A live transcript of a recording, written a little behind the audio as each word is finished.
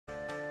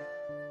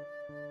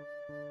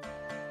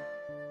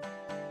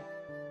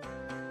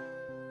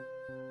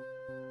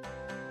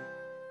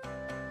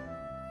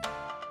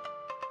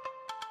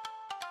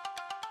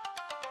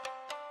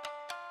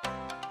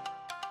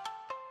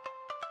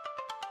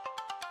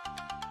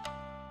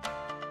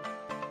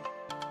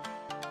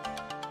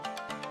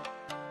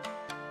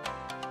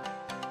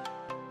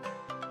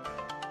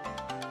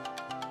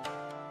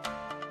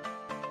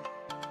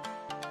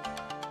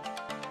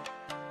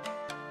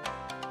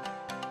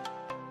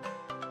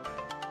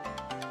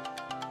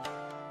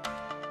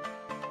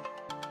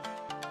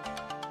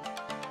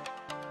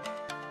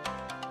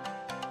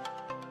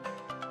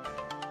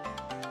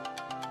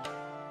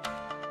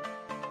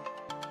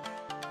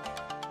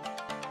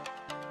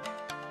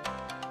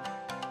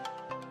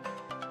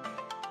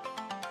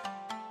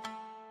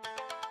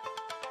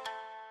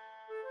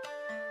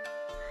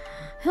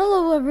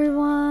Hello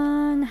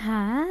everyone!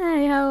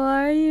 Hi, how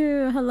are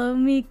you? Hello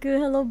Miku,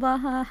 hello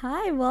Baha,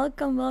 hi,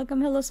 welcome,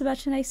 welcome, hello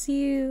Sebastian, I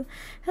see you.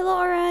 Hello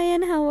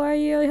Orion, how are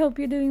you? I hope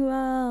you're doing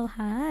well.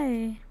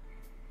 Hi.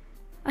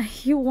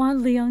 You want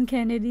Leon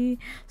Kennedy,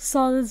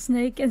 Solid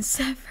Snake, and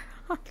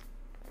Sephiroth.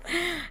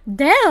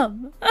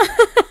 Damn!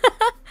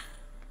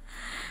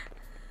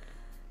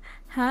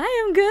 Hi,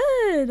 I'm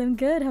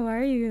good, how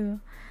are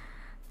you?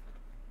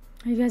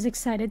 Are you guys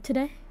excited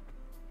today?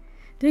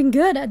 Doing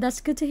good.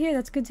 That's good to hear.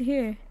 That's good to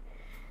hear.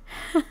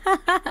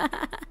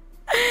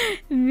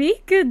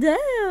 Miku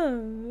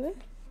damn.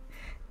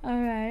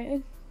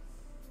 Alright.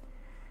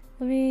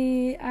 Let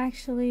me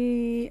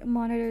actually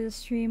monitor the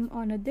stream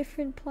on a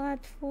different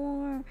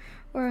platform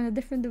or on a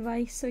different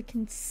device so I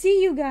can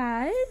see you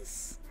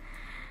guys.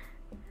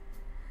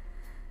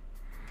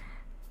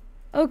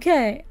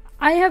 Okay.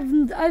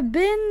 I've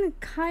been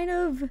kind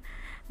of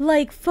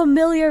like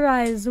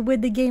familiarized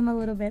with the game a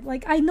little bit.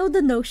 Like I know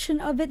the notion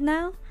of it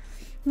now.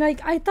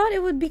 Like, I thought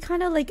it would be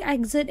kind of like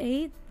Exit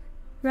 8,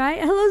 right?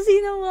 Hello,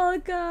 Zena,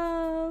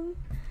 welcome!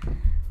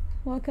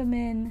 Welcome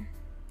in.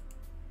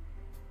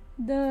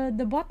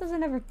 The bot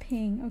doesn't ever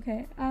ping.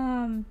 Okay,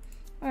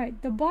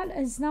 alright, the bot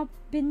has now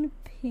been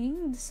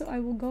pinged, so I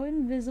will go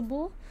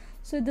invisible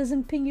so it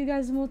doesn't ping you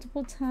guys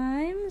multiple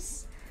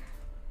times.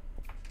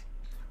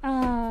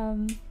 Hi,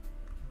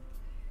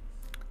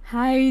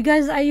 are you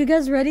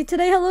guys ready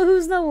today? Hello,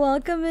 who's not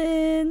welcome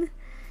in?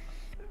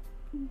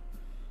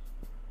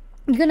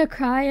 I'm gonna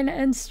cry and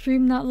end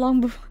stream not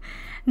long before.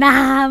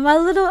 Nah, I'm a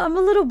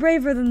little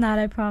braver than that,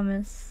 I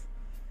promise.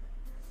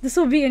 This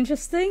will be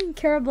interesting.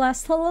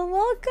 Carablast, hello,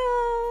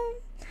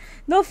 welcome.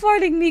 No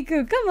farting,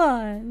 Miku. Come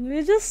on,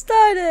 we just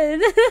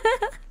started.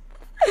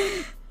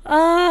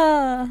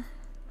 I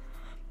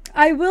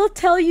will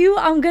tell you,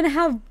 I'm gonna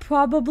have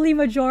probably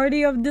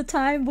majority of the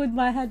time with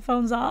my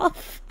headphones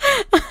off.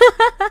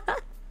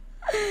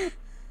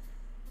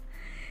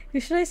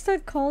 Should I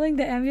start calling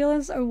the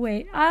ambulance or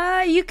wait?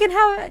 You can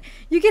have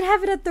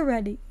it at the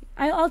ready.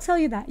 I'll tell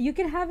you that. You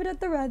can have it at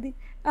the ready.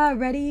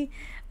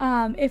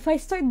 If I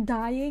start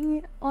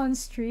dying on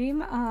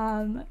stream,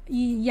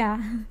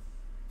 yeah.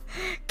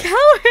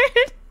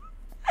 Coward.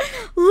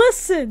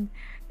 Listen,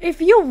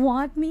 if you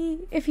want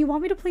me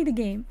to play the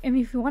game, and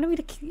if you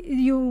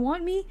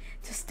want me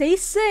to stay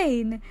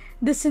sane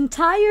this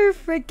entire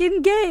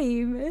freaking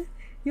game,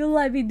 you'll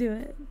let me do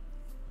it.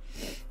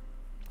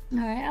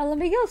 Alright, let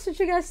me go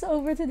switch you guys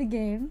over to the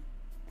game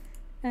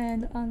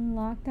and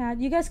unlock that.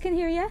 You guys can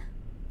hear, yeah?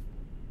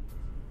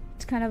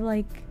 It's kind of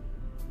like,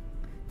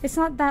 it's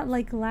not that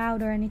like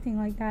loud or anything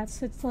like that,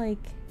 so it's like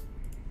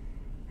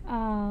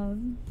I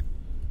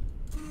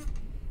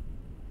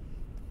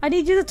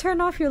need you to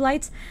turn off your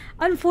lights.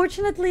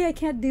 Unfortunately, I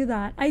can't do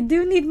that. I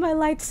do need my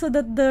lights so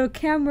that the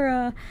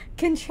camera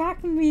can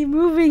track me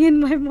moving in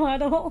my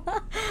model.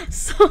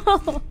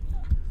 So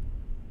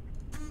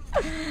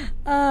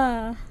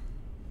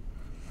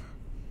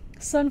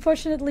so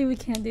unfortunately we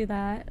can't do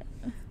that.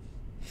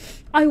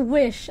 I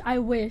wish.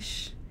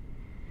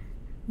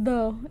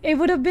 Though it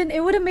would have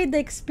made the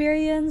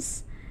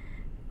experience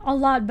a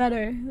lot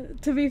better,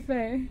 to be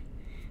fair.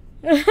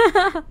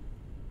 I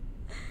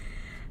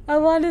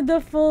wanted the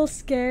full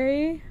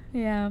scary.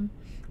 Yeah.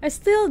 I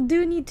still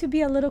do need to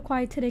be a little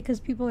quiet today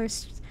because people are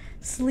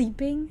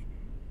sleeping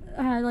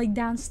like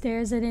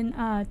downstairs and in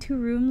 2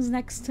 rooms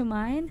next to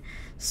mine.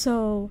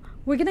 So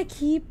we're gonna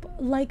keep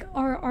like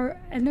our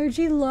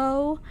energy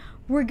low.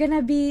 We're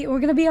gonna be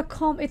a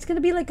calm. It's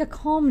gonna be like a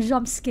calm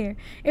jump scare.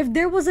 If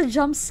there was a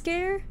jump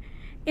scare,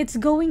 it's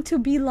going to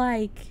be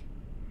like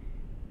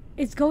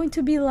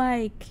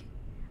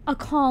a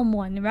calm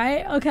one,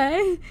 right?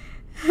 Okay.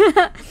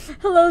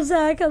 Hello,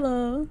 Zach.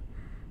 Hello.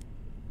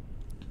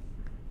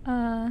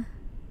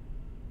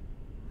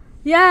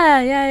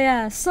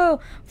 Yeah. So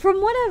from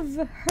what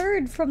I've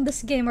heard from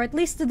this game, or at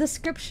least the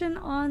description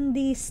on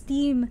the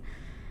Steam,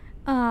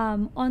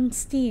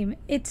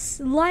 it's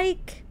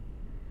like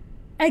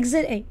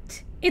Exit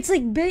 8. It's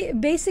like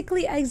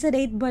basically Exit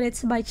 8, but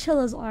it's by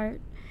Chilla's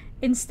art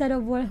instead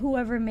of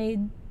whoever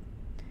made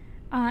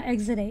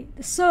Exit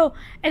 8. So,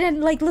 and then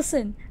like,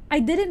 listen, I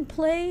didn't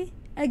play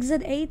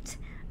Exit 8.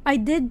 I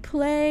did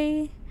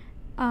play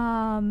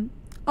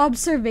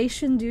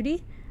Observation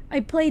Duty. I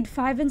played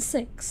 5 and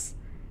 6.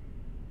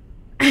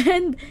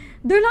 And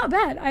they're not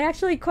bad. I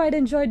actually quite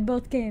enjoyed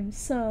both games.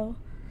 So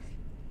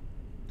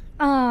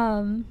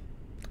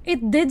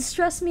it did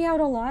stress me out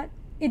a lot.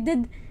 It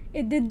did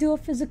do a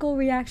physical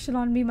reaction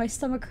on me. My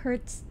stomach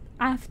hurts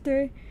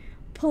after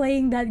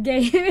playing that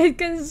game.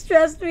 It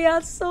stressed me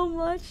out so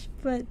much,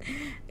 but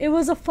it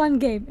was a fun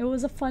game.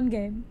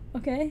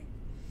 Okay,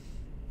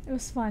 it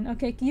was fun.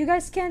 Okay, you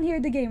guys can hear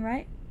the game,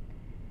 right?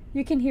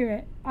 You can hear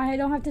it. I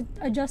don't have to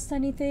adjust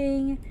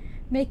anything,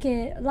 make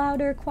it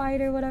louder,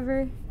 quieter,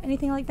 whatever,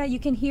 anything like that. You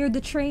can hear the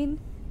train.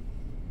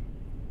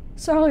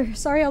 Sorry,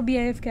 I'll be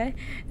AFK.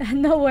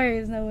 No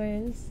worries.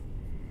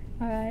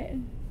 Alright.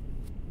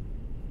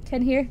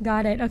 Can hear?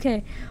 Got it.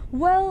 Okay.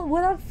 Well,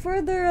 without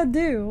further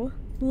ado,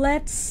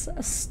 let's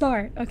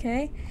start,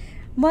 okay?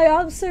 My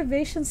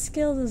observation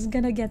skills is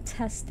gonna get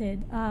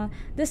tested.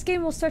 This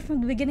game will start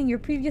from the beginning. Your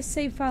previous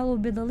save file will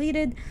be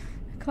deleted.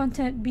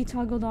 Content be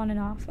toggled on and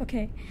off.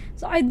 Okay,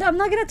 so I'm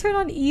not gonna turn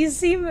on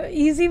easy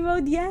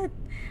mode yet.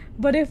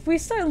 But if we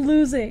start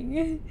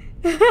losing,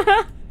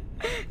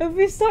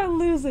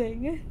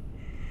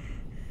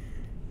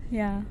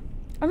 yeah,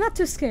 I'm not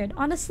too scared.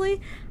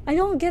 Honestly, I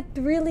don't get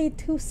really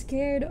too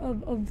scared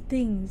of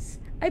things.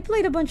 I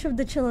played a bunch of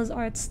the Chilla's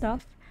art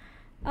stuff.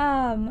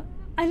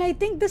 And I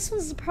think this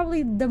one's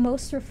probably the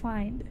most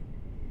refined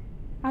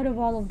out of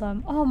all of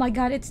them. Oh my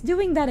god, it's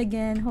doing that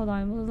again. Hold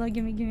on, well,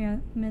 give me a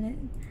minute.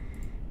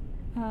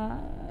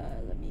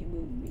 Let me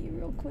move me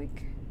real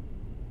quick.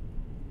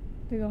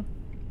 There we go.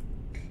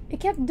 It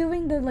kept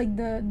doing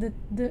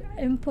the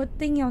input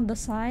thing on the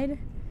side.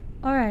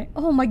 Alright.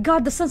 Oh my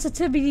god, the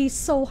sensitivity is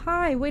so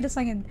high. Wait a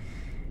second.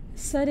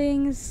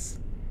 Settings.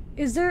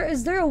 Is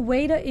there a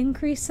way to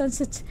increase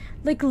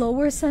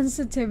lower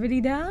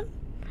sensitivity down?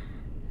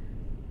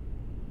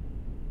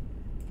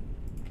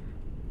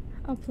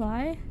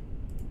 Apply.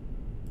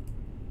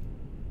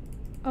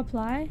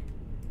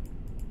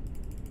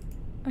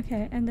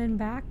 Okay, and then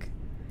back.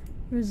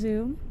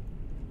 Resume.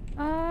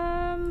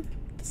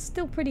 It's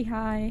still pretty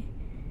high.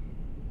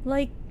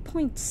 Like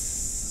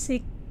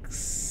 0.6.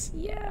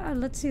 Yeah,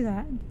 let's do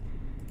that.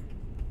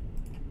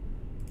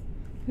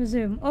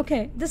 Resume.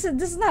 Okay, this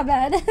is not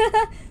bad.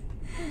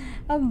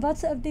 I'm about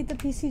to update the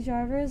PC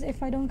drivers.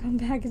 If I don't come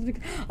back, it's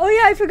because oh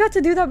yeah, I forgot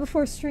to do that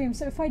before stream.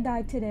 So if I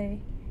die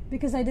today,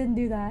 because I didn't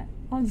do that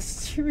on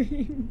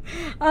stream,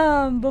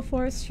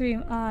 before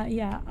stream,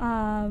 yeah,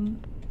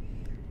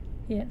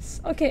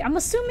 yes. Okay, I'm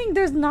assuming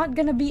there's not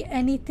gonna be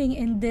anything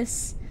in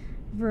this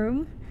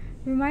room.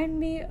 Remind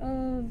me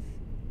of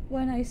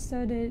when I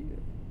started.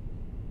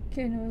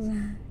 Okay,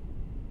 no.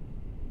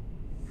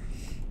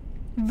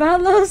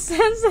 Valo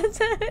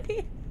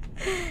sensitivity.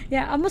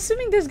 Yeah, I'm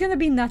assuming there's gonna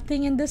be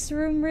nothing in this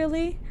room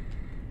really,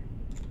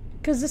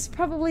 because this is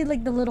probably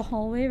like the little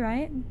hallway,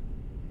 right?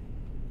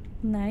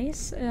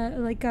 Nice,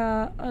 like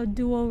a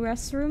dual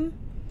restroom.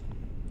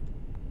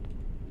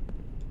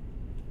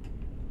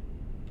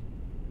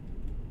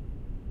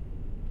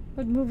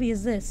 What movie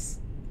is this?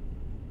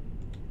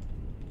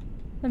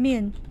 Let me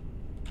in.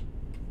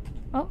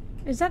 Oh,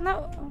 is that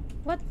not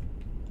what?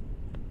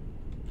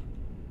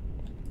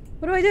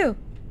 What do I do?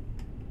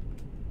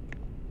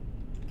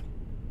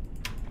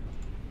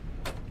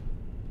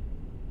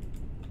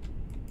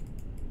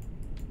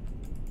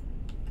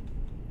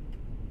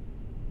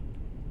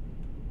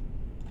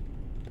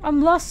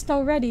 I'm lost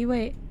already,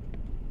 wait.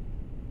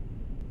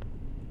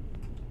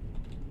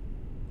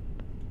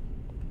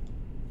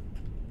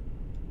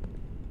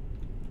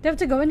 Do I have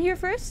to go in here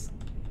first?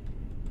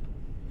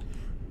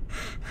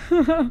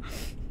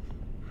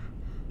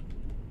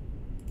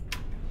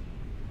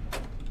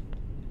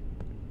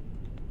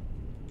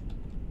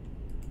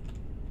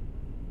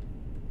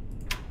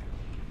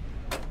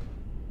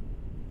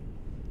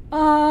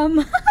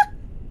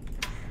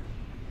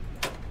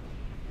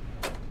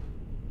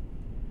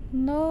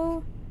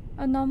 No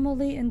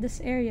anomaly in this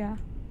area.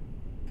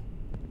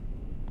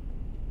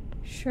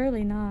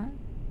 Surely not.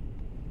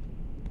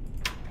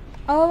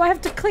 Oh, I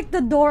have to click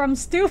the door. I'm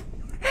stupid.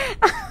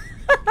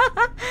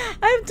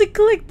 I have to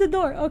click the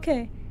door.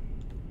 Okay.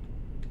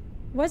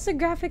 Why's the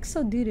graphics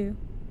so doo-doo?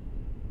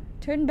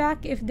 Turn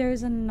back if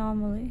there's an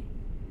anomaly.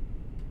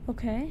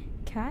 Okay.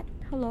 Cat,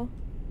 hello.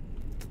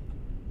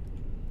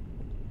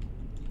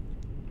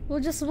 We'll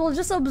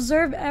just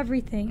observe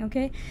everything,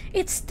 okay?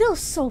 It's still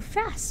so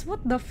fast.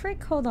 What the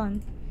frick? Hold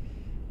on.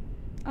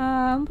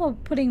 I'm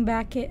putting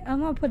back it. I'm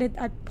gonna put it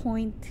at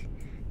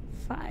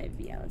 0.5.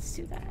 Yeah, let's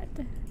do that.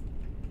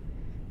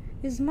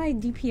 Is my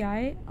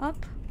DPI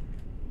up?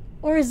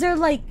 Or is there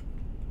like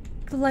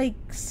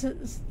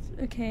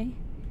okay.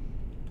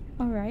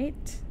 All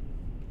right.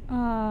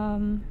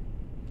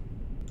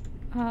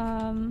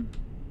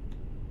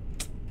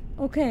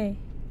 Okay.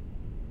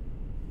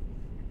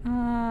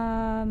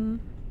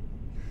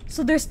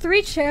 So there's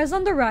 3 chairs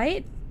on the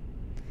right,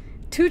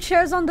 2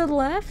 chairs on the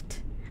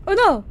left. Oh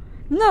no!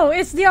 No,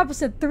 it's the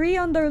opposite. 3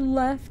 on the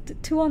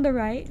left, 2 on the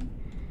right.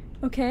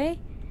 Okay?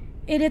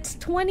 It's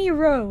 20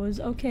 rows.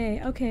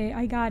 Okay, okay,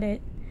 I got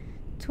it.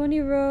 20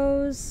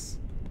 rows.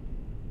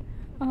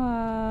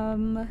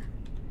 I'm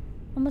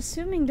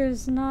assuming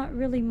there's not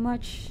really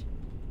much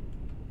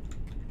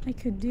I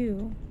could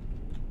do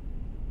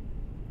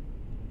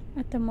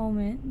at the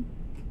moment.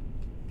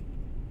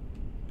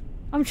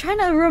 I'm trying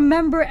to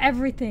remember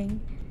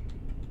everything.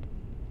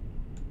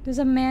 There's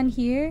a man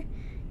here.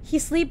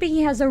 He's sleeping.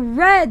 He has a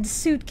red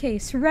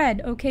suitcase.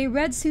 Red, okay?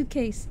 Red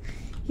suitcase.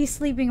 He's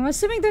sleeping. I'm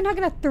assuming they're not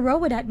gonna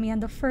throw it at me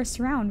on the first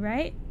round,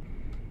 right?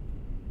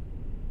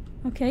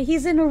 Okay,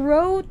 he's in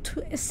row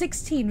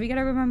 16. We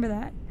gotta remember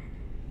that.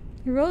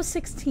 Row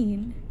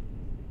 16.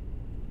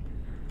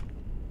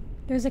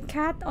 There's a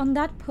cat on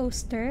that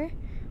poster.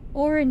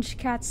 Orange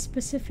cat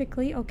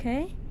specifically,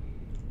 okay?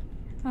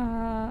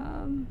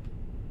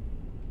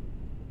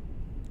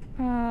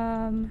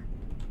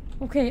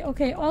 Okay,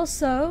 okay,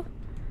 also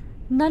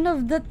None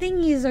of the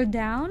thingies are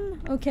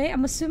down. Okay,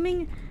 I'm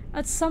assuming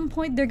at some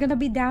point they're gonna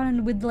be down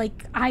and with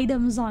like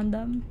items on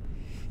them.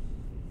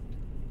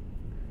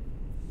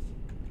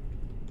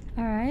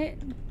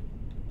 Alright.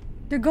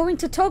 They're going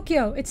to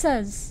Tokyo, it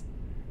says.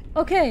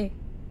 Okay.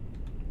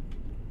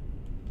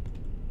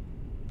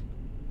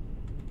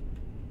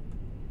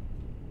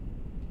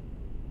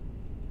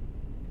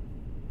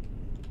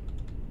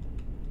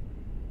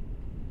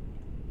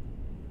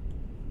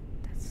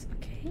 That's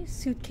okay.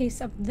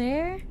 Suitcase up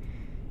there.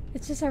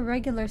 It's just a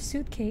regular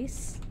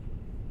suitcase.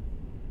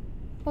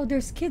 Oh,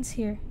 there's kids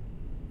here.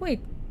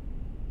 Wait.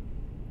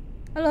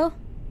 Hello?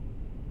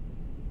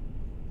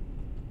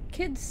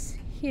 Kids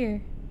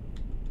here.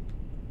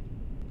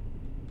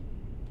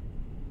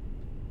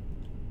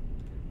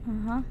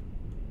 Uh-huh.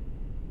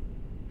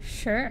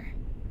 Sure.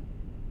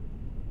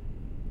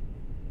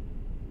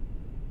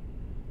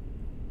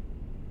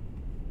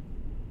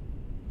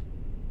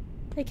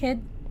 Hey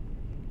kid.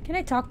 Can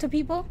I talk to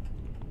people?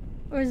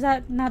 Or is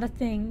that not a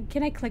thing?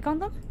 Can I click on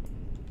them?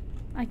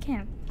 I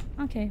can't.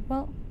 Okay,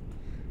 well,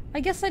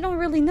 I guess I don't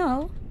really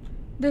know.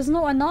 There's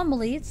no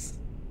anomalies.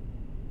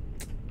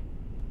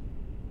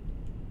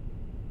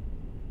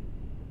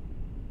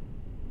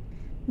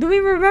 Do we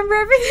remember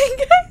everything,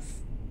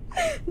 guys?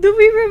 Do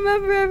we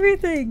remember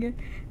everything?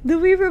 Do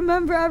we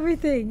remember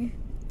everything?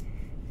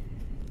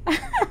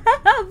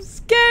 I'm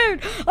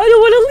scared. I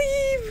don't want to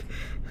leave.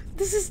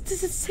 This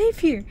is safe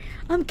here.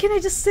 Can I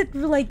just sit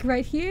like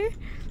right here?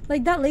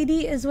 Like that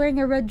lady is wearing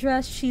a red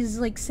dress. She's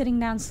like sitting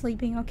down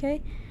sleeping,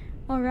 okay?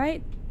 All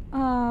right.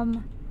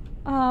 I'm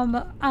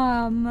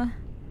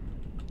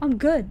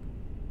good.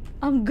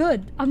 I'm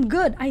good. I'm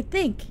good, I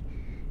think.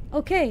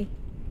 Okay.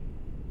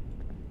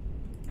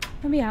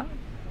 Let me out.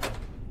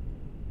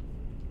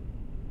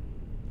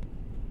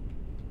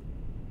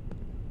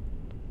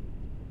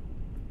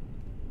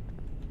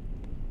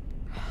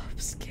 Oh, I'm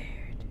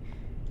scared.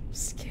 I'm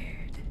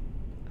scared.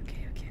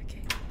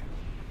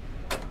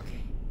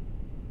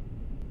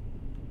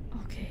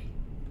 Okay.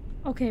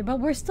 Okay, but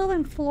we're still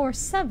in floor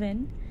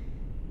 7.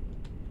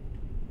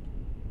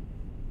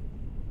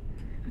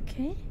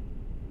 Okay.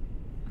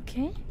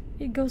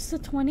 It goes to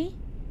 20.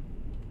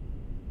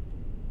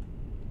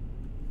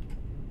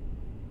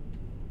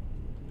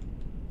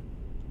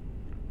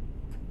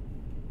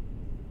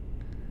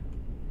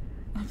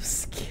 I'm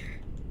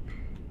scared.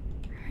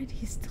 Alright,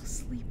 he's still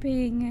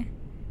sleeping.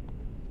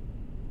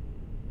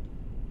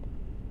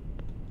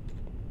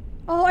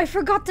 Oh, I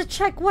forgot to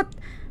check what,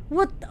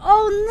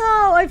 oh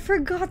no, I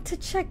forgot to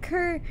check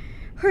her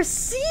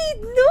seat.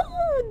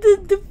 No,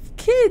 the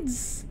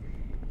kids.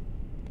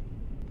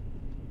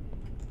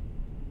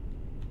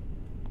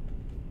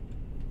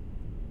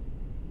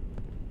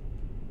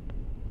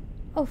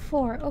 Oh,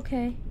 4,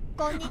 okay.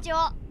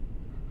 Konnichiwa.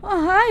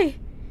 Oh, hi.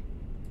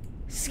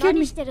 Scared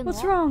me.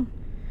 What's wrong?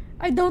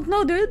 I don't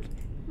know, dude.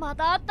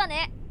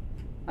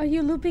 Are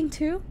you looping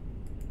too?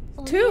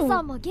 Two?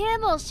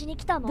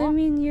 That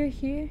mean you're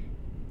here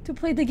to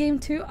play the game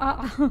too?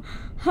 I'm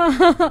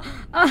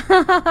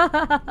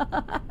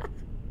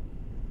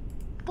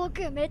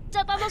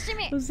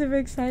super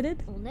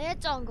excited. I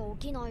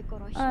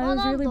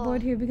was really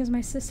bored here because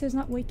my sister's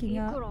not waking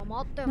up.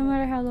 No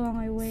matter how long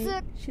I wait,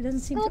 she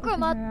doesn't seem to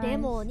open her eyes.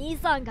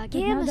 But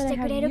now that I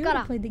have you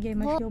to play the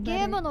game, I feel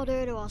better.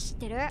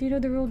 Do you know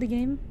the rule of the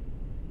game?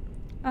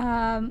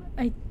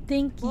 I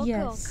think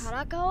yes.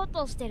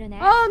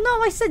 Oh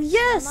no, I said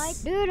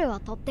yes!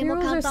 The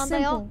rules are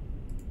simple.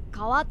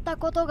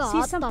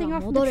 See something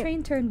off the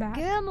train, turn back.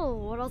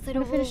 Wanna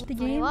finish the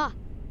game?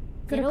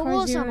 Go to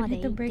car 0 and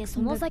hit the brakes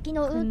from the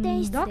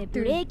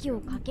conductor.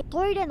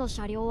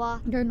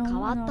 There are no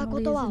anomalies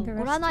in the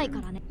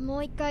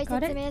restroom.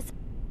 Got it?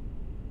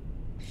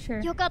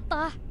 Sure.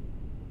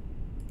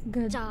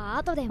 Good.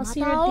 I'll see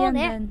you at the end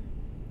then.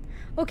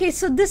 Okay,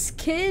 so this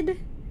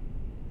kid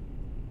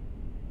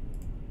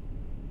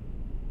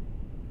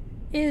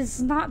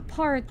is not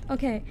part.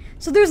 Okay,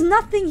 so there's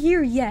nothing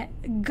here yet.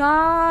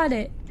 Got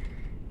it.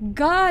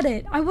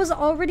 I was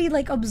already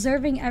like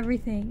observing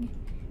everything.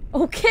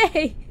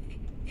 Okay.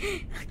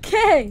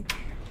 Okay.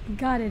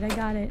 Got it.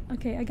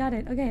 Okay, I got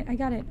it.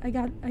 I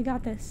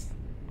got this.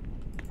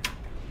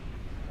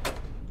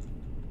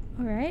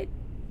 Alright.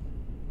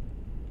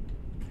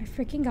 I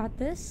freaking got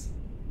this.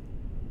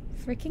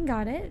 Freaking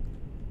got it.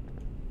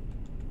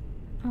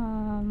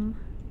 I'm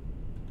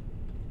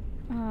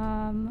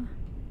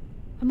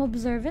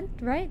observant,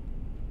 right?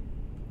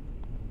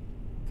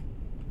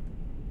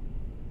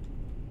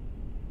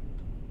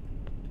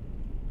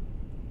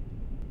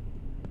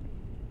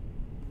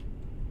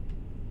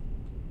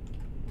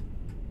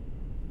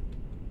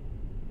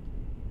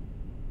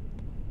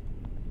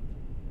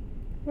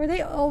 Were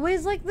they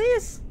always like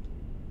this?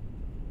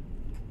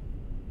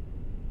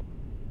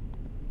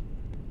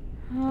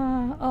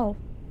 Oh.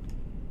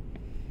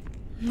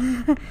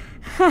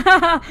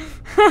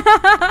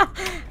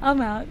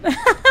 I'm out.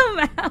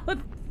 I'm out.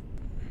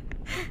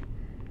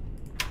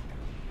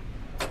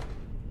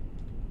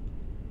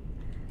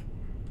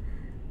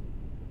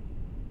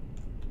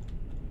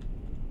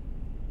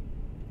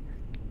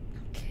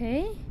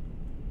 Okay.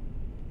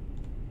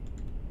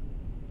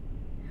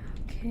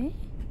 Okay.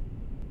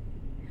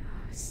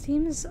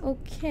 Seems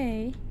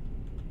okay.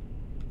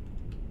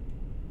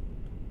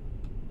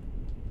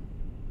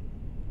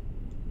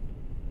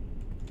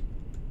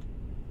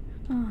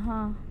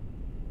 Uh-huh.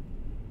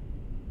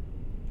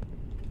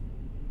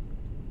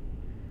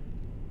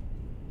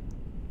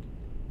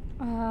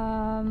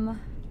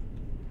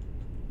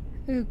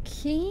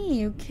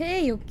 Okay,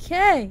 okay,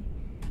 okay.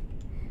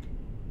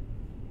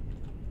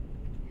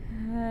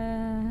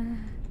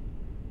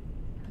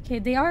 Okay,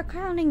 they are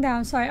counting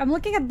down. Sorry, I'm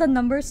looking at the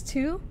numbers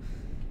too.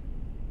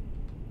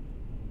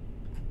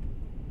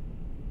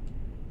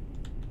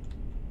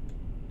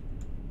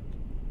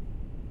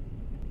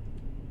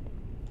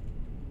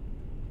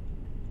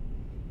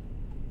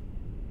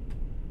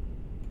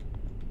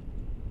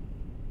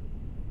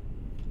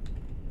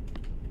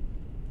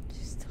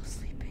 She's still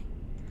sleeping.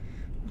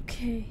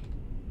 Okay.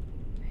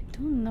 I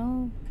don't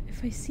know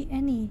if I see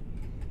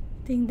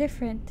anything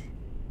different.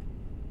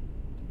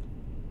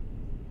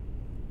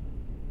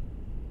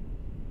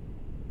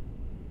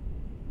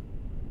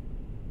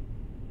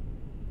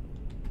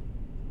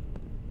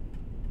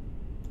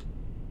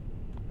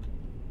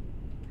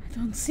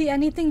 I don't see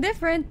anything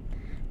different.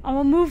 I'm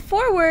gonna move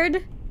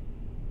forward.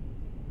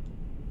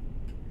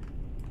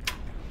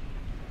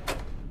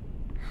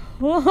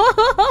 What?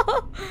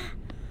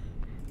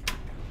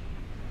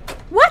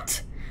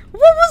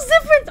 What was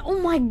different? Oh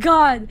my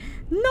god.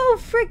 No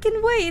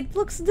freaking way. It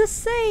looks the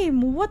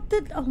same. What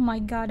did... Oh my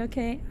god.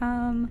 Okay.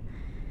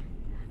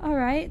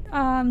 Alright.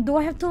 Do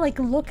I have to like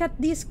look at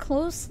these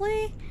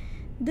closely?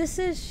 This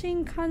is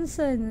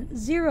Shinkansen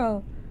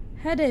 0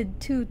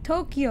 headed to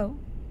Tokyo.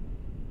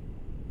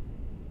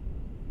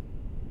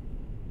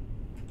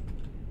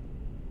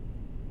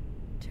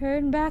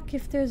 Turn back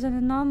if there's an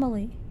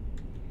anomaly.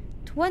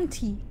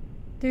 20.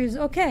 There's...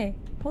 Okay.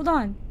 Hold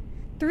on.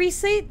 3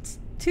 seats.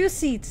 2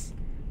 seats.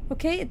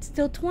 Okay, it's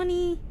still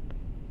 20.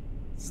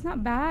 It's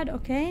not bad,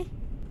 okay?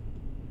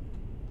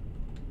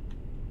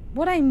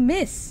 What I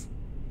miss?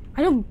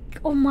 I don't...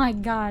 Oh my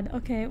god.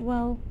 Okay,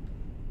 well...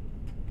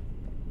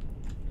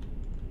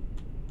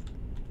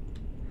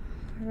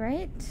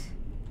 Alright.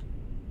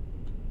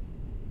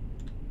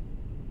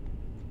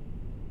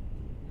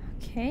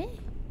 Okay.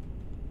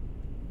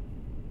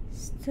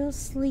 Still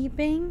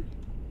sleeping.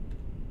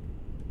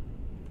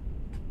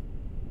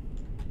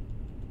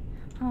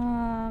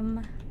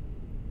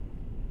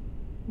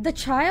 The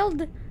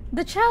child?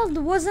 The child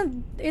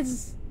wasn't...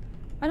 It's...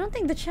 I don't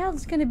think the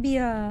child's gonna be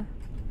a...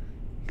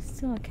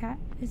 Still a cat.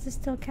 Is this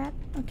still a cat?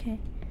 Okay.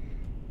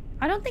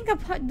 I don't think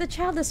the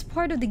child is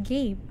part of the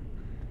game.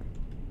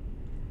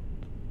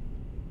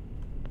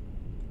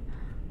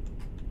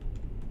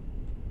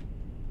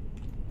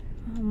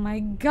 Oh my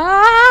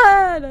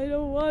god! I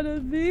don't want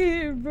to be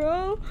here,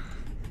 bro.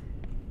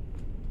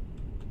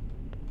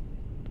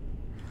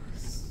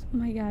 Oh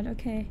my god,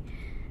 okay.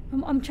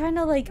 I'm trying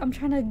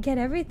to get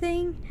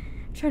everything.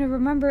 I'm trying to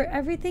remember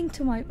everything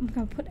to my... I'm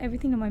gonna put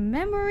everything to my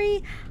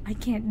memory. I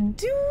can't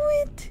do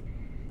it.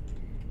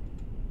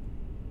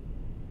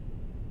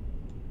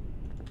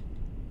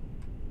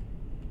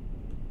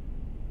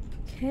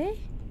 Okay.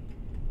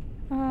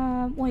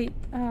 Wait.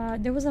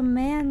 There was a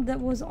man that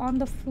was on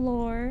the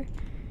floor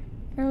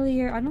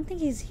earlier. I don't think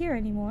he's here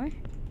anymore.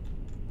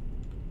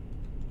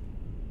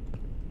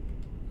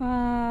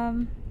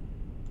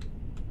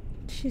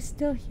 She's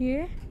still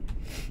here.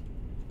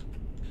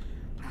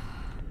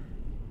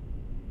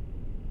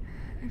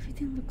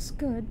 Everything looks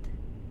good.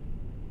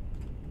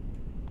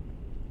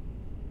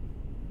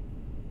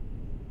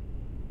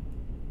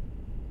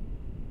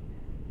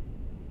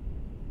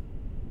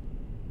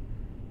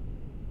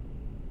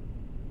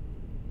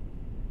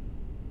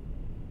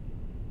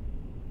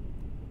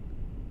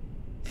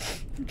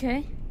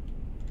 Okay.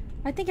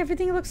 I think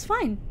everything looks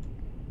fine.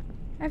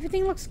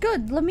 Everything looks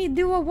good. Let me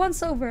do a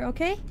once over,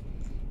 okay?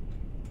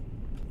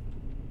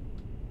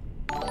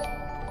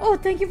 Oh,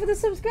 thank you for the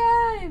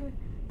subscribe!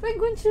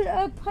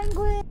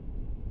 Penguin.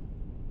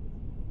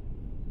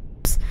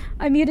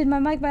 I muted my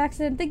mic by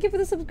accident. Thank you for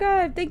the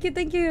subscribe. Thank you,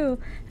 thank you.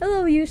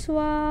 Hello,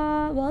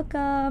 Yoshiwara.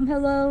 Welcome.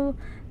 Hello,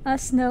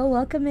 Snow.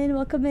 Welcome in,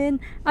 welcome in.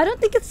 I don't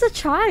think it's the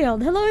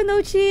child. Hello,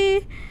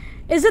 Inochi.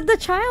 Is it the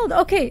child?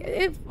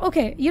 Okay,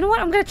 okay. You know what?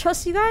 I'm gonna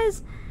trust you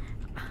guys.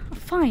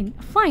 Fine,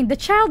 fine. The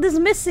child is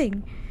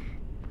missing.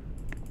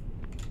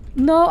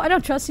 No, I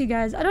don't trust you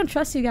guys. I don't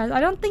trust you guys. I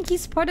don't think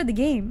he's part of the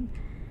game.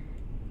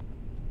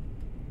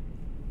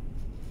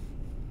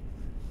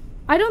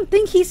 I don't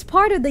think he's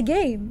part of the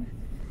game.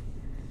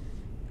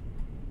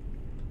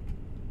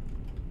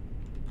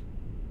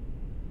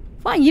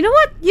 Fine, you know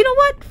what? You know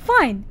what?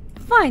 Fine.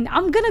 Fine,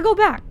 I'm gonna go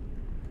back.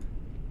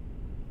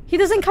 He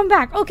doesn't come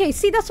back. Okay,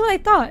 see, that's what I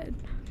thought.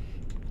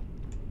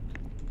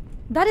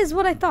 That is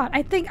what I thought.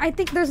 I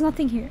think there's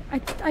nothing here. I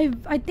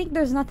think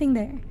there's nothing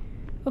there.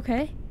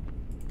 Okay.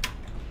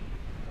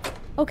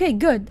 Okay,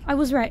 good. I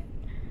was right.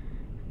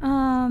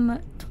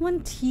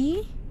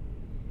 20.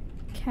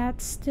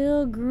 Cat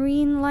still.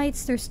 Green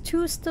lights. There's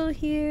 2 still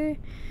here.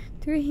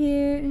 Through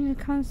here, in the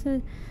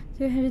concert,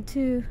 they're headed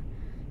to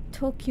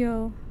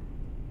Tokyo.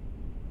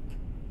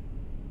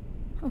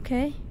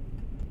 Okay.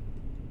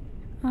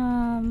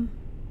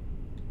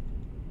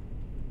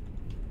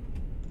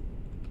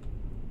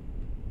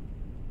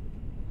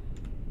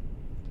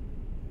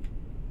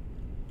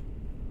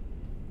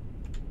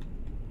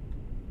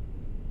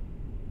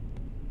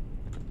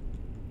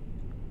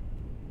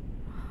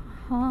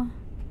 Huh.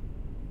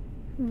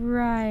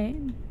 Right.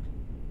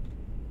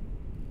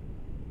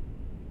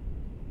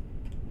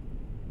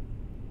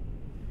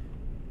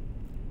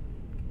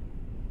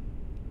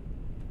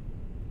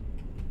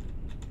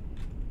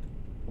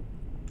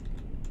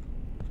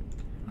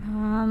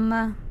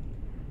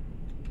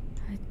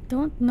 I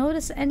don't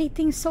notice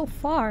anything so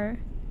far.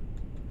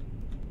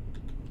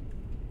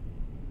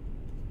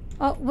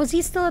 Oh, was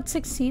he still at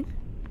 16?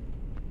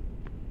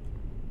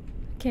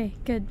 Okay,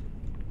 good.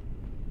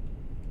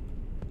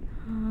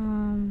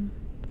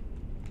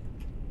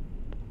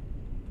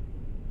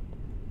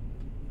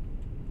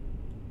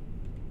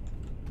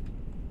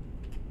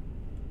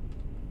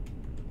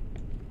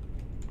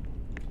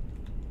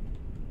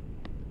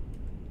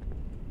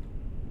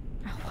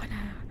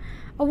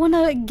 I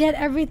wanna get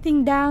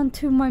everything down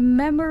to my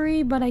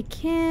memory, but I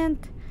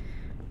can't.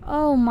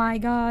 Oh my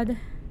god.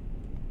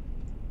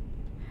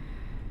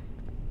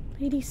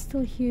 Lady's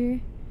still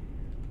here.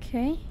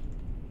 Okay.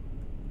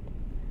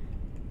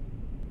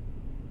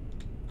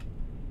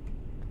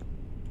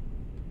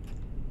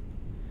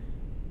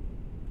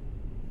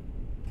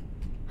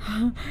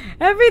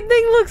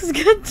 Everything looks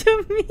good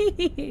to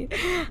me.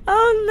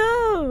 Oh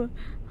no.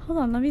 Hold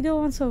on, let me do it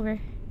once over.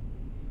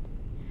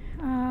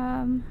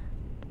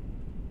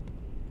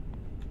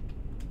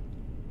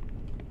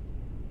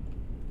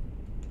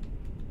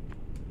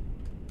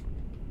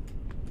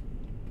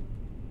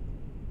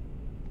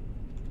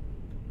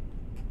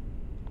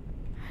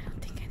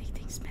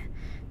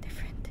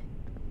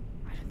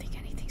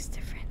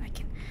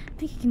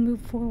 I think he can move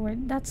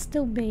forward. That's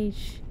still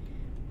beige.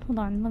 Hold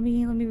on, let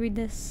me read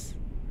this.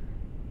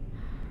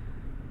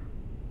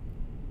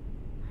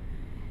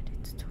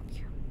 It's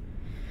Tokyo.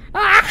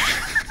 Ah!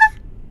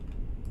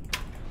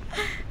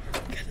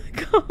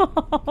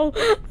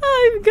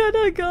 I'm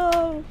gonna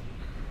go.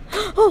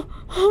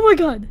 Oh my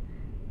god.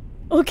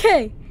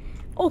 Okay.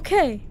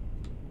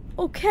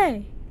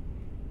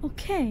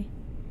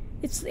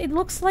 It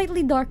looks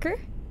slightly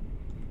darker.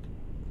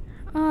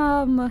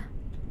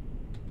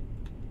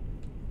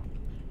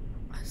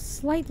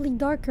 Slightly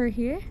darker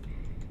here.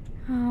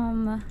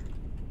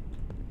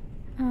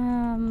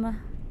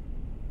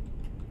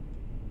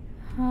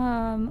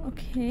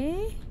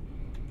 Okay.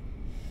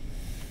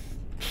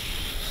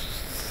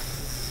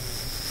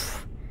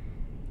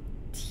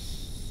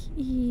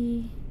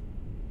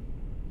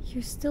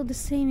 You're still the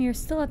same. You're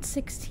still at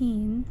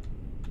 16.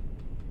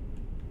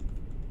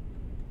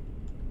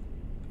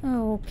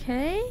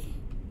 Okay.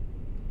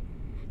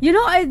 You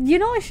know,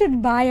 I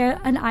should buy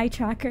an eye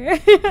tracker.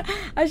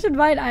 I should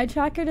buy an eye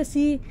tracker to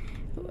see,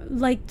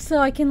 like, so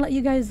I can let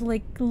you guys,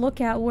 like, look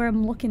at where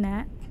I'm looking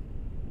at.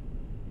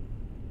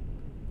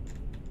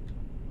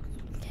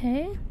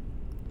 Okay.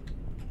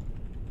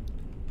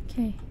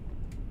 Okay.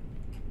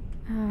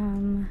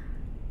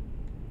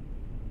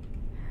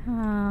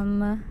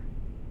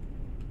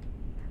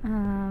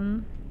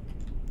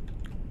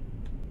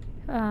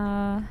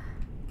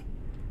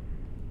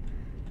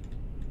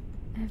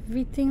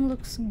 Everything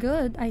looks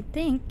good, I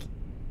think.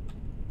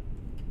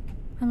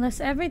 Unless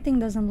everything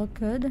doesn't look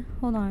good.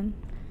 Hold on.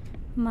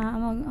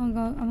 I'm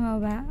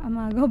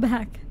gonna go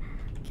back.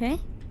 Okay,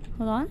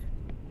 hold on.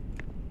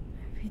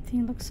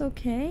 Everything looks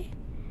okay.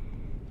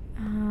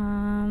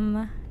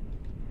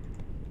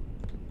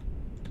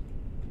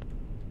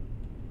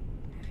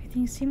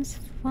 Everything seems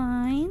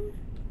fine.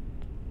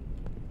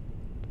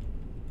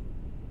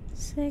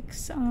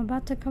 6. I'm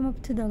about to come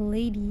up to the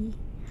lady.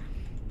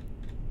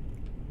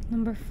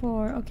 Number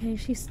 4. Okay,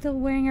 she's still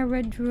wearing a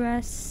red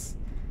dress.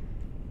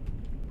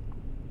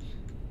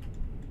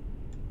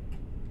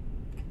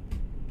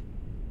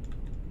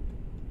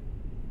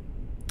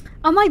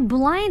 Am I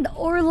blind,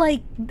 or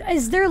like,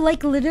 is there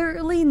like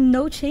literally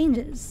no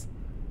changes?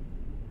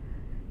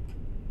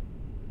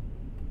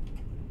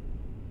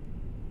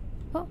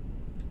 Oh.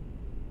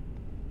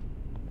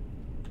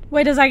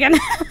 Wait a second.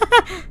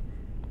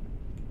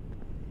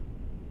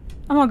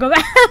 I'm gonna go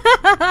back.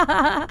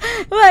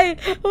 Wait.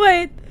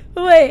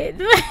 We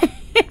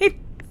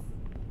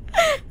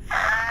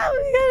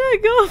gotta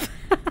go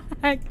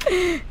back.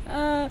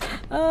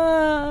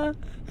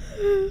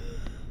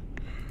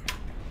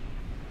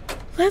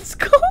 Let's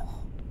go.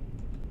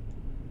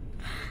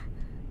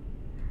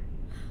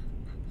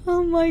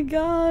 Oh my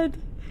god.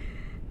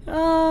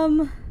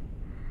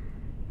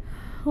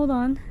 Hold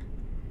on.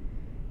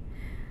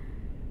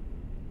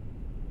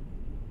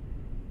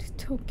 To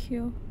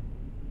Tokyo.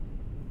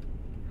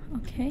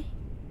 Okay.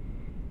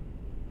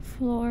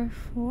 Floor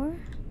 4.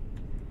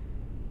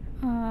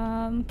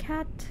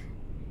 Cat.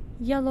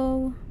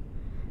 Yellow.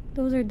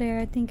 Those are there.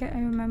 I think I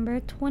remember.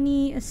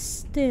 20 is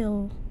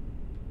still.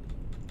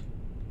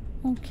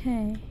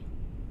 Okay.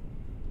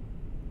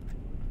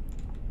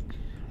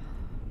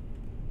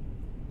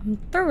 I'm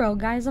thorough,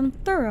 guys. I'm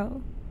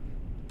thorough.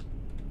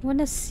 I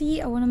wanna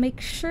see, I wanna make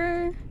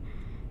sure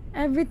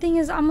everything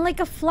is... I'm like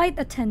a flight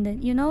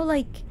attendant, you know?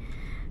 Like,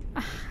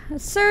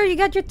 sir, you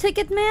got your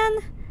ticket, man?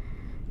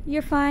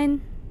 You're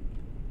fine.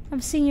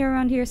 I've seen you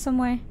around here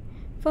somewhere.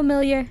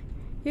 Familiar.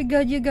 You're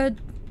good, you're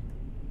good.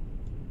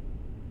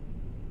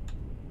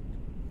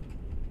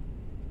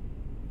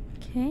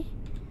 Okay.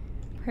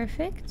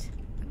 Perfect.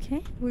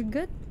 Okay, we're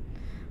good.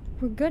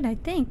 We're good, I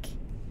think.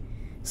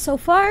 So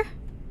far.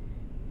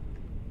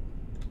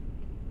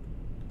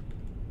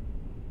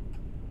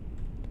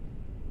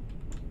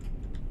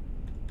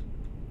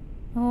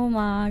 Oh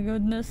my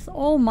goodness.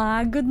 Oh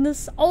my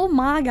goodness. Oh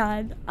my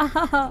god.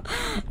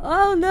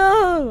 Oh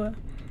no.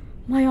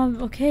 My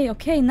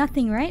okay,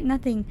 nothing, right?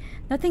 Nothing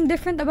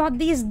different about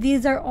these.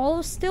 These are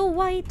all still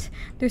white.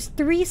 There's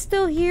 3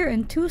 still here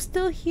and 2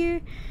 still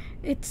here.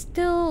 It's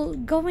still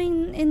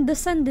going in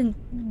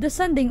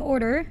descending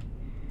order.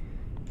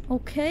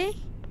 Okay.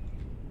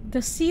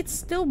 The seat's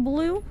still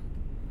blue.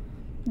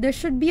 There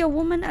should be a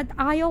woman at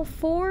aisle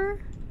 4.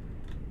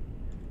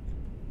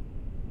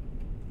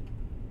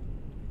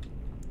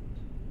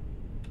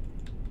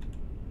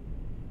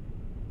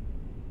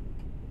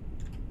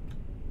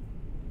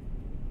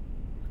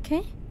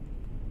 Okay.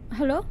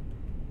 Hello?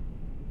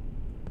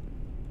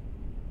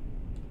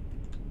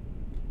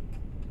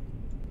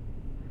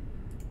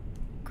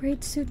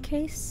 Great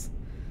suitcase.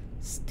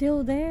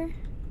 Still there.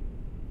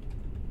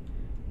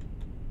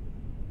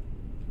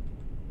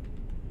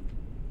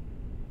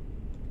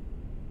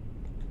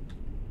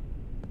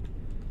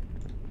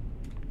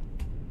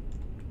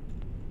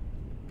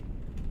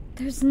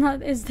 There's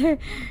not... Is there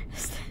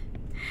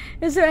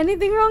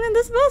anything wrong in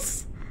this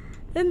bus?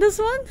 In this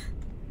one?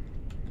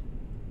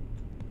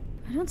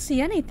 I don't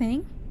see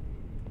anything.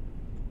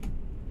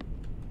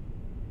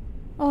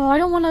 Oh, I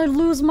don't want to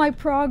lose my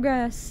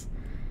progress.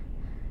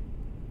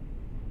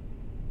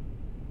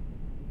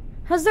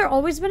 Has there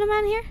always been a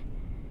man here?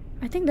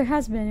 I think there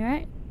has been,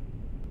 right?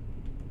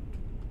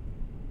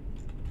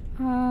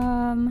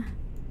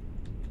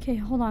 Okay,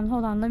 hold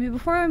on. Let me,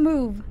 before I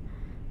move,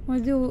 I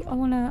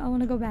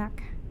wanna go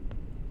back.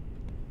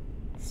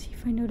 See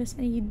if I notice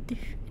anything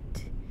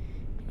different.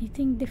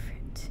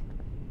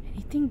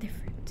 Anything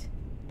different.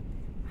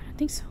 I don't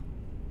think so.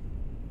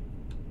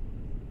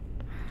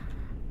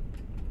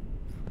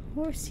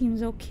 Floor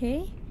seems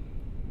okay.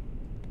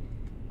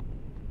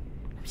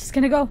 I'm just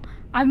gonna go.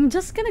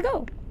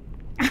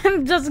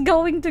 I'm just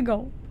going to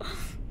go.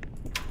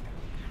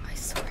 I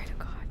swear to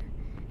God,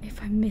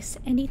 if I miss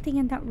anything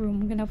in that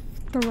room, I'm gonna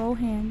throw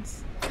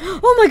hands.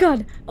 Oh my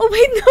God! Oh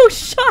wait, no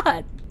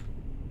shot!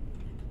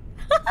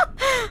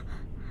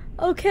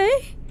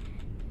 Okay.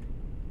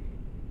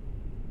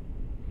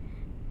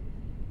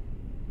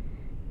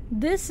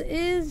 This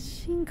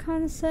is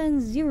Shinkansen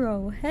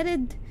 0,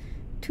 headed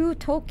to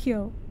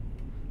Tokyo.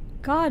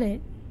 Got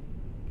it.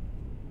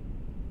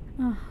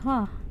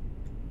 Uh-huh.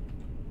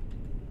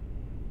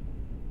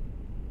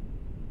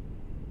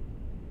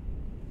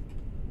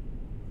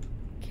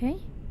 Okay.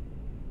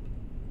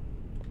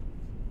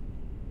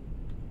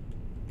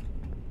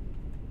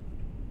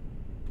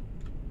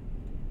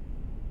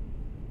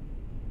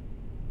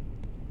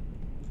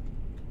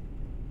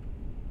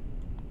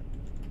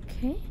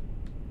 Okay.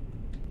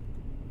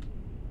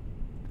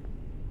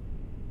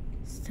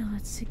 Still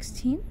at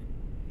 16.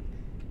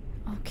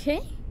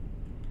 Okay.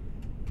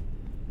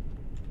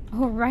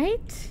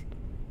 Alright.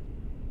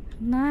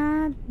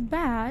 Not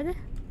bad.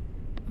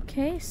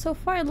 Okay, so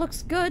far it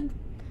looks good.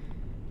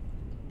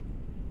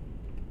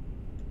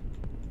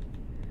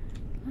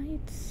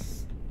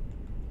 Lights.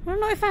 I don't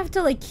know if I have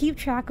to like keep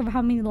track of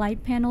how many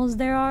light panels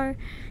there are.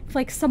 If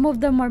like some of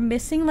them are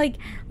missing. Like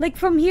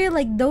from here,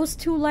 like those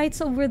 2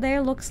 lights over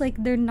there looks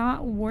like they're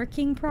not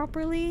working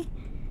properly.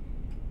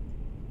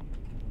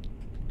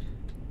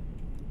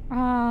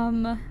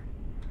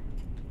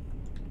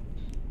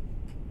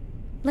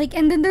 Like,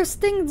 and then there's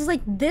things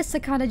like this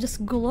that kind of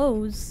just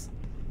glows.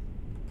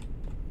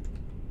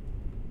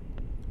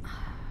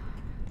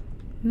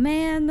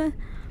 Man,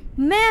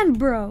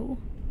 bro,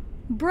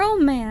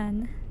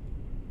 man.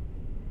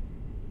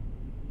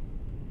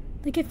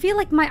 Like, I feel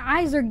like my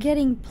eyes are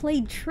getting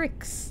played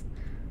tricks.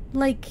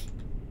 Like,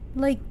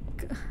 I'm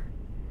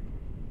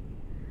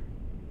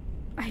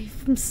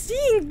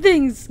seeing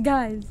things,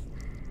 guys.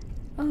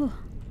 Oh,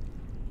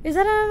 is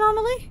that an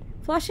anomaly?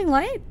 Flashing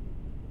light?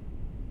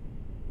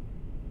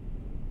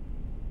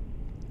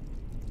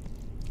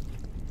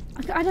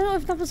 I don't know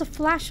if that was a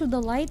flash of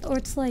the light, or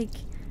it's like,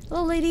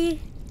 hello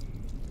lady,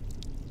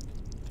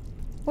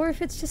 or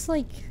if it's just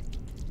like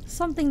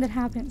something that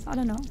happens. I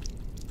don't know.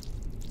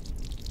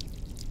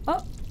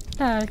 Oh,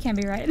 that can't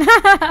be right.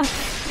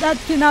 That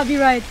cannot be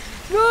right.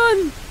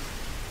 Run!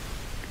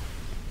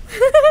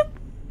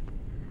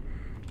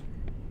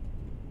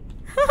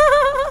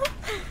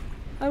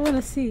 I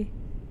wanna see.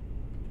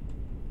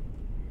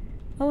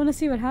 I wanna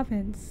see what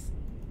happens.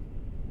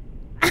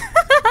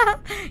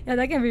 Yeah,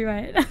 that can't be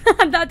right.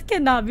 That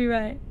cannot be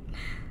right.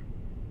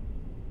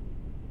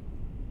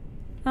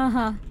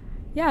 Uh-huh.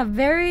 Yeah,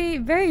 very,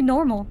 very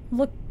normal.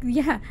 Look,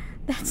 yeah,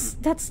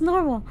 that's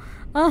normal.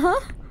 Uh-huh.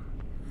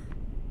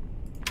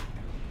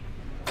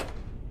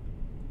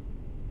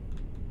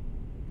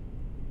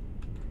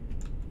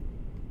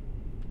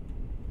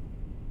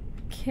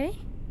 Okay.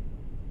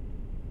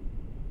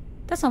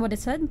 That's not what it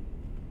said.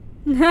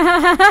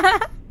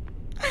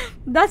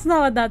 That's not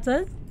what that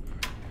says.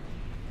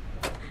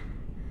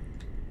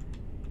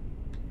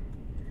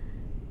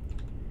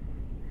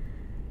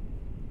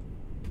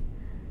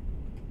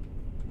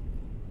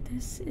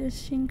 This is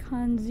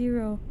Shinkan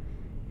 0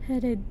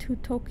 headed to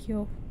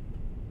Tokyo.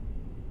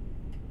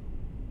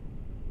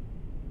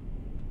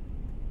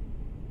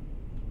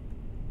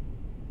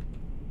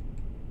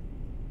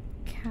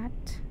 Cat.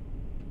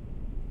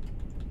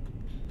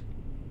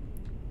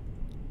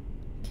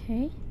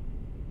 Okay.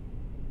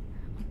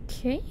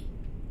 Okay.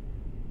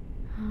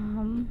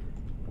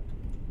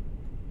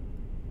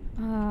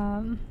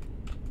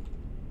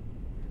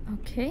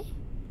 Okay.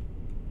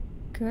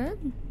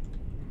 Good.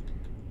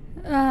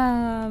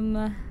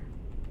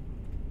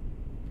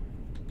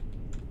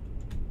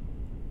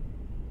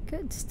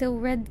 Good. Still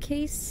red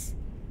case.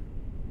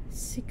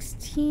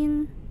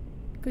 16.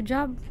 Good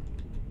job.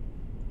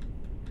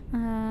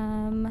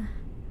 I'm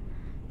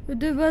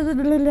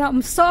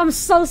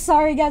so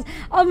sorry, guys.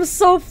 I'm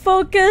so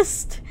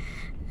focused.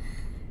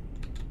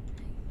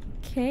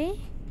 Okay.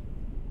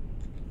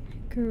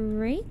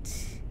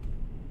 Great.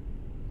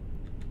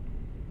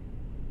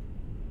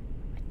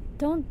 I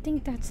don't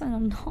think that's an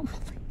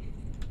anomaly.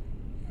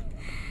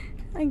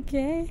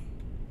 Okay.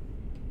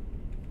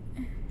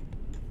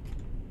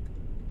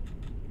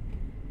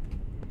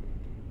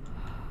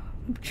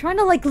 I'm trying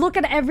to like look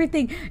at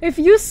everything. If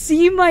you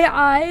see my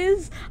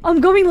eyes, I'm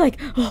going like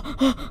I'm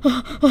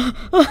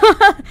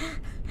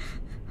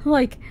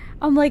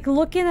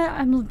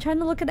trying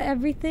to look at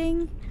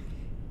everything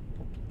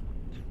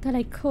that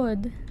I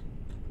could.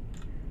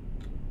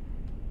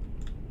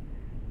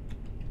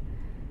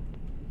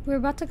 We're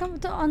about to come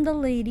on the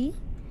lady.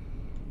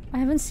 I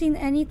haven't seen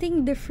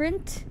anything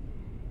different.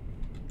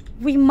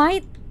 We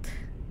might...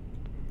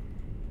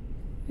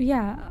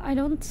 Yeah, I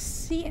don't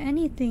see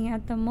anything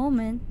at the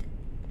moment.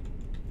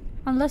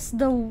 Unless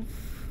the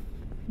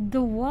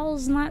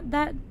wall's not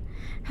that...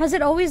 Has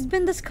it always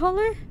been this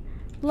color?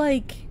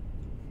 Like...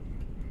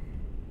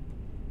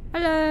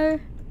 Hello?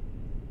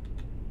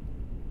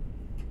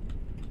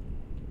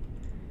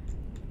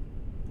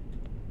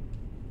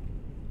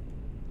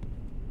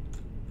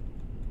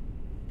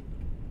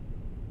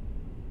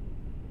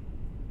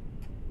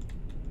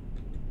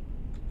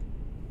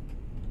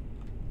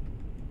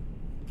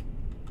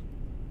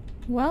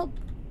 Well,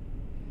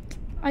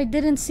 I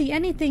didn't see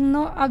anything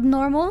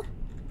abnormal.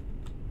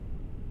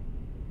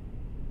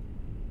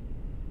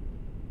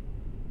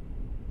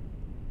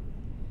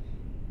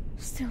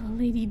 Still a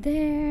lady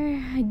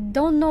there. I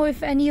don't know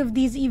if any of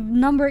these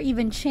number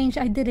even changed.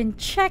 I didn't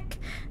check.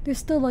 There's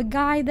still a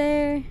guy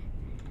there.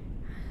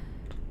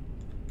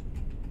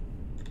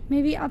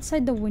 Maybe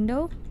outside the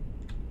window?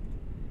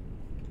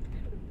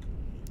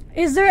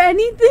 Is there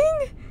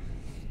anything?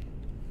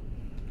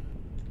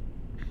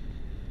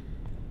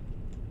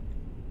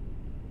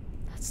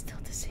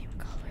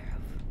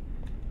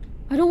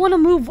 I don't want to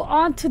move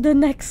on to the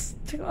next.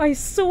 I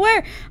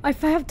swear,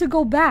 if I have to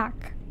go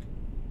back.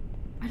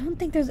 I don't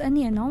think there's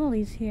any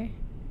anomalies here.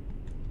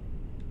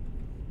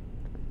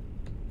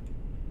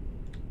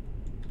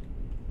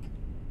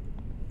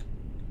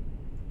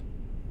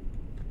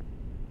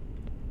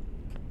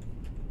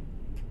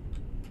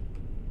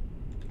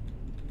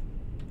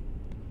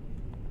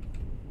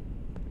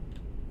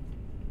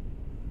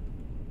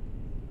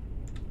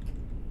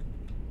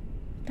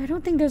 I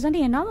don't think there's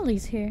any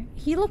anomalies here.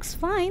 He looks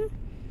fine.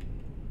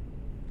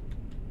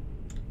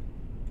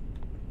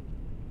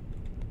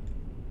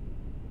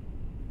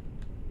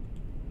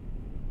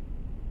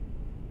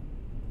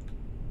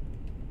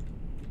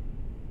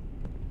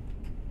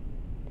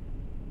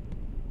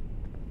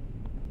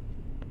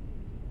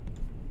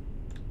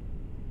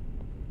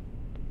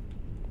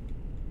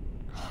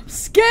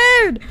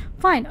 Scared!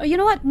 Fine. Oh, you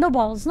know what? No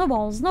balls, no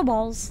balls, no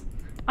balls.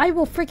 I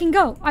will freaking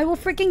go. I will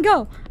freaking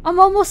go. I'm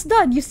almost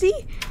done, you see?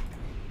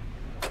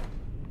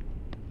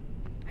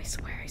 I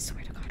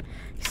swear to God.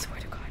 I swear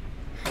to God.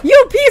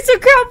 You piece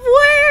of crap,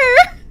 where?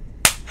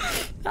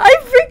 I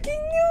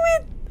freaking knew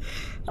it!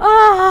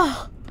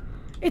 Ah!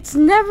 It's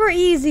never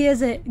easy,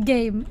 is it,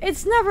 game?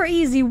 It's never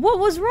easy. What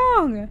was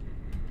wrong?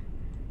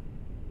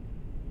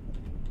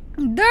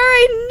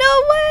 There ain't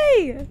no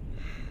way!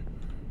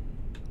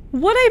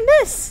 What'd I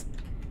miss?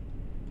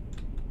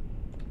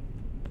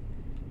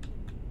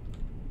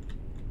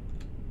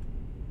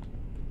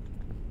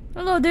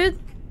 Hello, dude.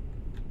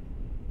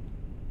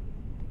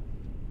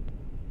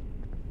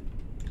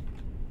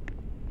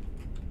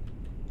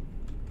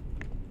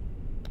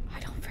 I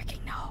don't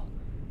freaking know.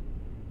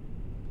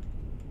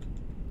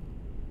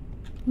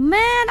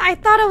 Man, I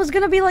thought I was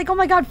gonna be like, oh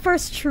my god,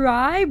 first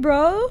try,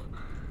 bro.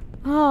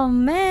 Oh,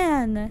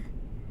 man.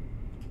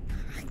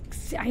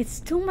 It's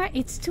too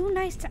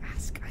nice to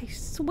ask. I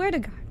swear to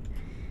God.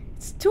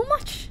 It's too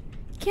much.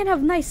 You can't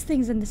have nice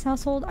things in this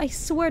household. I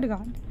swear to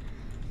God.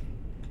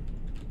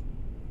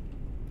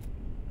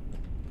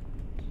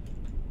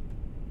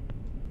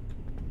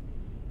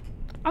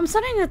 I'm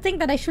starting to think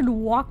that I should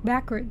walk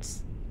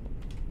backwards.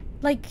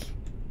 Like,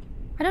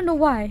 I don't know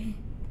why.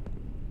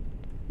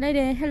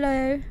 Lady,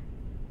 hello.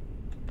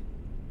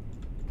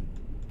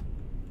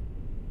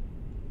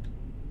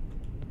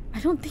 I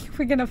don't think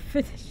we're gonna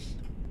finish.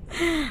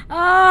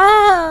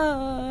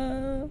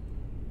 Ah!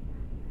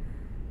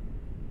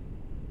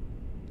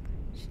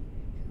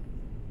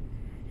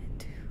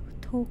 To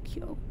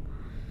Tokyo.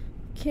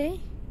 Okay.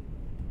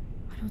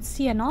 I don't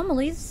see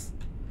anomalies.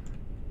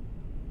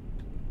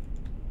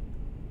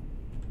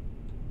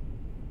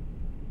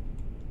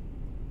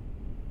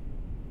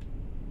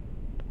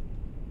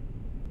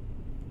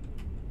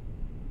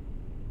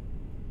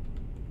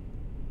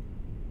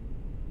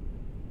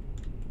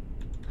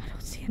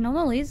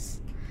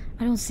 Anomalies.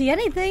 I don't see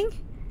anything.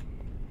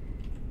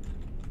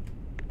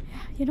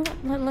 Yeah, you know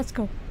what? Let's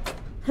go.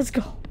 Let's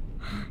go.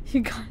 You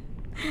got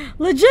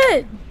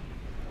legit.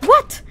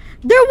 What?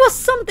 There was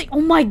something. Oh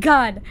my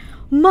god.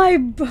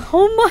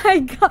 Oh my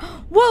god.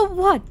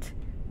 What?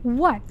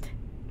 What?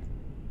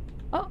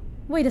 Oh,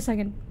 wait a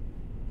second.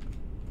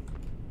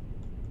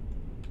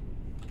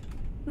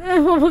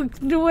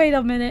 Wait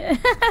a minute.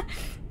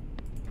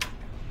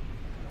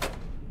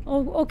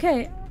 Oh,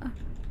 okay.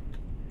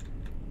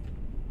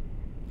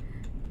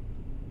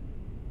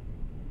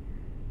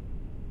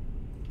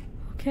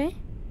 Okay.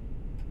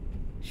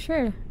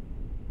 Sure.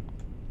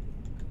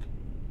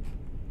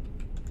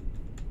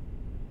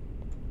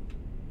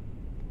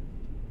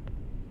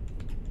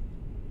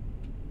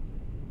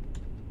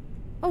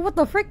 Oh, what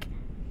the frick?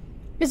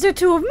 Is there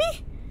two of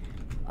me?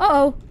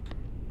 Uh-oh.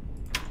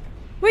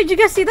 Wait, did you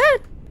guys see that?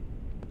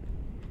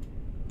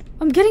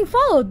 I'm getting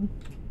followed.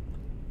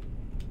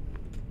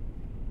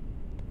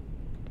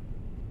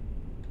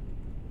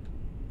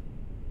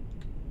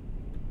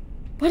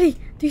 Buddy,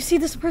 do you see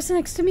this person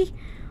next to me?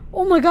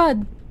 Oh my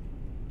god.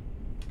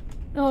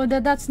 Oh,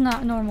 that's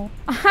not normal.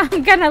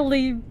 I'm gonna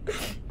leave.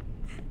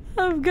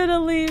 I'm gonna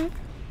leave.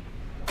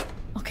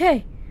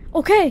 Okay.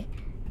 Okay.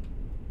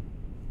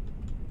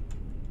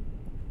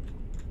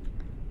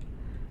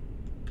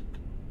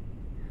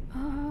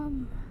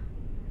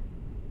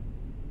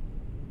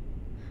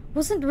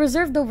 Wasn't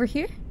reserved over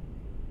here?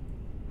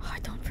 Oh, I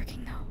don't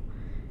freaking know.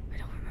 I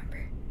don't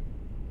remember.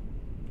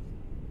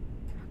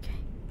 Okay.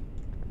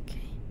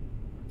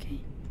 Okay.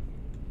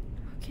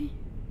 Okay.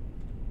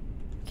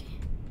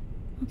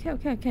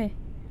 Okay. Okay.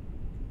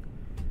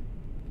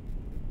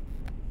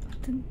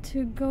 Button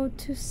to go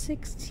to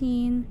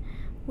 16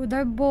 with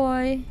our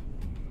boy.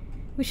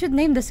 We should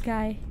name this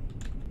guy.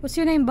 What's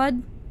your name,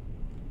 bud?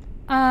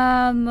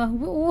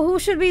 Who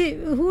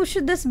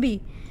should this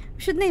be?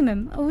 We should name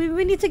him.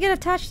 We need to get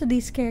attached to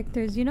these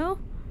characters, you know?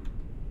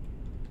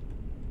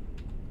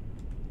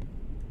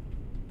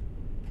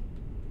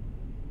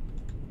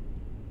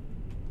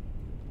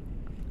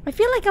 I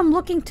feel like I'm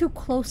looking too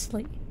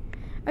closely.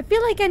 I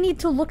feel like I need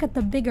to look at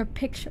the bigger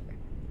picture.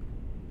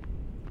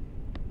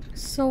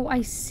 So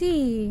I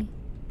see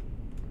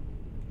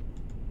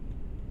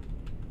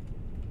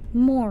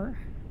more.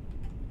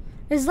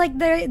 It's like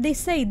they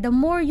say, the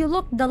more you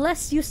look, the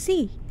less you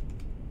see.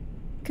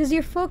 Because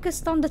you're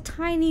focused on the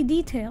tiny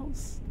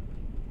details.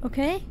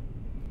 Okay?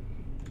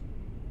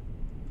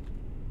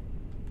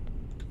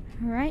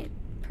 Alright,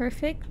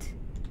 perfect.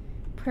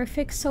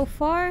 Perfect so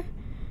far.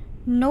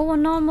 No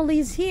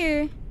anomalies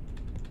here.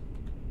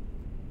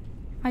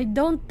 I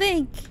don't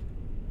think.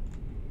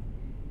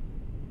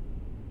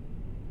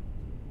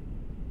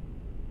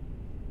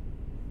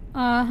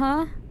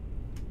 Uh-huh.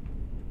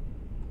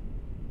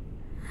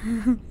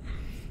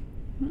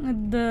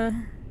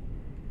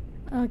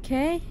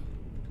 Okay.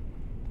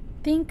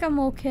 Think I'm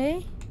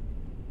okay.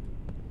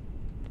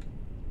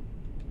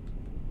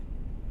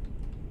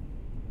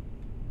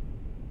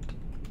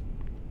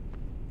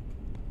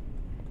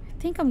 I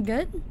think I'm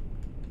good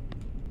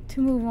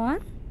to move on.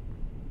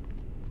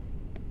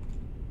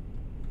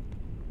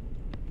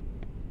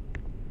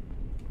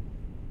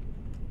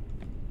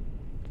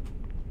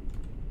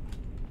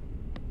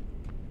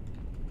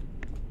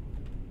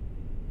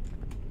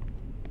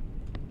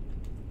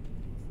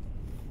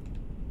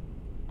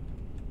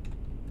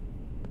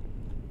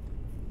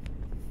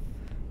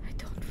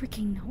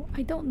 Freaking know.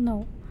 I don't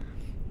know.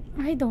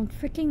 I don't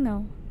freaking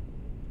know.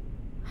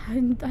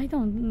 I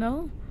don't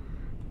know.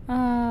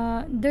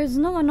 There's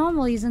no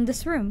anomalies in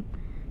this room.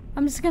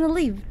 I'm just gonna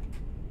leave.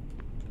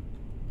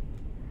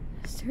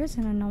 There is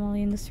an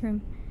anomaly in this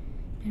room.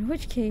 In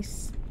which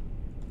case...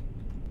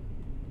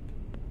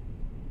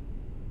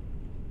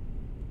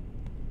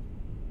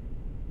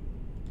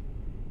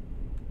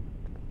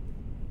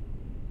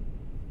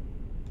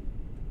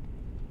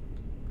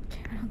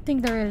 Okay, I don't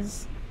think there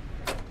is.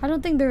 I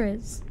don't think there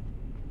is.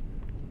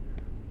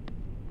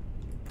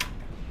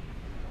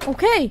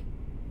 Okay.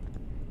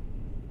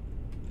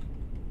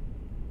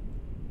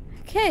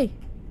 Okay.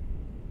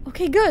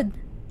 Okay, good.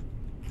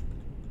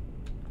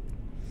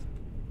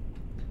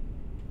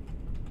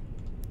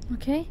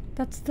 Okay,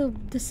 that's still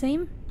the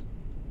same.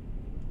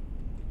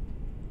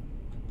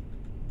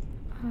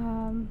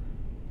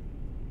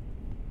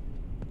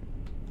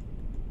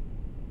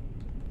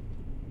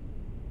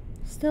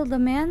 Still the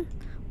man.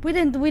 We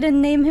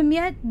didn't name him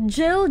yet.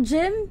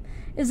 Jim?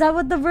 Is that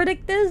what the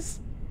verdict is?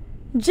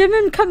 Jim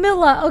and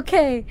Camilla.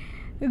 Okay.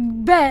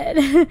 Bet.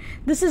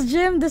 This is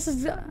Jim. This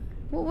is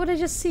what did I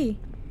just see?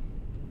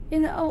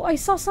 Oh, I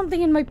saw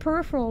something in my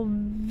peripheral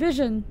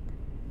vision.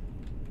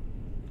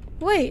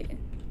 Wait.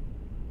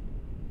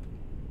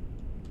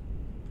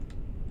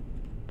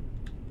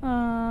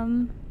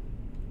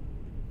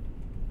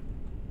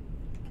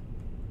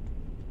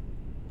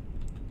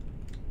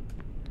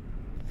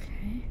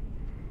 Okay.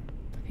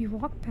 Let me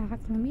walk back.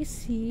 Let me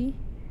see.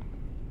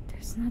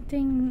 There's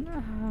nothing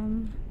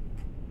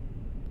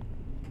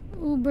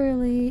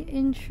uberly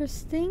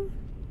interesting.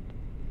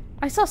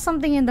 I saw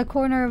something in the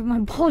corner of my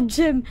bald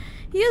Jim.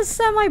 He is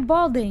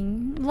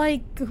semi-balding.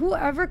 Like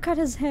whoever cut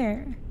his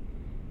hair.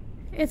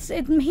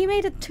 He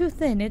made it too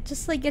thin.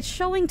 It's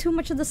showing too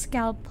much of the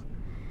scalp.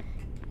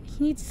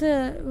 He needs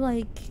to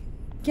like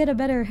get a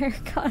better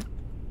haircut.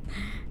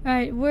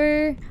 Alright,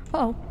 we're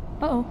oh,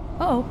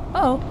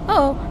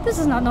 this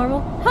is not normal.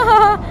 Ha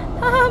ha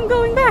ha, I'm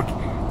going back.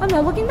 I'm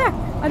not looking back.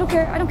 I don't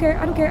care. I don't care.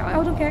 I don't care.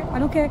 I don't care. I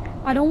don't care.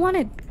 I don't want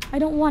it. I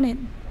don't want it.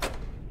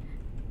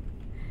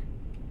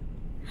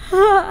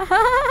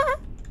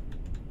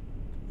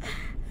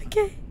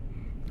 Okay.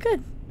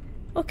 Good.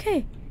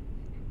 Okay.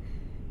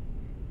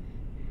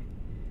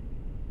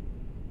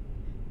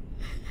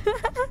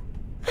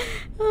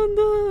 Oh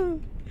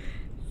no.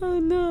 Oh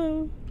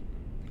no.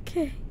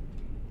 Okay.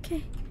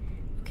 Okay.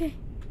 Okay.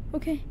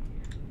 Okay.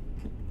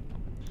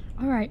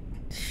 Alright.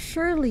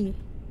 Shirley.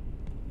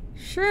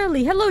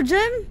 Hello,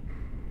 Jim.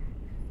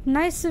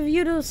 Nice of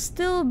you to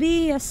still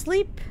be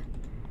asleep.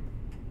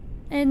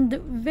 And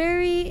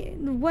very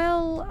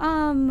well,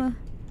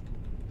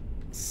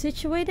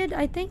 situated,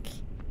 I think.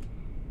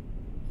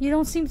 You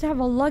don't seem to have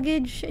a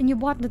luggage, and you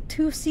bought the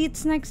 2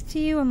 seats next to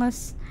you,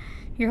 unless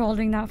you're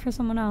holding that for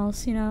someone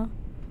else, you know?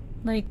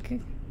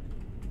 Like,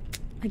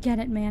 I get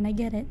it, man, I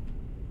get it.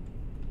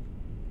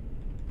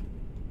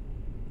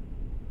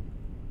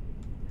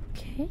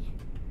 Okay.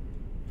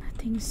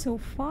 Nothing so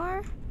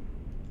far.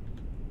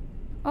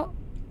 Oh.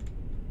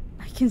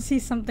 I can see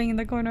something in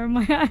the corner of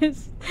my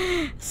eyes.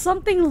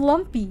 Something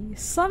lumpy.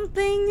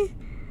 Something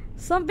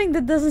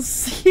that doesn't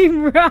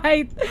seem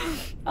right.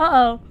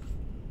 Uh-oh.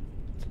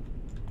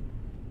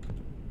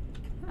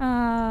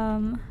 I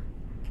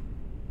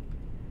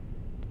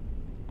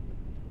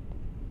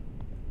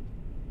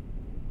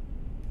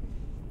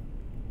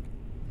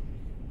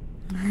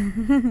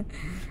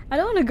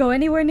don't want to go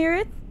anywhere near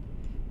it.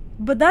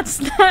 But that's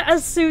not a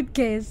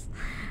suitcase.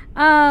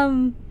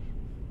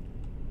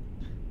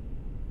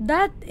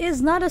 That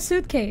is not a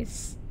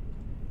suitcase.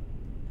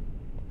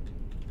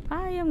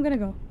 I am gonna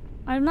go.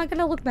 I'm not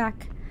gonna look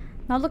back.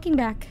 Not looking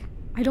back.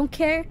 I don't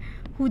care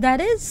who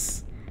that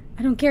is.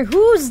 I don't care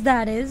whose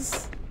that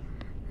is.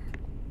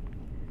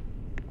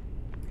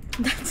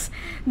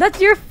 That's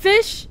your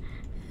fish?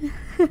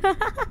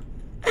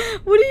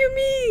 What do you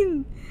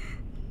mean?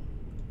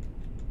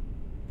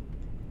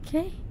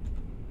 Okay.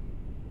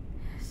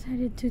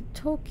 Decided to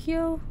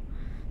Tokyo.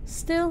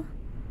 Still?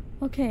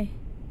 Okay.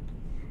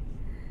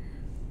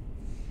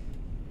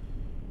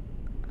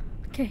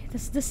 Okay,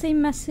 that's the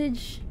same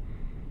message.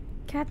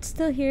 Cat's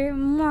still here.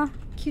 Mwah,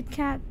 cute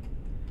cat.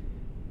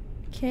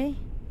 Okay,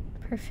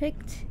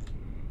 perfect.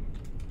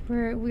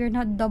 We're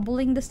not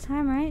doubling this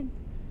time, right?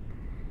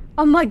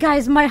 Oh my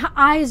guys, my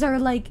eyes are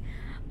like,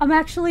 I'm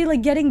actually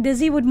like getting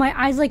dizzy with my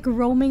eyes like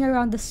roaming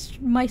around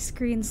my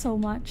screen so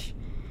much.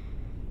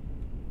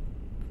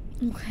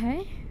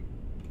 Okay.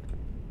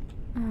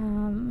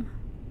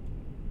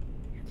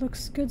 It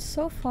looks good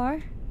so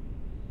far.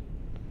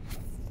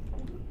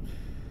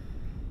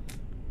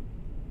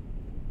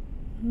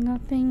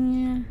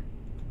 Nothing.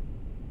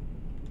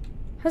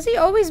 Has he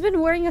always been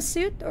wearing a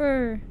suit,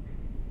 or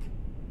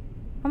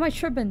am I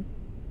tripping?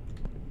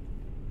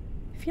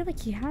 I feel like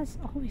he has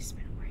always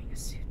been wearing a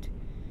suit.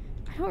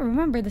 I don't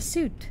remember the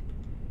suit.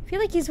 I feel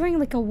like he's wearing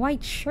like a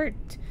white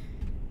shirt.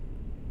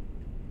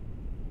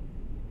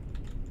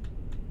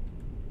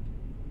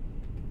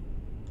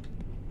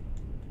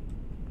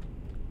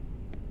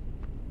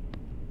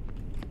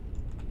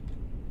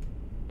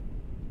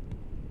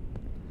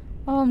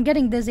 Oh, I'm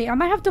getting dizzy. I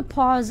might have to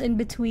pause in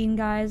between,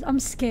 guys. I'm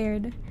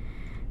scared.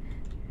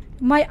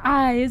 My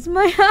eyes.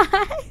 My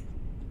eyes.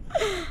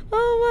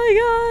 Oh my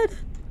god.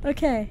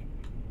 Okay.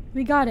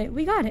 We got it.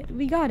 We got it.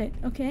 We got it.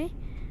 Okay.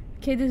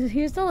 Okay,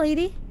 here's the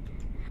lady.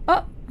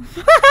 Oh.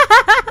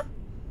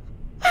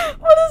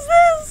 What is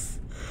this?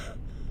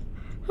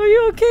 Are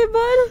you okay,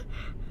 bud?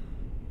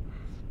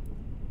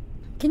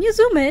 Can you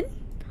zoom in?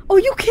 Oh,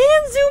 you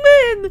can zoom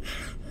in!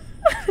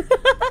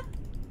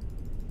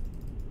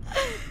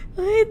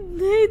 Hey,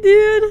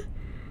 dude.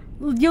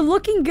 You're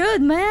looking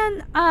good,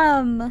 man.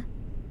 I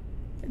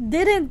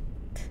didn't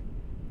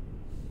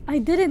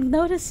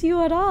notice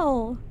you at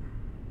all.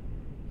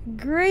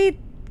 Great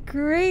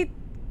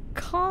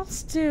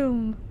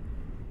costume.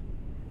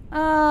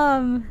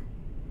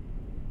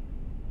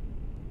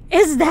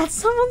 Is that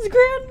someone's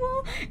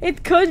grandma?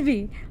 It could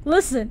be.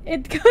 Listen,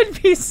 it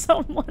could be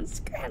someone's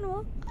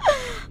grandma.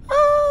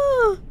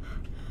 Oh.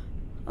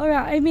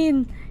 Alright, I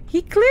mean,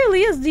 he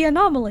clearly is the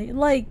anomaly.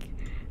 Like,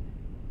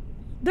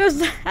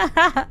 there's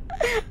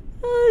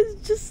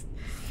it's just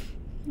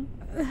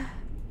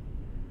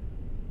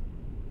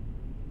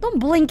don't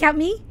blink at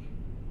me.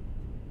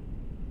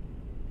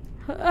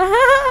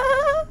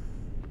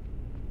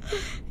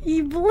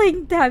 He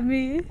blinked at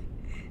me.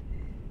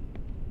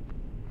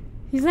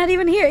 He's not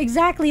even here.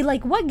 Exactly,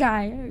 like what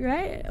guy,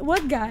 right?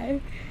 What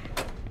guy?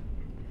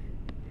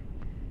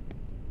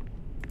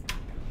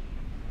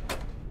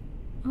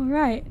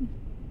 Alright.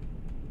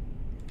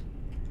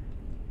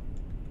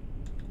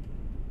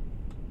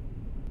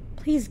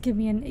 Please give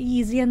me an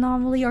easy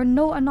anomaly or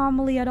no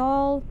anomaly at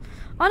all.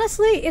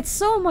 Honestly, it's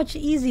so much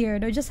easier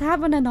to just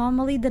have an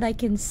anomaly that I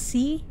can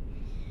see.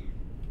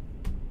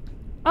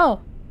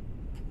 Oh.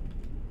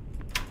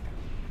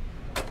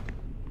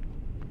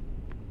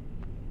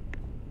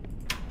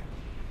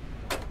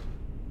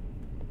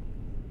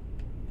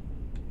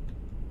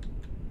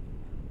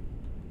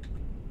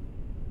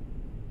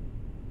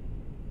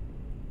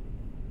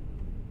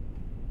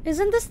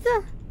 Isn't this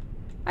the...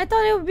 I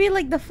thought it would be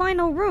like the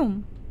final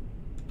room.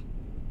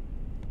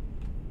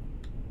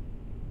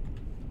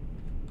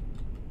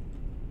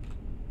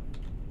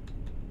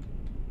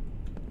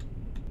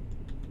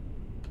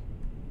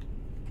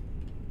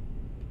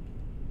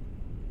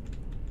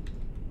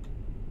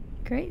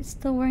 Great,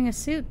 still wearing a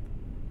suit.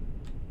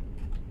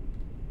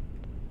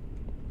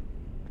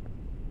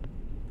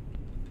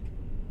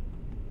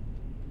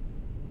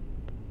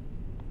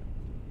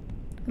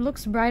 It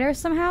looks brighter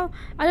somehow.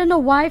 I don't know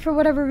why, for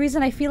whatever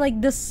reason, I feel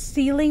like this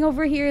ceiling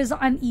over here is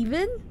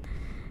uneven.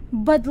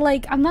 But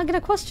like, I'm not gonna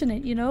question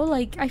it, you know?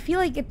 Like, I feel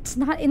like it's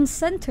not in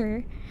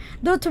center.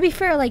 Though to be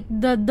fair, like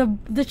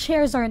the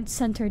chairs aren't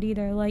centered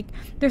either. Like,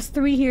 there's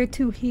 3 here,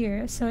 2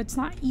 here, so it's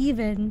not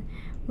even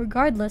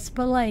regardless,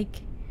 but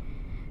like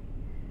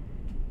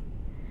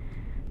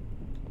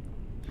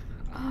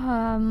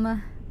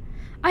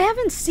I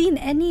haven't seen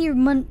any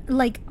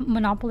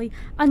anomaly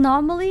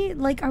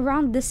like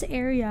around this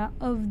area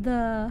of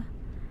the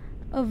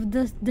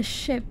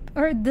ship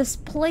or this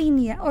plane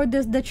yet, or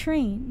the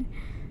train.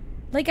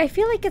 Like, I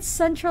feel like it's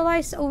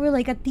centralized over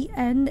like at the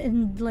end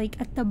and like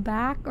at the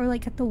back or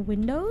like at the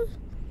windows.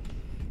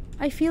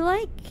 I feel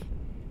like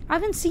I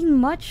haven't seen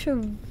much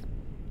of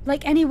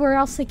like anywhere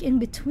else like in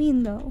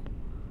between though.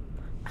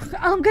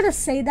 I'm gonna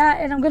say that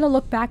and I'm gonna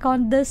look back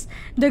on this.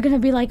 They're gonna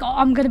be like, oh,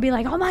 I'm gonna be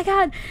like, oh my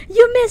god,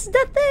 you missed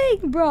the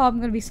thing, bro.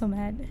 I'm gonna be so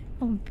mad.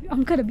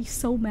 I'm gonna be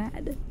so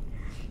mad.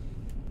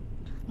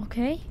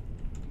 Okay.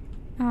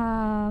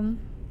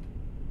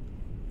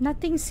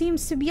 Nothing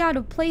seems to be out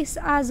of place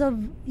as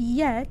of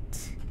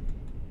yet.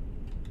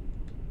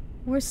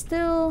 We're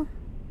still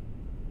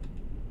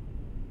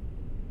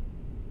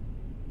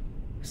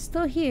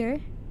here.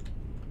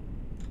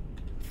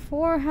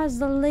 4 has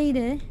the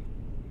lady.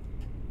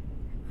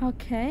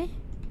 Okay.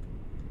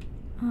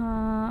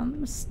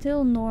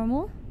 Still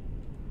normal.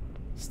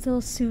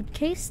 Still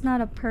suitcase,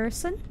 not a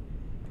person.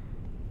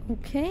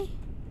 Okay.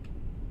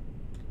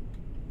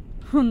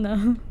 Oh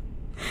no.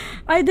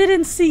 I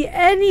didn't see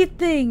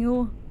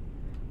anything.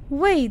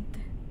 Wait,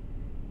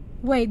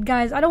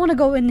 guys, I don't want to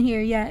go in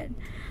here yet.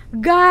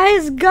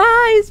 Guys,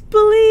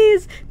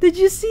 please. Did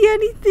you see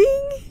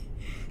anything?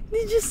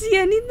 Did you see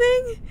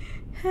anything?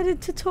 Headed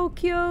to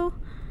Tokyo.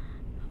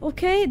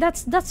 Okay,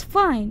 that's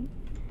fine.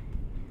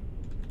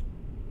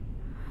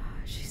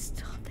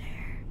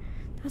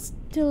 That's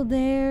still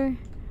there.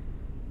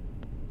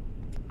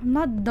 I'm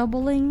not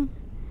doubling,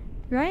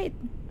 right?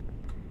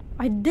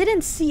 I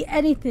didn't see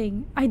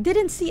anything.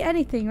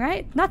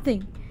 Right?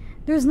 Nothing.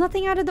 There's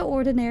nothing out of the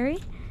ordinary.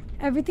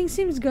 Everything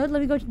seems good.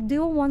 Let me go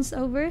do a once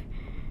over.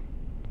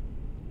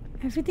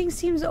 Everything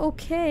seems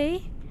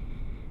okay.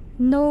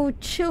 No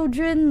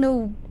children,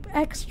 no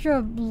extra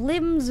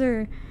limbs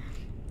or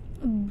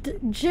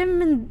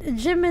Jim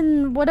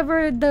and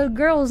whatever the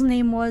girl's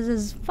name was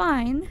is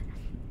fine.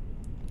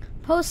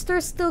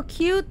 Poster's still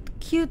cute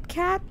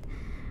cat.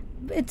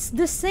 It's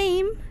the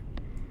same.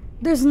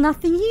 There's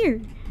nothing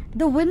here.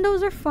 The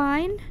windows are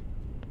fine,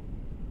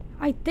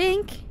 I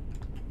think.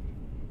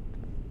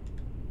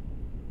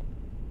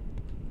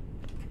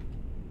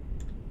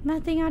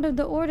 Nothing out of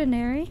the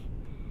ordinary.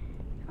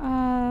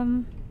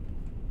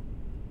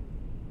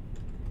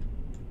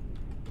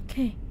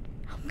 Okay,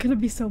 I'm gonna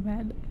be so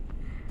mad.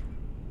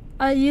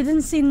 You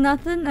didn't see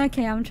nothing?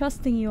 Okay, I'm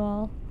trusting you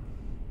all.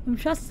 I'm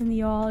trusting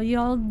y'all.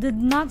 Y'all did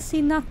not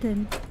see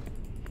nothing.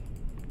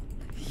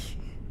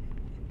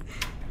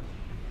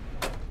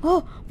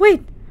 Oh,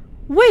 wait!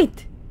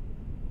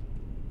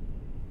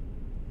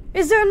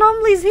 Is there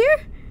anomalies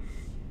here?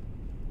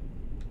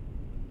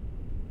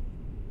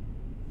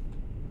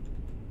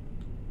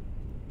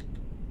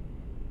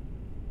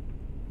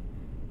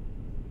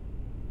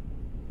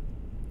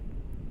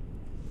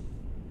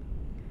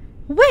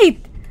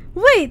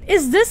 Wait,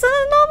 is this an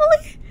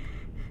anomaly?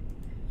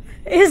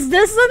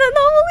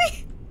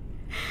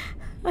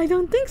 I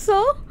don't think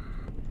so.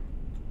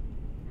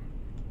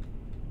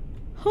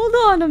 Hold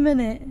on a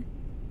minute.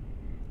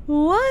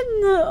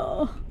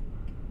 One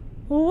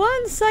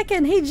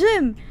second. Hey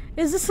Jim,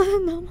 is this an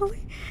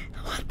anomaly?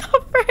 What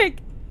the frick?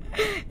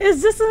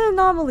 Is this an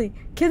anomaly?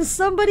 Can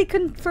somebody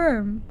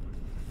confirm?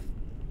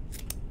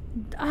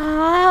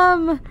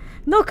 No,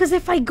 because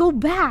if I go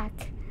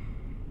back...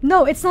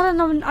 No, it's not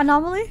an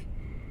anomaly?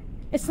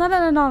 It's not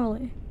an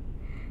anomaly.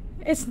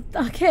 It's...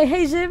 Okay,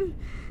 hey Jim.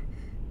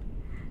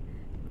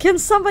 Can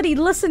somebody...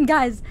 Listen,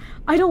 guys.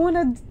 I don't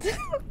want to...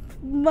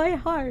 My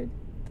heart.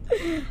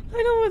 I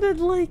don't want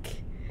to,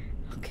 like...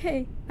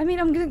 Okay. I mean,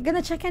 I'm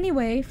gonna check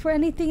anyway for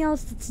anything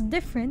else that's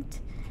different.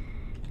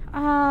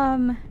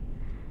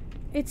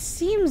 It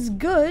seems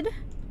good.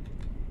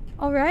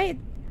 Alright.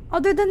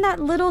 Other than that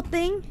little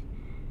thing.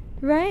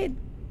 Right?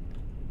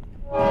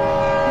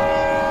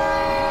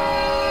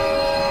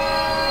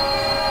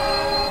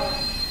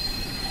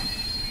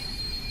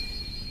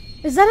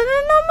 Is that an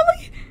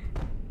anomaly?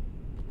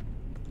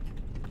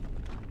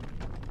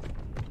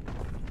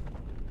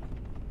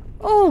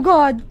 Oh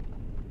god.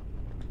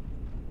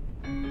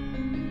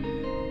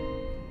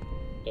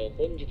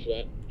 本日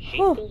は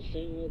新幹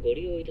線をご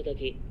利用いただ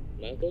き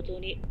誠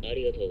にあ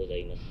りがとうござ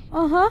います。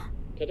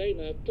ただい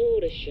ま当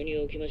列車に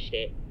おきまし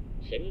て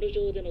線路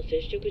上での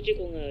接触事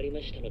故がありま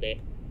したので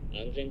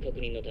安全確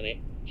認のた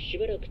めし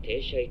ばらく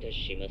停車いた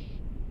します。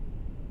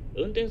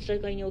運転再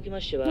開におき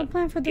ましては現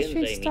在見通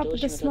しが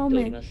立ってお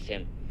りませ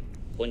ん。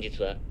本日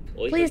は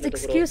お急ぎのとこ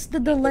ろ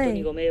誠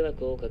にご迷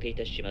惑をおかけい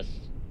たします。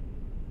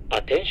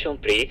Attention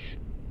please.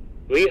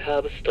 We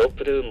have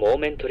stopped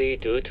momentary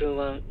due to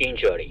one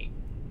injury.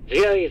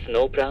 There is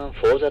no plan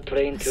for the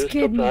train to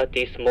stop at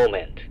this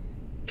moment.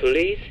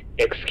 Please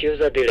excuse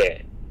the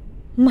delay.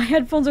 My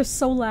headphones are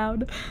so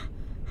loud.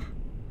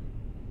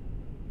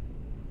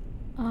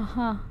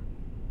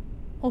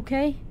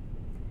 Okay.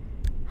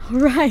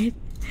 Alright.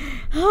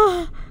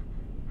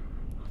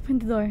 Open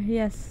the door,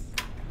 yes.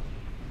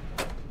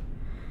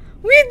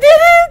 We did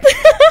it!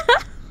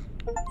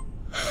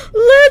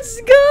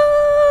 Let's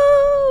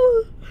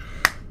go!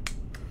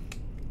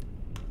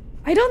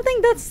 I don't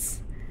think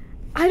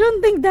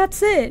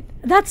that's it.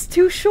 That's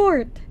too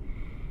short.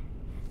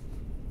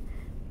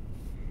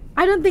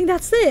 I don't think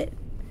that's it.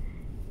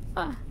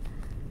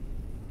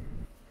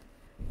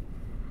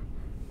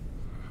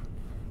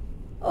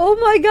 Oh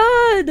my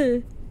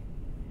god!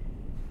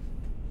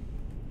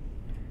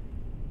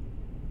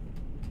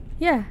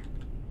 Yeah.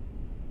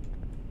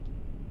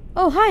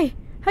 Oh, hi.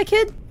 Hi,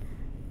 kid.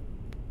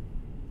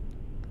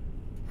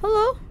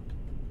 Hello.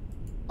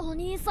 お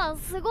兄さん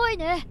すごい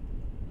ね。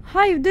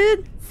 Hi,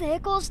 dude. 成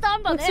功した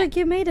んだね。 Looks like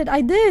you made it.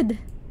 I did.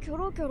 キョ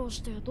ロキョロ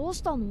してどう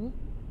したの？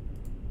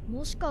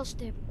もしかし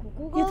てこ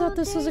こが You 運 thought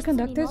転 this was a 室に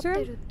な conductor's って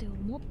room? るって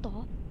思った？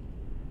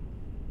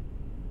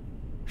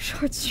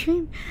 Short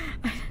stream?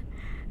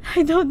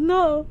 I don't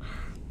know.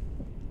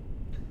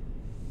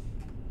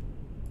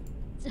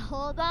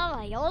 冗談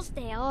はよし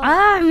てよ。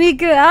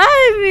Miku.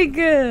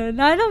 Miku.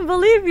 I don't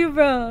believe you,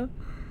 bro.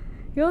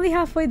 You're only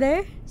halfway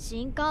there?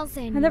 新幹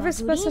線 I には never グリ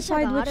ーン車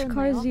specified がある which んだ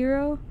car よ。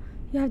 zero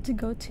you have to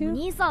go お to.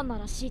 兄さんな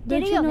ら知って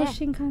Don't る you よ know ね。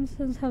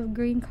 Shinkansens have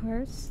green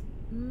cars?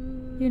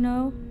 You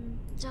know?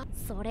 じゃ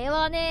それ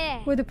は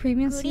ね。 Where the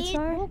premium グリ seats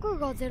ーン are? 僕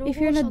が0 If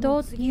you're an 号車の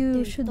adult, 次 you って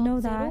should 言 know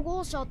った that. 0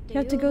号車ってい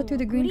You う have to の go は through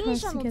the グ green リーン cars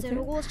車 to の get 0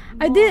 there. 号車。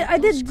 I did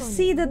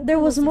see that there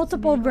was 僕の説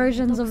multiple 明が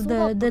versions 下手 of くそ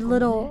だった the からね。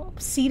 little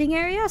seating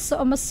area, so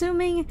I'm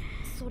assuming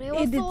それ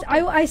は it, そうと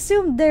I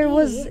assumed there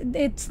was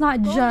it's not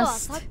今度は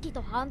さ just っき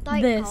と反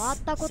対 this, 変わっ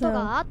たこと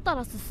があった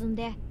ら進ん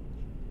で。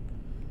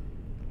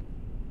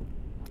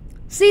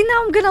 See,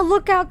 now I'm gonna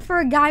look out for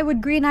a guy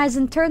with green eyes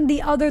and turn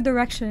the other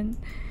direction.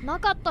 な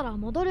かったら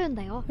戻るん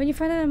だよ。 When you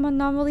find an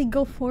anomaly,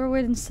 go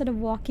forward instead of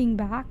walking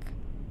back.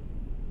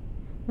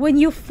 When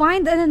you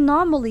find an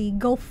anomaly,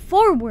 go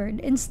forward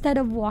instead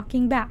of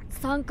walking back.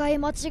 3回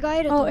間違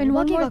えると Oh, お and 化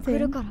one け more が来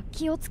る thing. から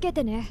気をつけ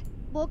てね。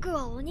僕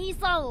はお兄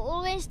さんを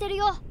応援してる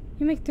よ。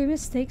 You make 3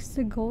 mistakes,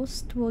 the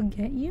ghost will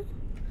get you?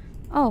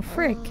 Oh,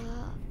 frick.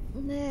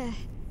 ね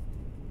え。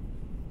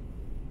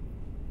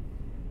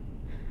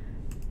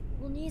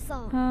お兄さ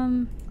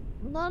ん、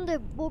なんで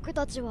僕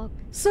たちは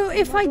So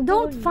if I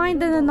don't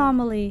find an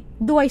anomaly,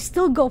 do I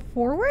still go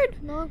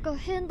forward? なんか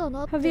変だ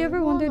なって Have you ever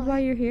思わ wondered な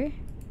why い？ you're here?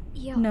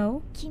 いや、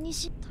 No. 気に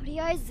し、とり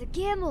あえず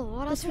ゲームを終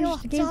わら Let's せよ finish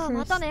う。 the じ game ゃあ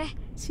また first. ね。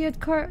 See you at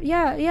car.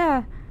 Yeah,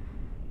 yeah.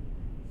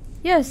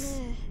 Yes.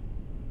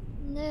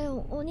 ねえ、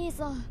お兄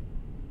さん。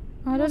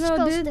 I も don't し know,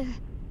 かして dude.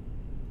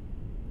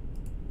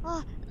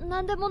 あ、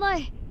なんでもな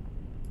い。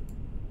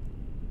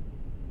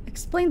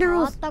 Explain the 変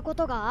わ rules. ったこ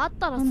とがあっ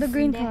たら On the 進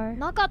green んで、 car.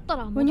 なかった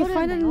ら When 戻 you る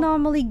find んだ an よ。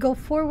 anomaly, go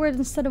forward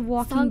instead of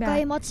walking 3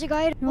回 back.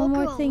 間違える。 One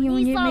僕 more はお thing, when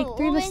兄 you さん make を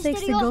 3 応援して mistakes,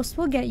 る the よ。 ghost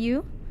will get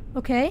you.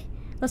 Okay?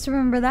 Let's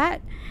remember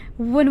that.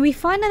 When we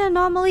find an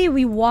anomaly,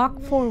 we walk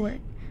forward.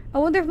 I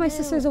wonder if my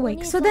sister's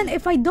awake. So then,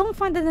 if I don't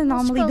find an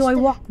anomaly, do I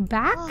walk あ、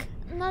 back?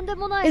 なんで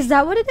もない。 Is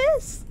that what it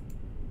is?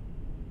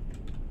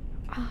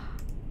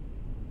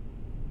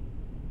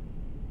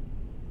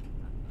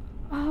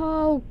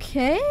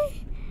 Okay.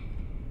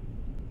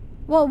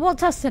 Well, we'll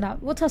test it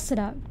out. We'll test it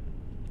out.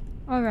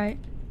 Alright.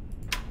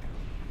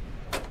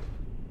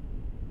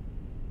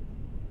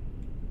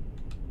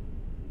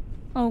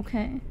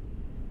 Okay.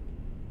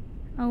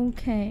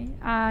 Okay.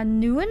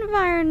 New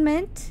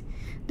environment.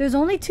 There's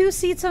only 2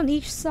 seats on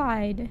each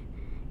side.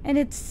 And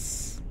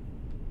there's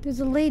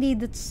a lady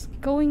that's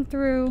going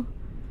through.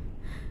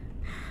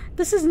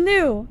 This is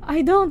new.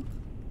 I don't.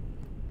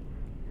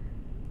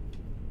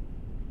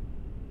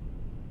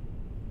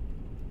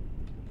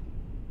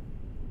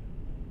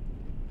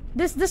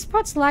 This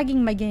part's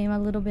lagging my game a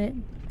little bit.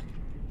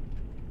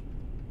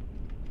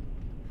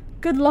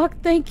 Good luck,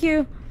 thank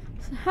you.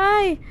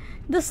 Hi.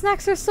 The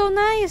snacks are so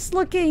nice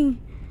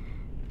looking.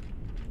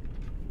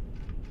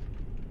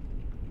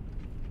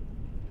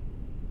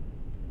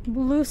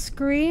 Blue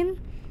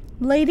screen.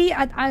 Lady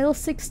at aisle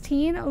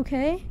 16,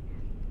 okay.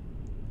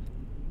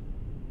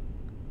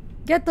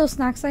 Get those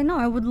snacks, I know,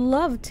 I would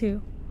love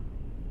to.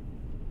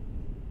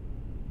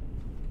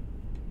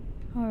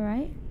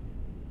 Alright.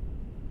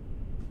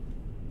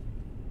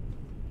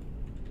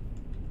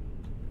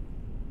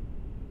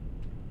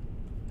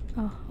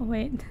 Oh,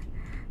 wait.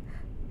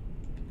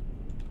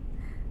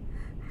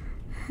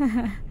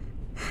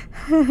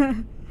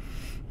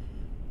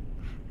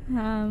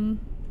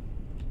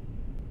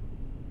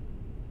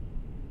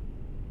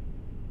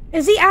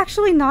 Is he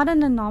actually not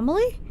an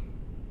anomaly?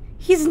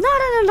 He's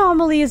not an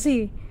anomaly, is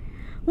he?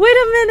 Wait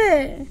a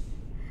minute.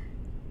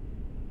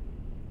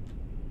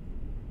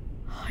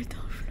 Oh, I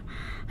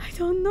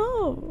don't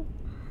know.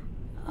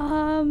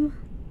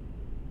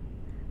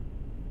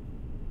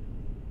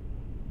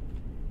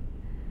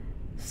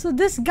 So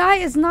this guy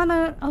is not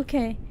a...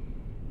 Okay.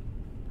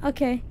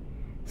 Okay.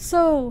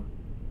 So...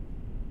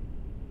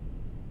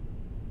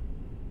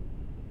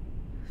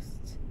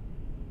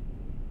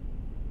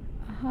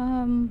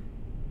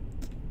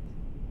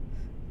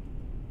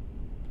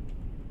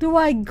 Do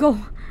I go?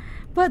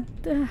 But,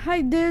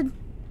 hi dude.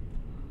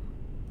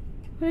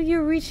 What are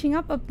you reaching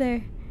up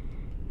there?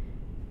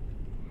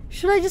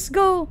 Should I just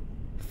go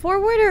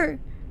forward or...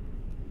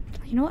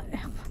 You know what?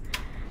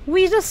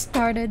 We just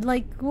started,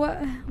 like, what?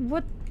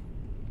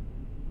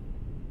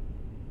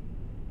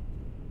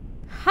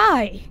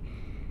 Hi!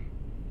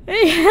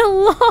 Hey,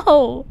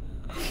 hello!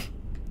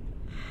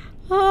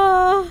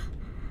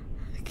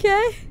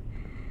 Okay.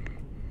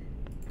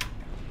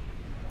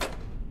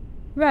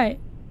 Right.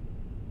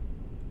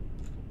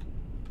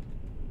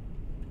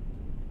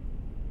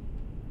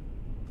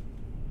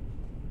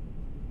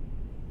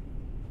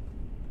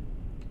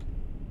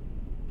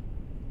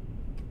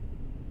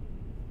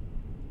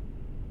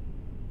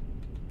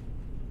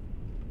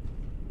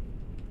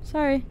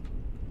 Sorry.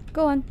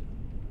 Go on.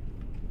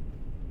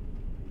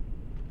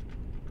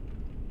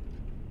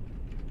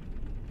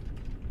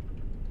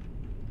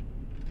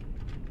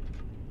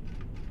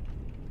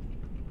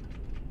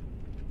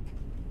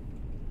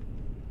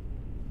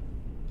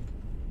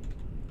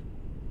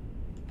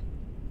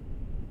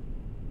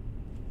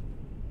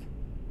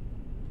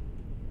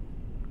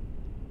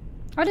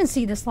 I didn't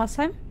see this last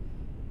time.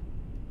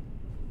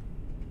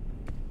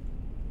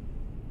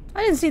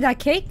 I didn't see that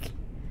cake.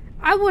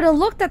 I would have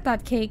looked at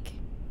that cake.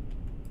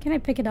 Can I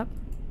pick it up?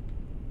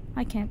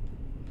 I can't.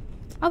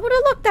 I would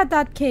have looked at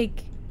that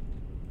cake.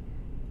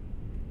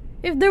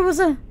 If there was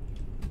a...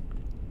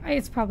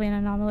 It's probably an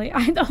anomaly.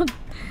 I don't...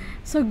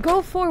 So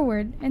go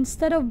forward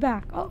instead of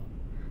back. Oh.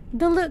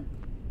 What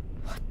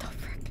the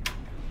frick?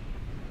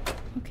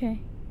 Okay.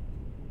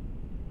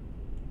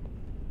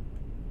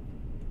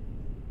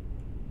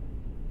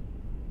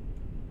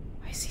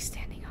 Why is he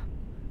standing up?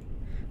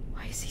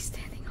 Why is he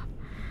standing up?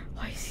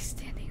 Why is he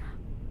standing up?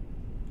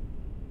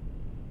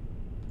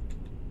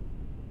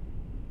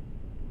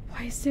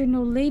 Why is there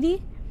no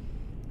lady?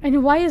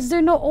 And why is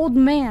there no old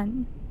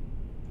man?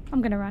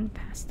 I'm gonna run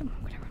past him.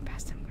 I'm gonna run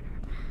past him. I'm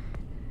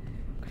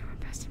gonna run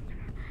past him. I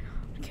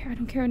don't care. I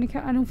don't care. I don't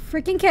care. I don't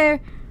freaking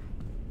care.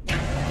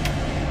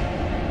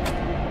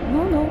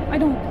 No, no, I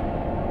don't.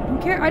 I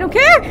don't care. I don't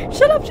care.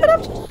 Shut up. Shut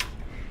up. Shut up.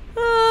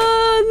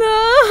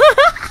 No.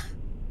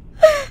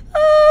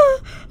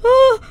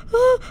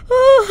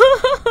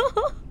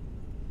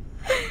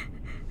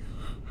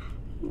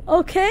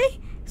 Okay,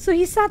 so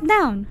he sat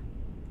down.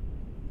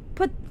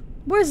 But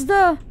where's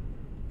the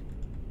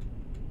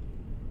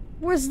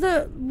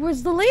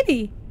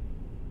lady?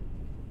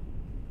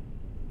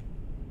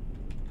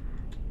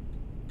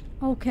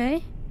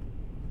 Okay.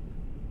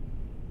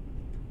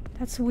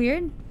 That's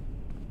weird.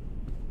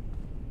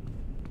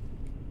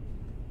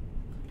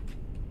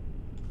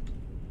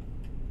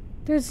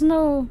 There's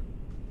no...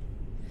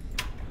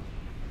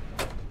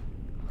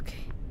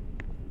 Okay.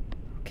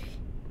 Okay.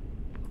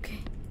 Okay. Okay.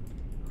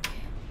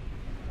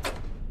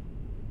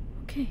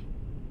 Okay.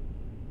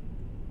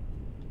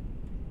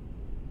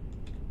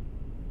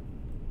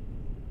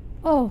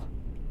 Oh.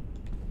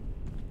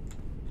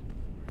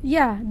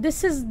 Yeah,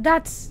 this is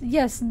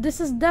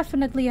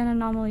definitely an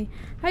anomaly.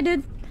 Hi,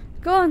 dude.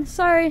 Go on,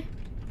 sorry.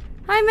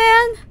 Hi,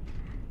 man.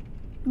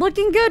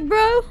 Looking good,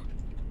 bro.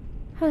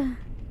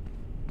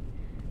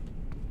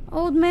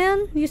 Old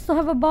man, you still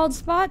have a bald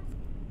spot?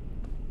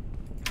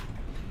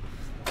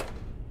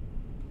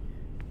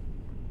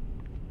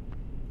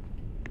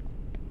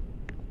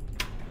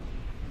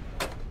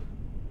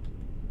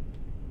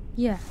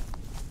 Yeah.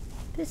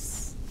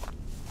 This...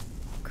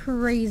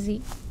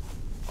 crazy.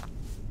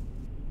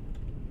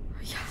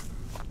 Yeah.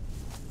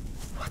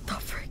 What the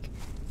frick?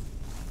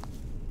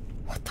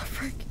 What the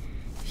frick?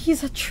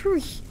 He's a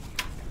tree.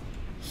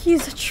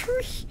 He's a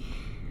tree.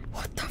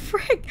 What the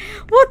frick?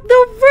 What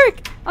the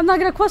frick? I'm not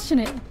gonna question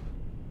it.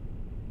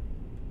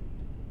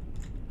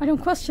 I don't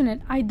question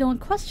it. I don't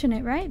question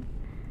it, right?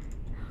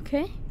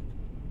 Okay.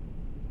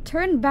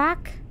 Turn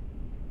back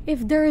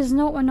if there is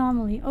no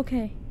anomaly.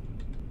 Okay.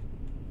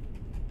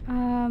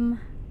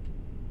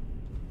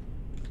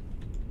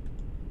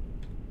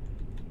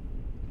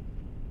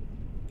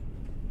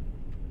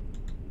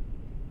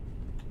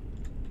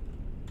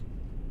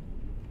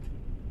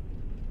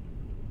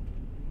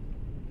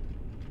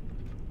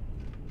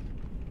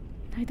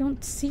 I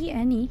don't see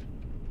any.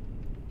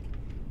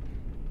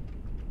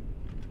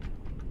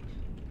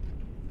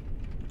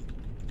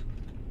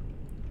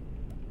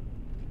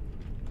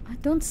 I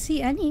don't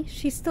see any.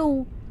 She's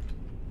still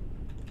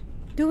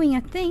doing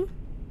a thing.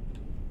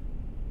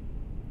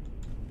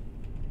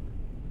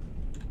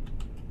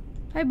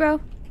 Hi,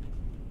 bro.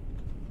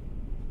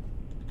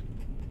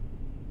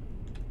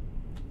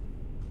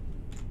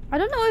 I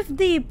don't know if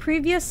the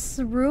previous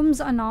room's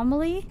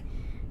anomaly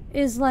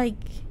is like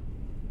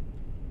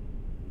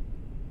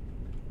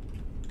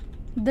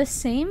the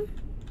same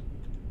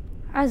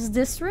as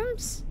this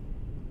room's.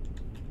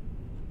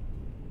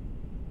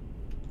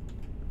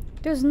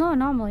 There's no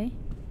anomaly.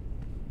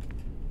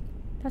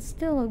 That's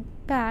still a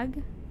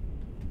bag.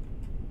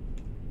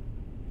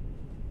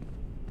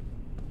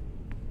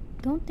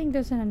 Don't think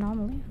there's an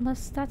anomaly,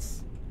 unless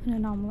that's an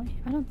anomaly.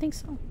 I don't think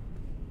so.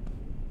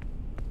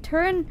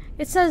 Turn,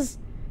 it says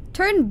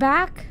turn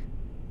back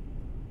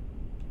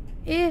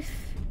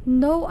if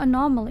no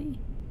anomaly.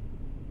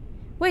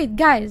 Wait,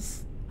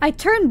 guys, I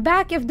turn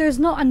back if there's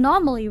no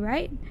anomaly,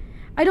 right?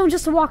 I don't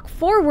just walk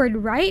forward,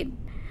 right?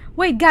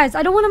 Wait, guys,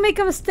 I don't want to make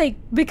a mistake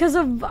because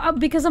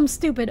I'm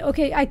stupid.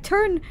 Okay, I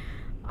turn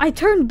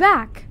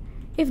back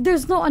if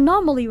there's no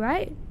anomaly,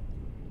 right?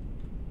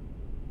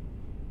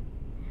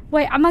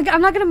 Wait, I'm not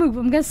gonna move.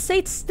 I'm gonna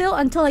stay still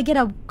until I get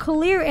a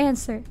clear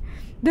answer.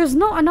 There's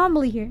no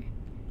anomaly here.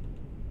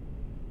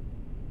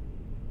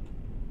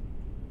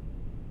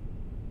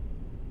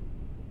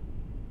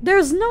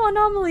 There's no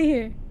anomaly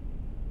here.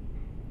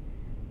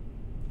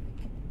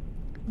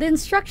 The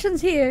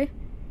instructions here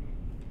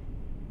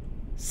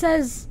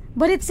says,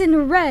 but it's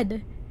in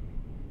red.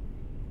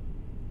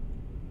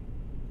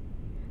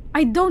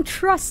 I don't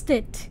trust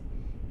it.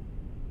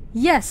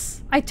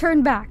 Yes, I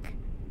turn back.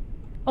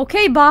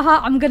 Okay,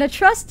 Baha, I'm gonna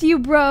trust you,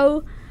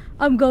 bro.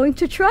 I'm going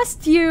to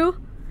trust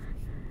you.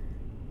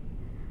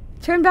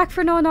 Turn back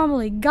for no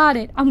anomaly. Got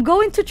it. I'm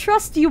going to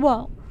trust you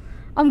all.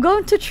 I'm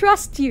going to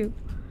trust you.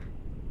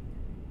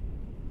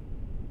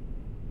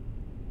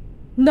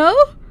 No?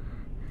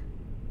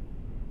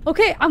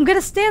 Okay, I'm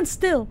gonna stand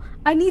still.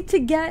 I need to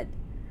get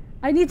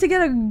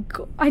an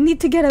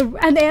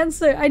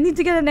answer. I need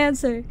to get an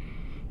answer.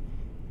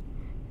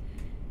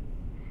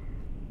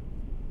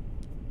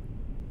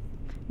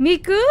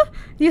 Miku,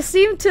 you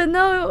seem to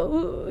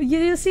know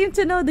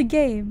the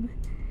game.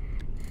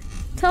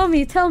 Tell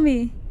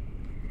me.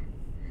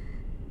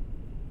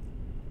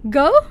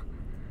 Go?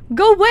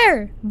 Go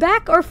where?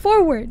 Back or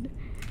forward?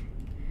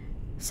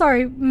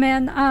 Sorry,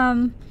 man.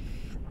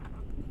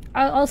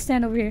 I'll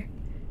stand over here.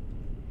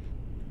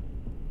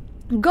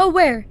 Go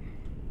where?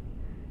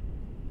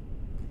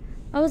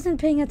 I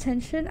wasn't paying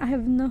attention. I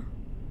have no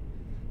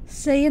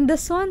say in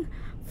this one.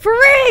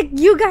 Frick!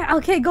 You guys.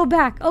 Okay, go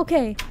back.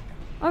 Okay.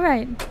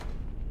 Alright.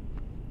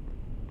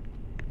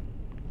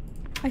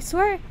 I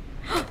swear.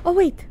 Oh,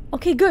 wait.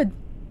 Okay, good.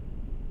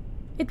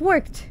 It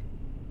worked.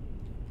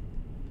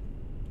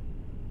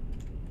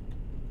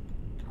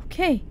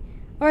 Okay.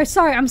 Alright,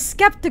 sorry. I'm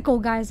skeptical,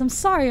 guys. I'm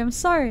sorry.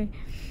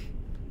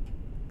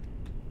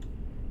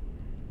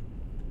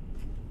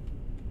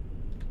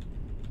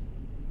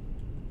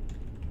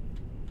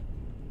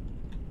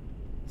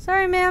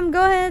 Sorry, ma'am.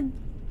 Go ahead.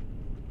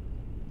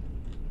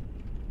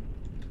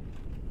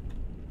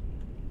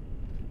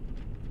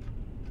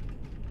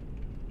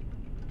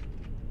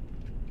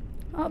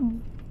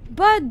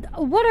 Bud,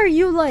 what are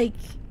you like?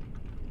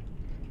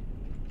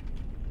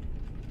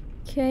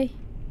 Okay.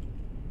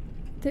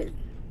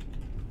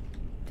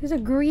 There's a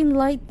green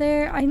light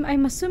there.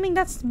 I'm assuming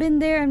that's been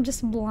there. I'm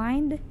just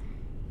blind.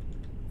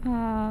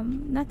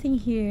 Nothing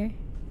here.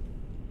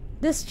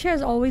 This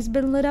chair's always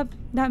been lit up.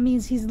 That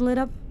means he's lit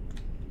up.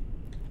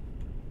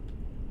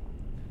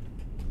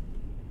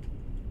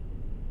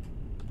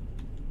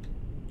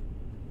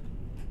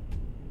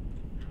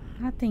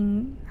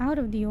 Nothing out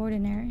of the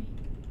ordinary.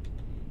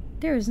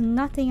 There is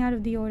nothing out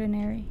of the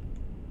ordinary.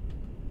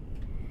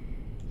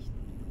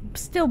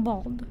 Still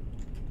bald.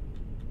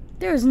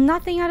 There is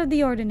nothing out of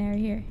the ordinary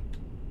here.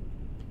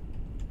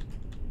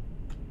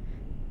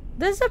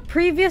 There's a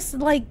previous,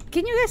 like,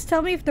 can you guys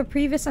tell me if the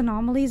previous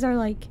anomalies are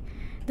like,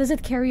 does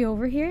it carry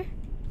over here?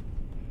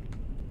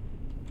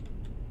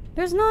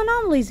 There's no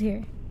anomalies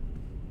here.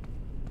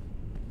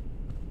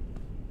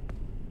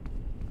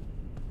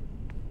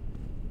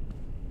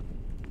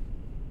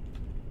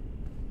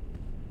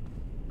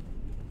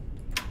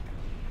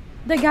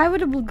 The guy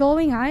with the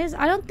glowing eyes?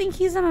 I don't think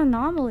he's an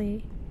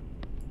anomaly.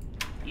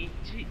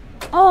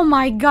 Oh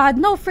my god,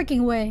 no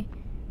freaking way.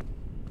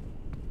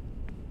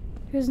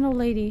 There's no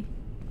lady.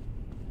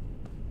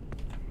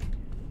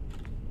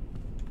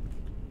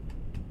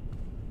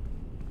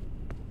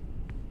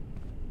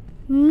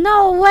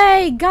 No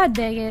way! God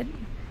dang it.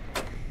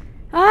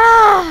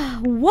 Ah!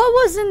 What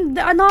was in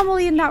the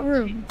anomaly in that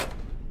room?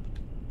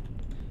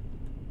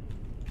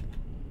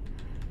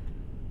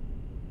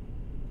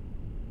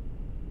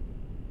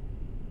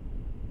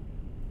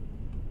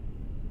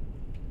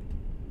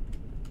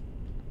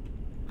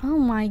 Oh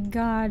my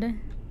god.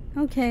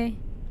 Okay.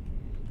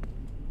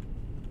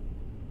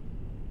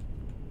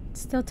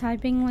 Still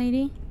typing,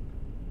 lady?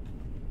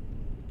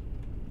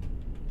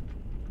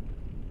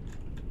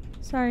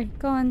 Sorry,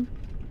 go on.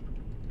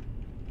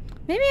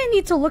 Maybe I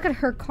need to look at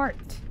her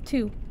cart,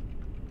 too.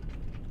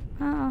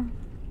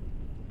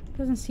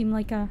 Doesn't seem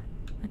like a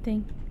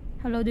thing.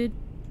 Hello, dude.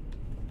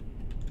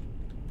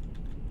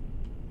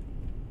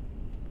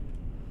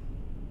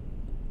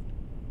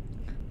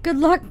 Good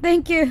luck,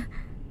 thank you.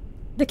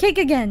 The cake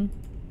again.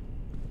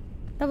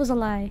 That was a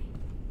lie.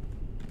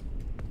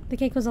 The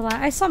cake was a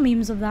lie. I saw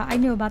memes of that. I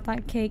knew about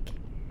that cake.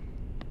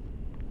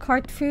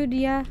 Cart food,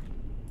 yeah.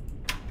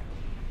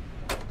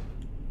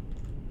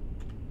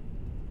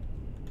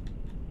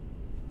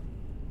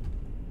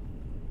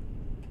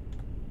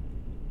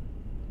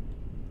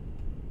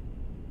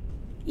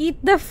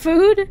 Eat the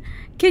food?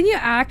 Can you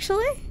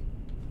actually?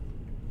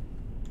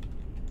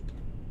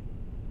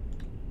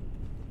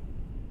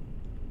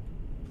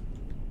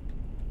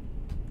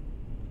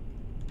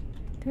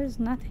 There's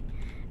nothing.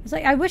 It's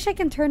like, I wish I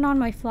can turn on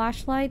my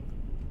flashlight.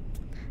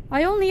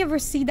 I only ever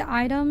see the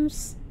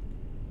items.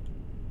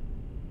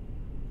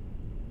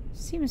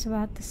 Seems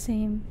about the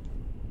same.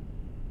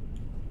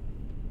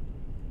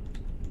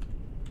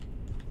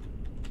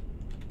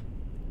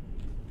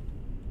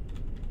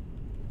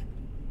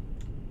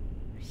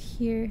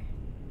 Here.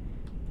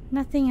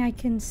 Nothing I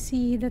can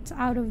see that's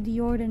out of the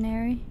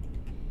ordinary.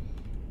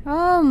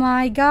 Oh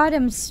my god,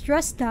 I'm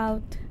stressed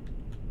out.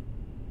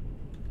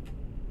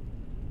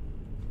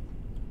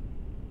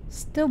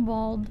 Still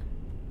bald.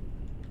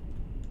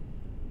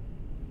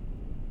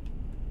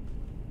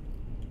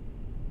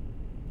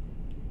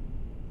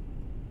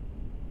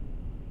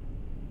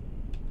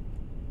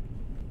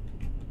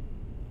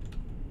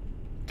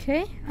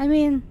 Okay, I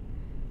mean,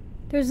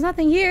 there's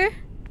nothing here.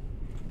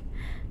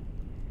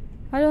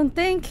 I don't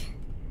think.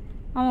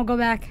 I'm gonna go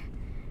back.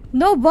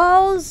 No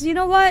balls. You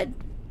know what?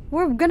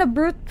 We're gonna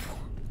brute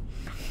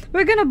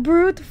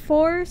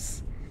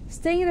force.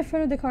 Staying in the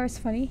front of the car is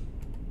funny.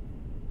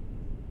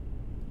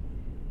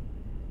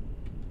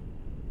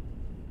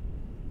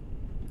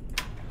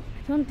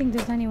 I don't think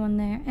there's anyone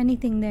there.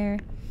 Anything there.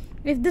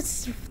 If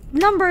this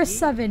number is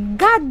 7,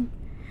 God,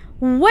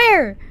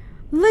 where?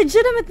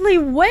 Legitimately,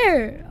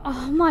 where?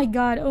 Oh my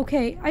god.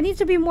 Okay, I need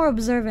to be more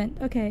observant.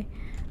 Okay,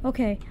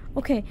 okay.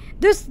 Okay,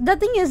 the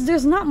thing is,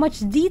 there's not much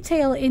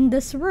detail in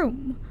this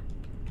room.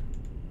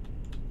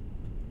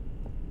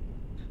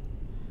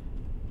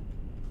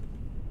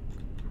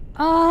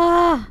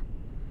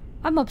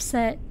 I'm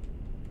upset.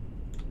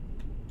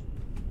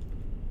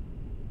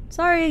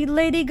 Sorry,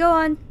 lady, go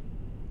on.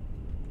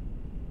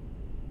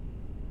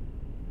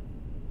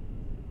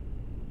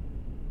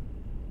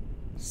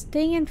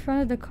 Staying in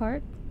front of the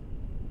cart?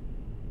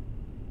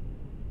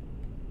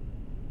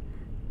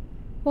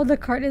 While the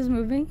cart is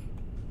moving?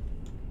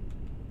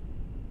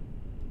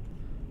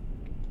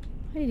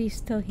 Lady's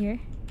still here.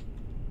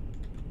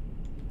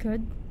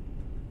 Good.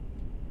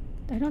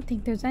 I don't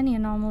think there's any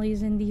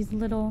anomalies in these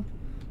little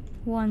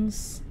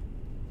ones.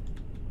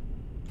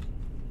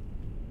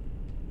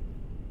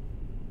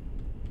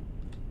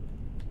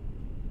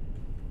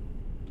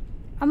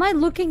 Am I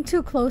looking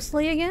too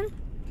closely again?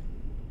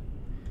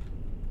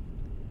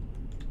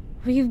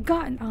 We've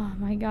gotten... Oh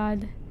my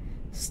god.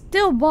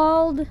 Still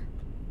bald.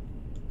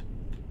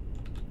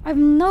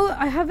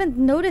 I haven't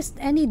noticed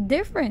any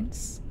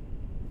difference.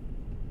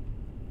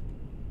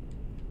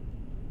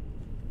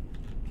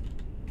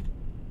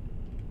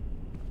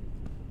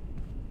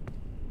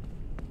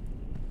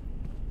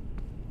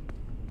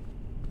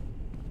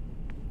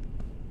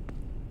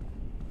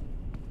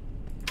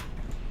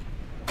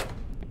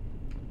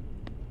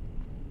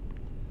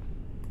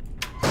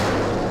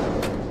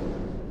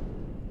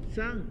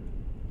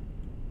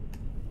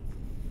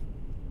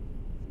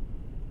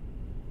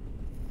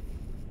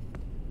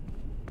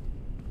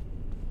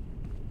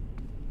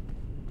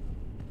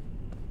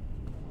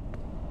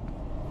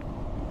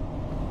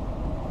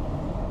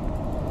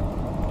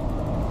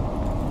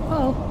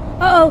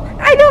 Uh-oh.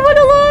 I don't want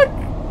to look!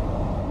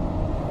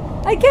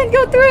 I can't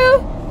go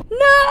through!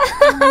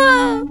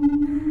 No!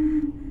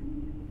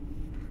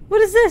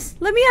 What is this?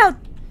 Let me out!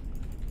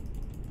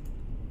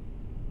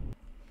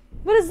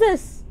 What is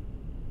this?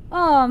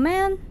 Oh,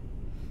 man.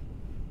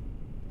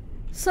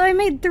 So I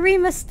made 3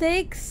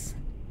 mistakes?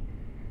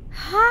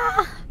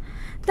 Ha!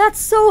 That's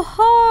so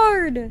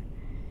hard!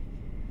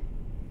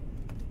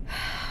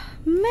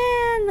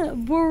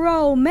 Man,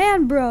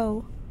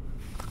 bro.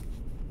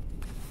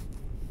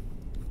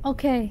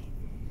 Okay.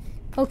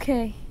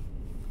 Okay.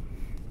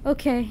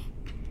 Okay.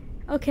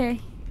 Okay.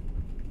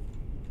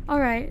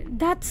 Alright,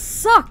 that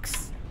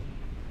sucks!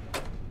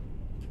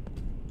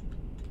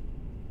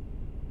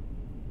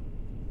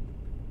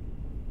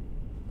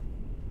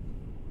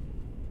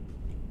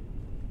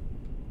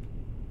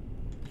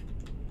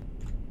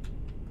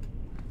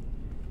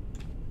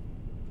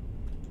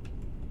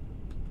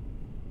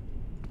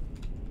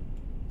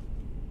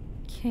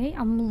 Okay,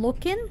 I'm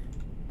looking.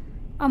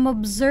 I'm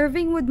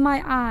observing with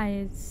my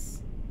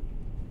eyes.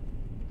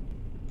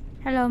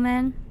 Hello,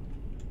 man.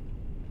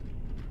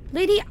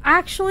 Lady,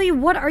 actually,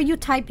 what are you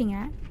typing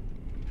at?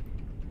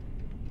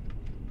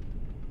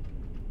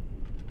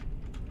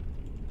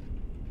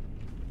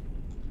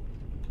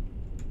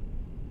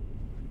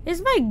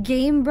 Is my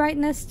game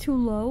brightness too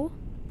low?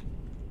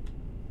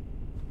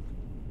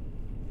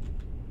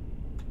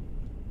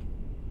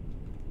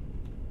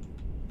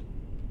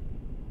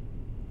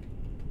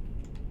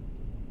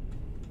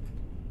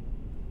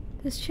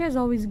 This chair's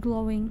always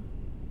glowing.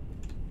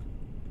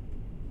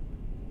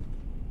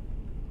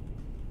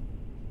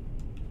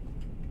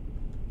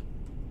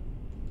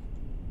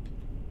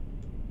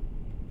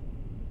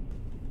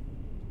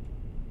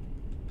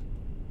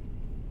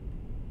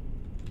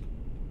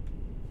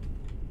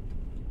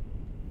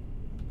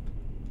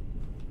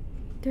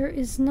 There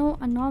is no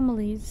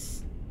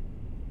anomalies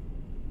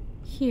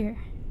here.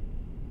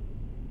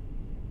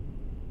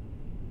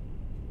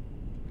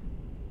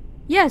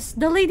 Yes,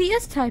 the lady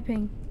is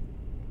typing.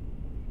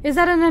 Is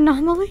that an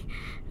anomaly?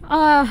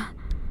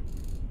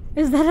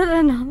 Is that an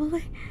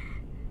anomaly?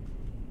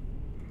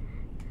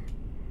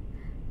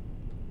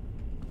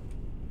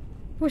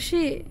 Was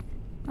she...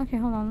 Okay,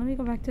 hold on. Let me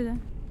go back to the...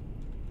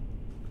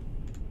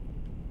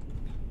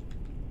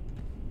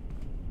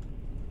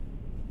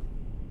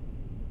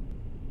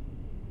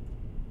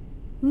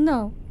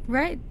 No,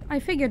 right? I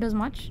figured as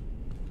much.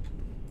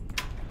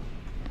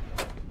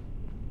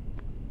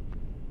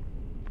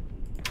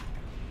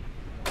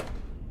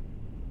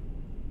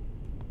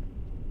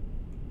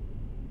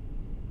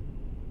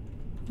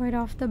 Right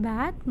off the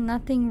bat,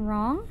 nothing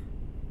wrong.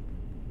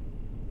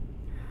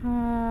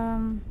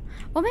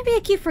 Well, maybe I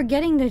keep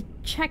forgetting to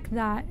check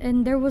that,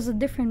 and there was a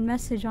different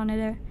message on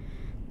it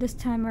this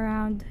time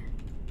around.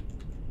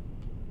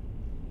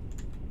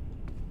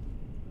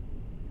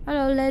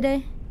 Hello,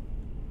 lady.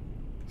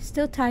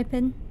 Still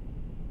typing.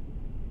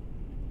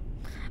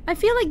 I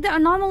feel like the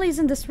anomalies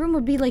in this room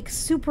would be like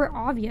super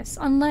obvious,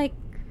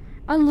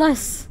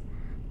 unless.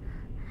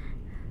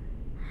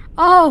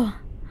 Oh,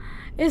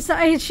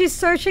 she's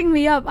searching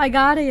me up. I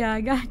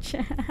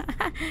gotcha.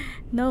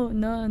 No.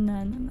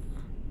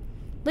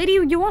 Lady,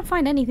 you won't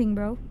find anything,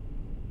 bro.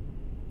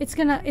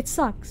 It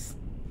sucks.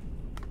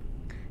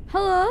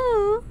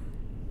 Hello.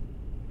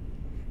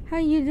 How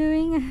you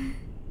doing?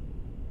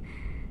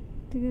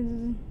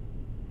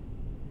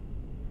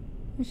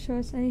 Show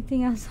us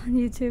anything else on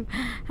YouTube.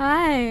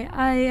 Hi,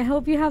 I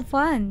hope you have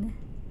fun.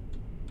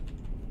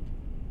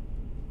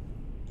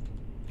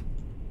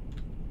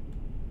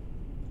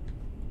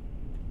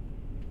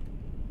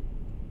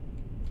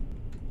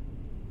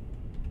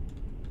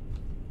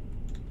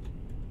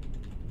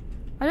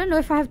 I don't know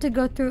if I have to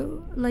go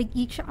through like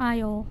each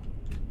aisle.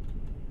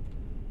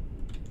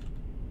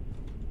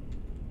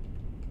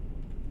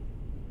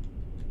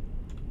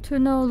 To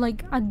know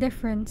like a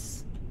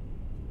difference.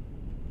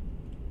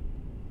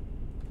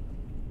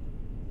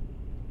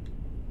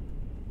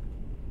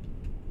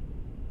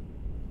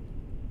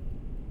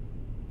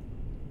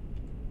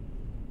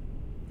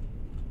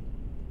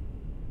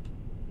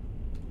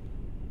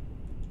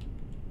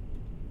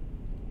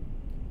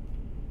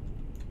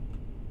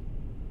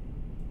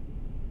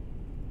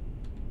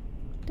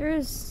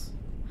 There's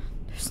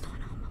no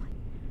anomaly.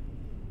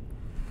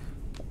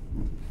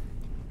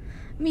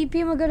 Me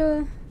Pima go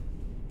to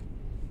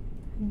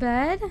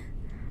bed.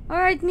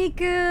 Alright,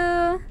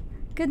 Miku.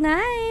 Good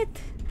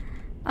night.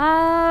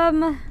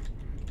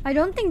 I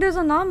don't think there's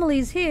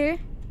anomalies here.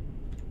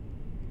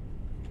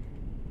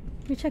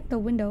 Let me check the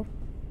window.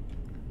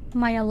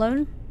 Am I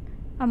alone?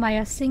 Am I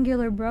a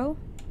singular bro?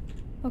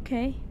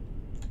 Okay.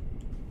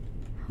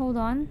 Hold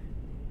on.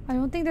 I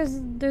don't think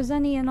there's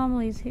any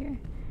anomalies here.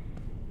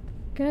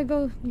 You're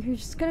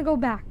just gonna go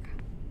back.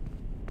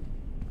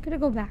 Gonna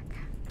go back.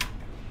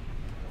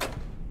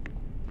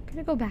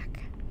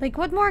 Like,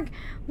 what more?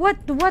 What,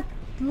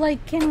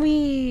 like, can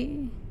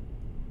we...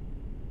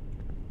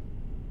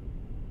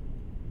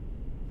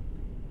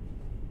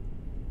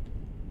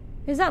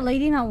 Is that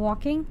lady not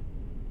walking?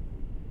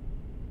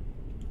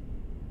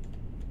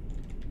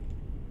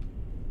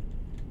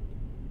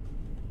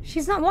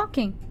 She's not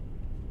walking.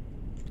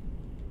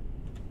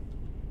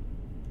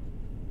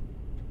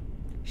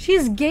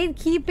 She's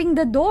gatekeeping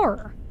the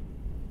door.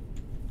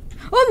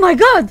 Oh my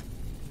god!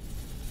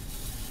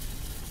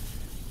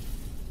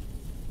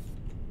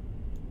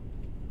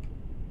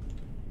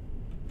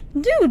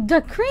 Dude,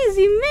 the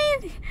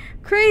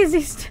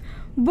craziest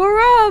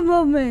Bora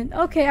moment.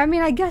 Okay, I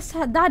mean, I guess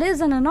that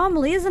is an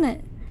anomaly, isn't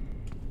it?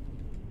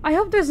 I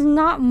hope there's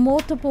not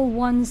multiple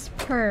ones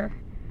per.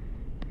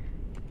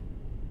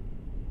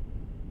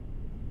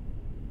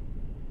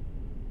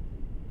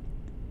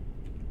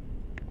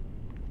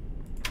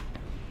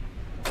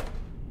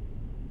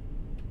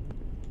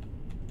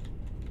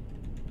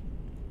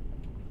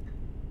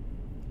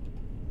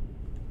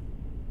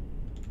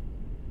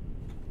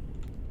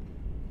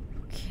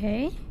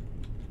 Okay.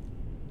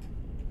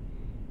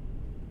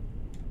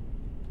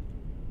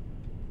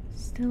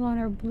 Still on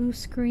our blue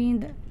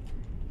screen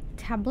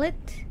tablet.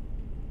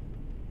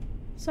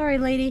 Sorry,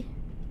 lady.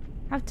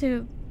 I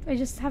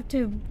just have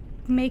to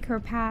make her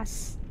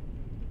pass.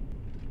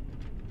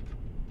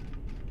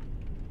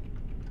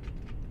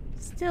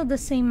 Still the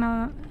same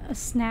amount of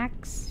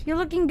snacks. You're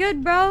looking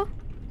good, bro.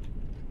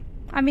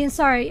 I mean,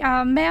 sorry,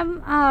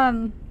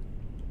 ma'am,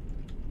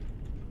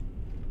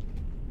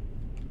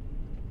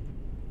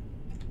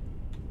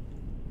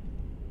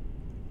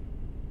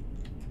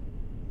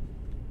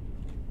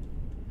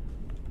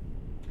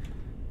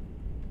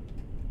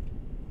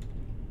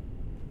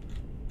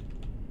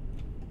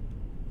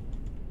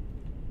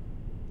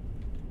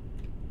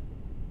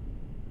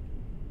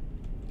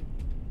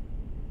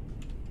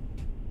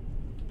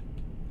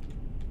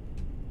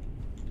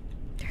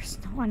 there's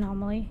no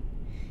anomaly.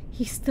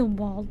 He's still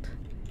bald.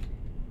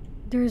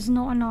 There's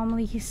no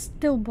anomaly. He's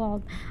still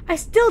bald. I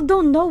still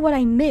don't know what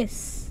I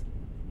miss.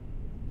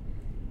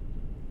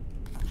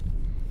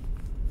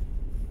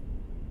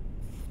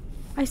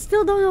 I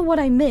still don't know what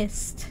I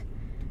missed.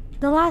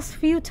 The last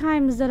few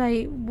times that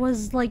I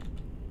was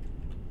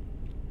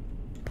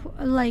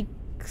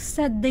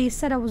they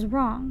said I was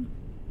wrong.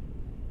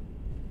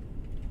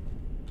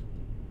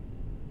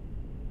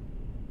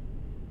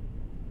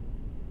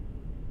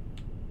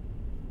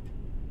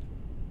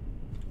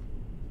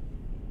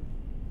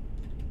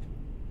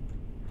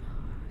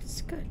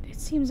 Good. It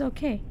seems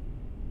okay.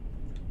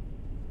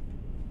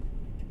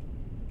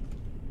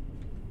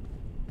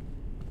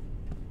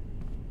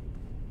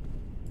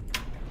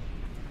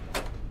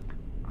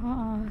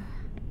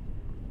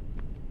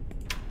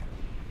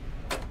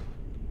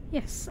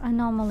 Yes,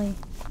 anomaly.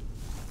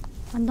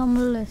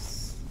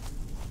 Anomalous.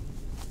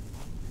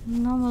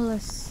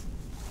 Anomalous.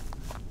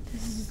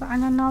 This is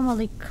an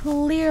anomaly.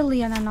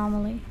 Clearly an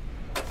anomaly.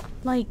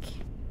 Like,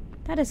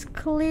 that is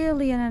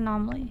clearly an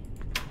anomaly.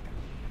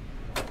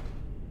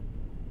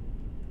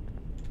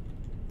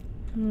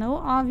 No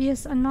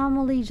obvious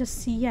anomaly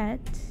just yet.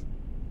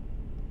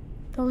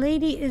 The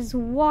lady is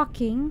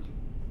walking.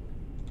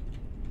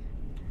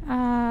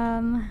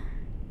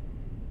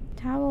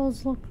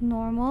 Towels look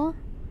normal.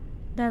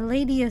 That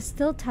lady is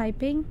still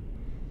typing.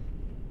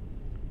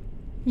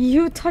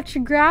 You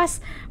touch grass?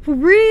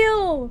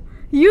 Real!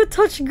 You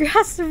touch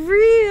grass?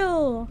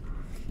 Real!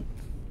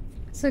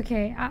 It's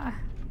okay.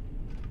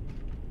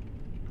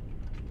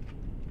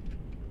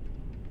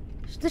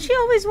 Does she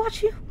always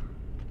watch you?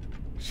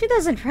 She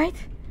doesn't, right?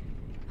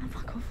 I'm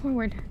gonna go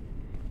forward.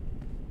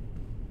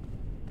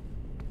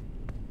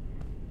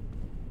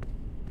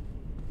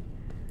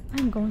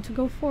 I'm going to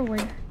go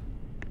forward.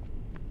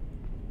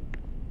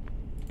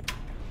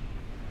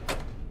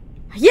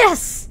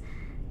 Yes!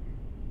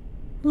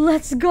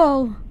 Let's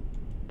go!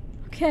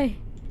 Okay.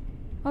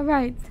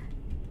 Alright.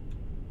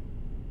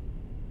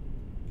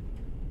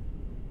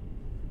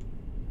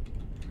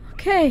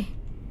 Okay.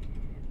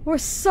 We're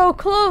so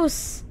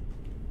close!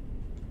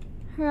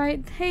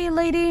 Alright, hey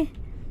lady.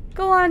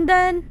 Go on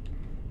then.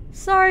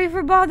 Sorry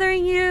for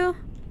bothering you.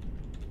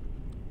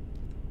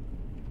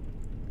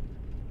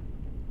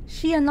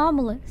 She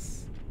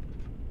anomalous.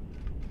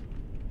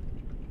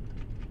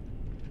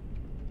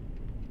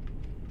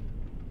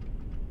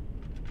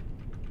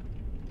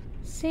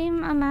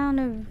 Same amount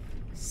of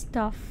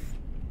stuff.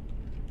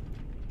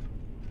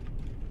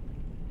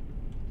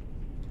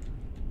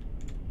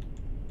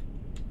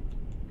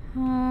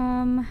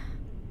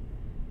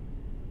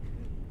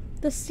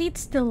 The seats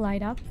still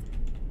light up.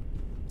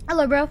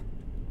 Hello, bro.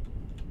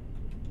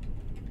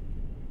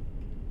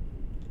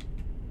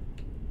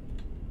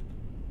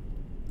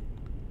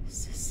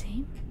 It's the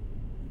same.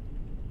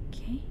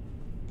 Okay.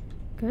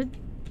 Good.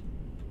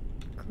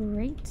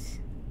 Great.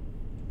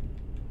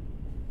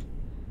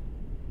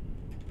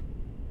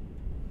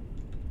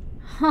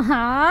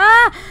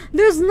 Haha!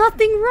 There's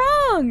nothing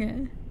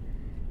wrong!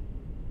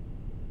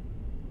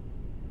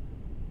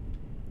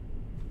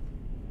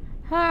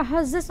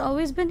 Has this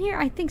always been here?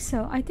 I think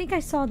so. I think I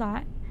saw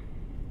that.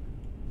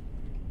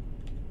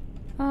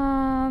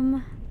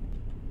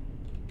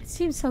 It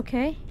seems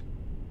okay.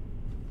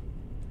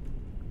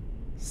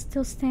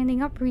 Still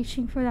standing up,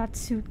 reaching for that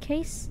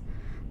suitcase.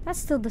 That's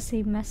still the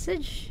same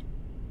message.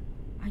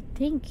 I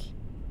think.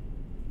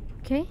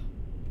 Okay.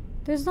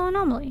 There's no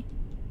anomaly.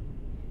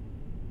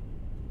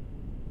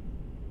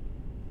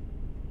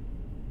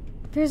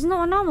 There's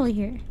no anomaly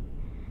here.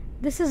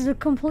 This is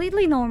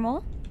completely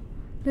normal.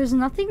 There's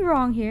nothing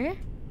wrong here.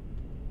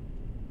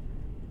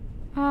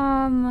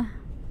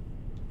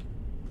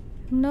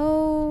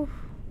 No.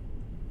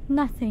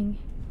 Nothing.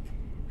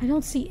 I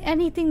don't see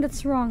anything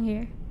that's wrong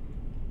here.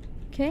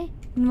 Okay.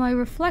 My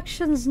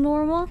reflection's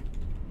normal.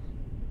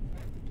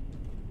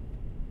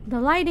 The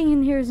lighting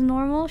in here is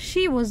normal.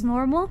 She was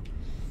normal.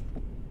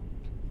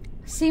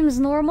 Seems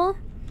normal.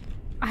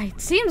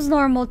 It seems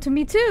normal to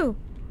me too.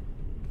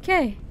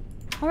 Okay.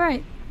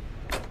 Alright.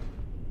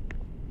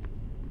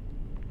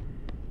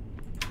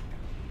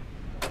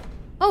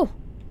 Oh!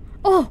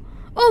 Oh!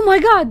 Oh my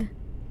god!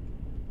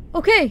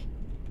 Okay.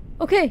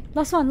 Okay.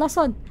 Last one. Last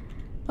one.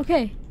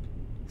 Okay,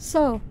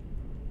 so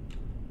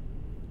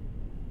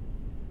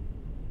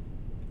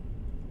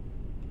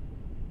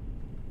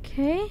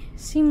okay,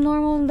 seem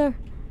normal in the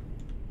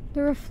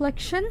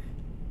reflection.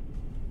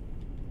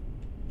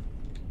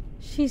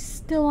 She's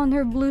still on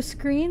her blue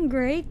screen,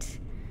 great.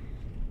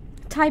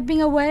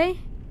 Typing away.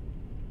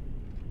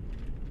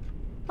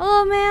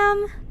 Hello,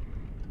 ma'am.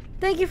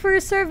 Thank you for your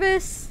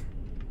service.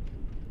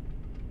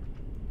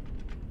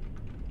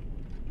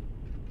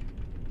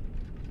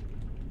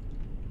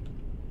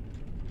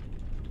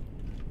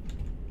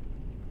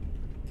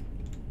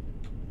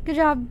 Good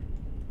job.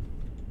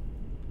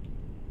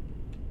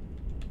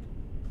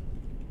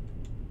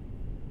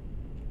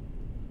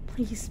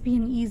 Please be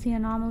an easy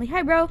anomaly.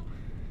 Hi, bro.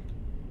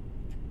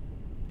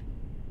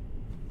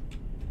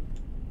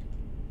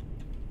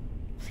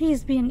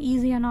 Please be an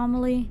easy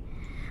anomaly.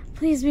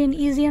 Please be an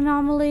easy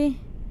anomaly.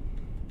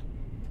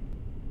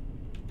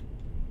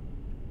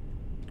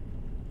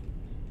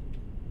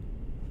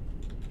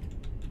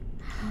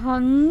 Oh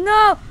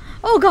no!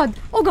 Oh god!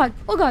 Oh god!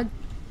 Oh god!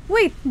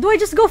 Wait, do I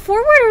just go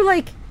forward or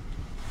like...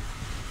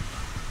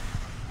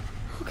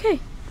 Okay.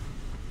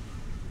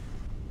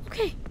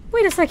 Okay,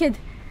 wait a second.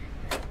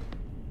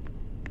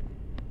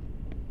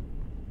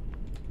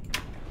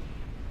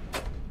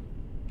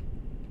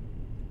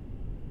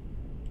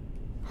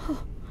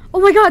 Oh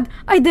my god,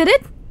 I did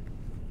it?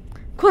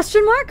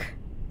 Question mark?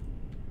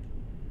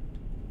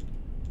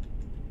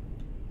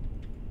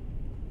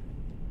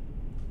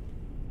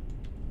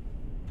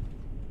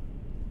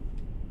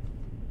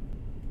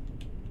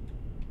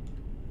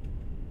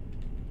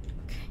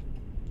 Okay.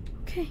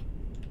 Okay.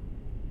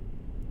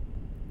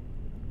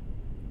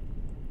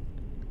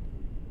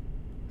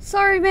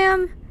 Sorry,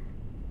 ma'am.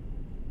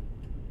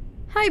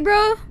 Hi,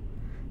 bro.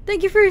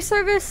 Thank you for your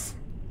service.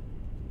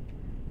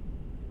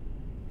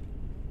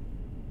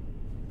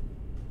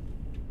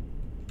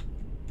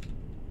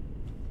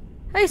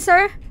 Hey,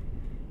 sir.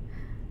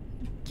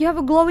 You have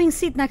a glowing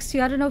seat next to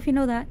you. I don't know if you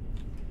know that.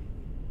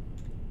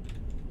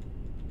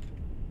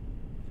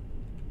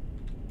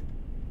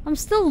 I'm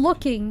still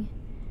looking.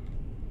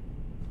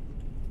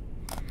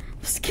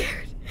 I'm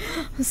scared.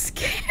 I'm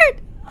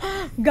scared.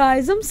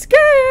 Guys, I'm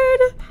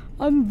scared.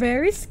 I'm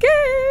very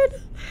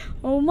scared.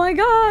 Oh my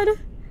god.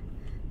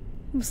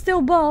 I'm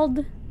still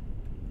bald.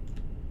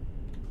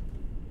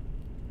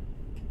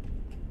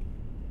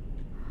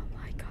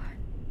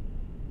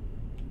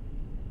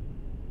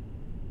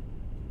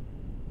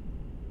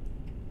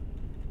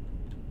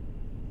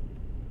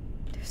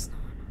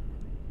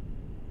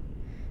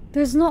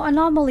 There's no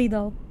anomaly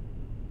though.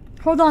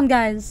 Hold on,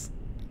 guys.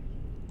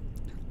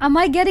 Am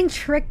I getting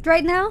tricked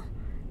right now?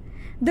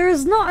 There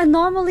is no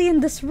anomaly in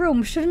this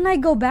room. Shouldn't I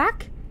go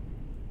back?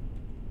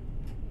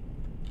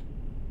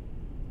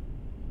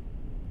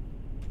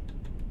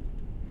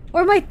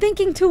 Or am I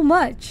thinking too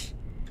much?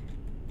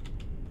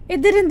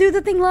 It didn't do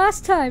the thing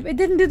last time. It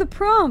didn't do the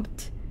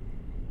prompt.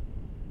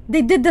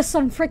 They did this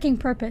on freaking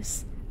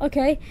purpose.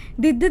 Okay?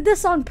 They did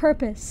this on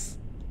purpose.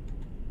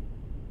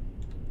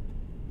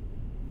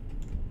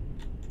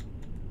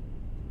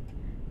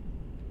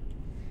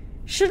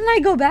 Shouldn't I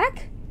go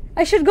back?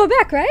 I should go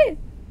back, right?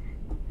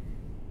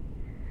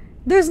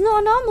 There's no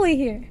anomaly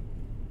here.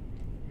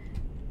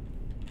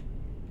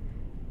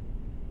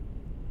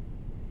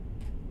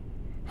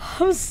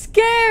 I'm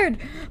scared.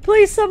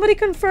 Please, somebody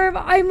confirm.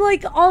 I'm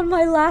like on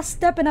my last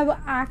step and I will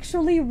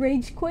actually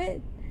rage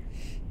quit.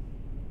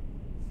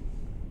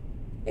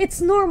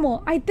 It's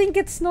normal. I think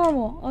it's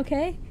normal,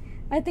 okay?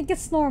 I think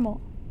it's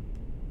normal.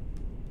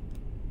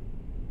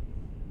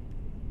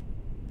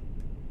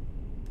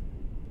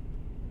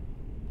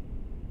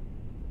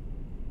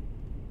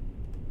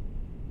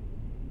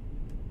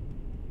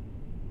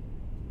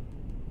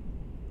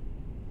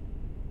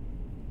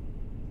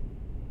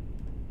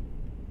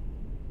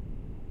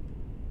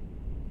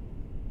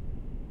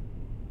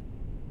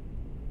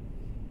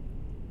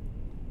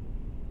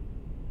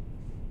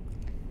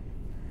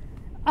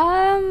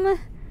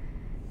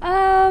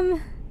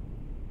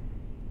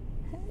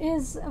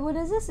 What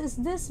is this? Is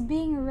this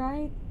being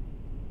right?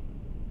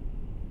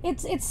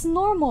 It's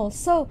normal.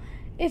 So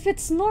if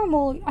it's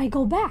normal, I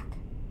go back.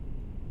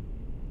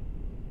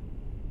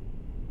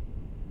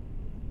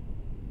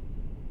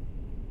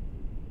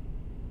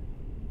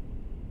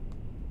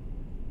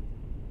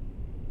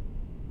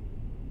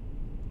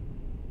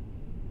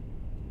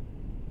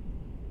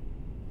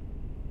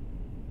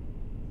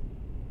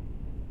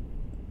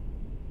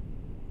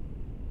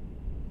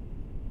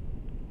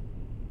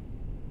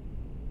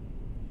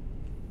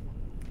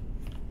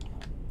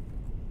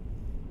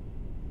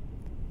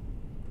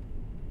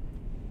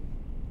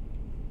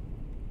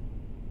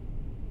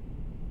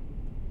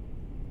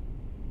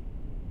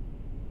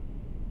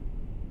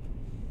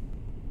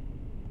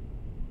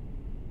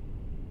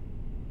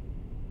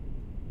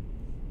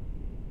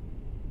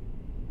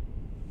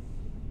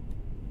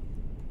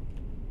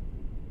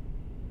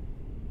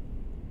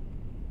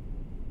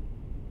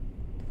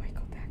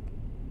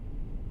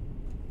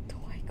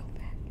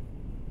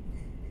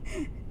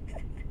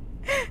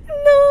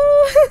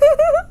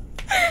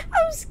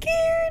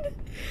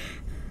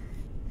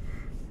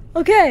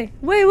 Okay,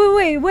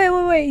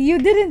 wait. You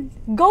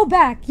didn't go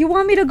back. You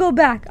want me to go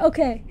back.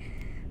 Okay.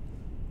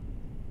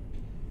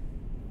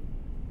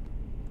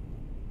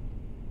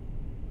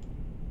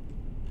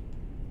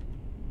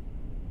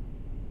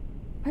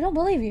 I don't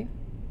believe you.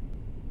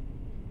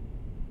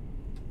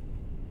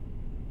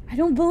 I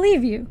don't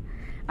believe you.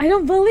 I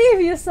don't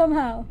believe you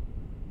somehow.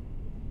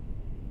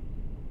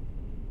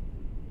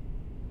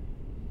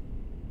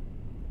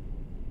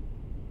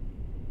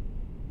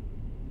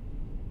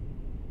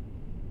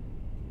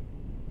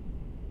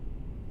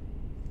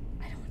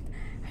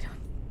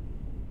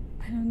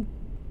 I don't.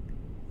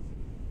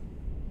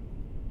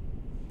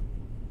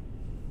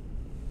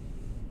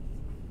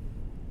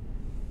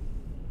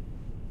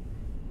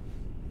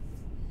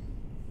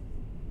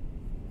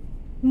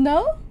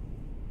 No?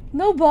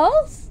 No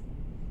balls?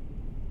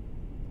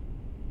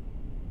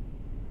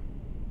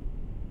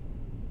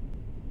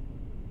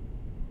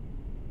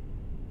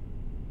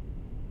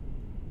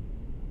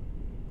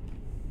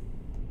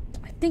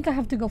 I think I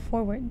have to go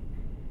forward.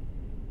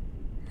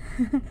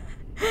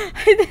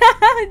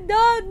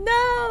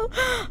 No!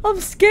 I'm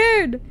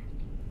scared!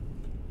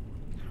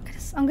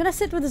 I'm gonna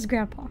sit with his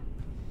grandpa. I'm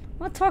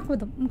gonna talk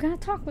with him. I'm gonna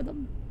talk with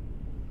him.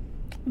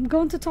 I'm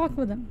going to talk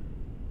with him.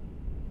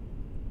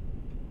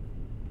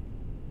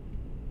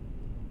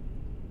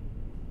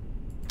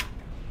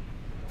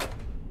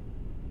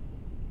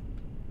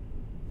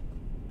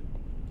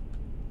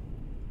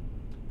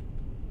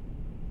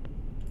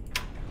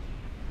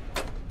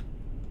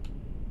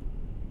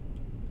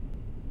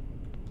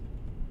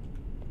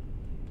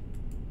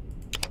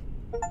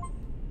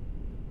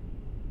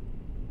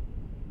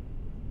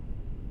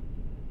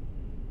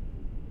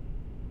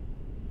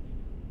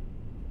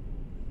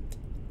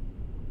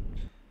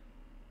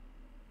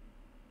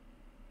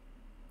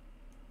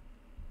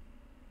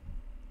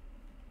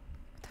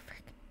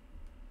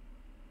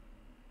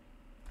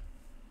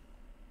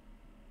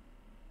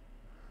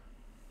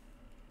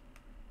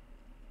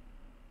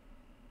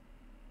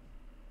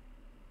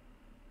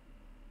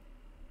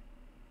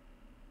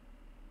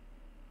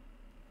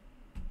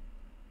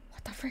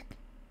 What the frick?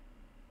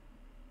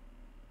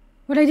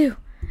 What'd I do?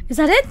 Is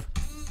that it?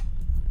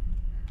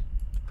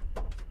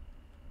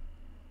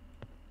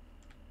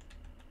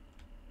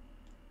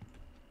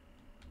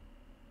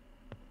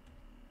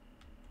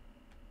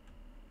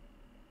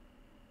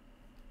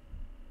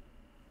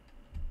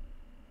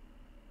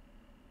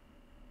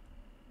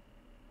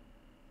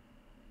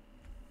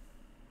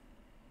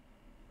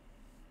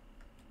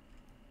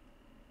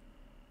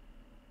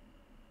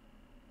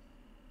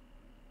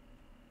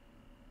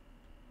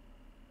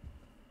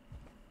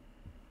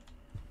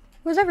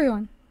 Where's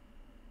everyone?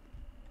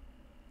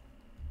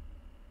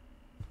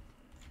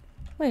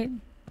 Wait.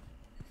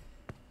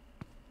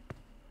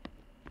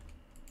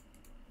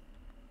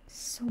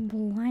 So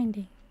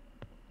blinding.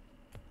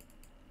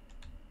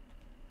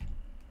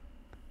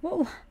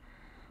 What'd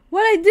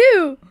I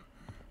do?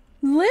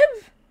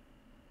 Live?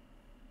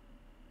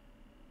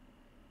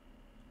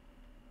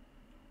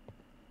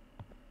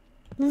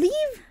 Leave?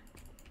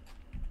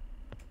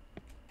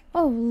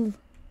 Oh,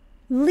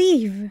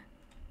 leave.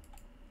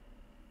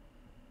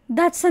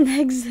 That's an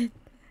exit.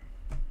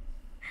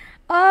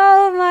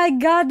 Oh my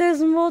god, there's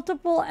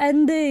multiple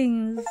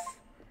endings.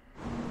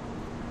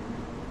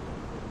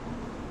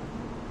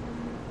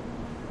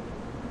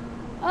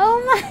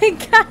 Oh my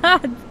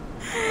god.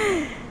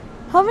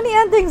 How many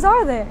endings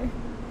are there?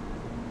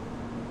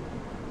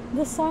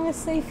 The song is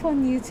safe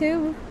on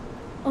YouTube?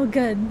 Oh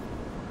good.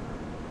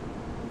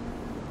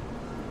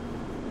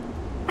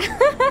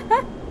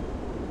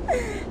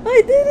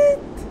 I did it!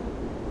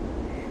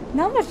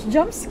 Not much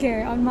jump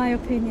scare, on my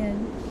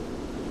opinion.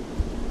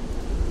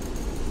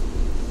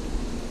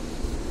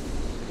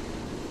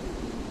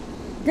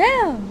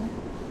 Damn!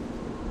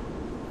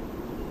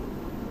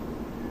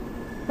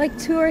 Like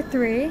 2 or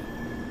 3?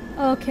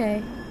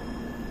 Okay.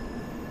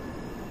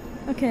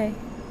 Okay.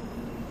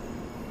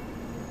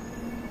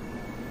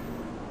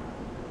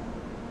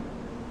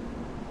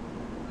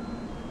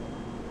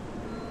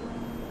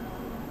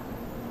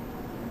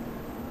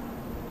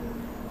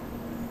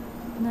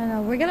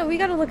 No, we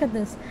gotta look at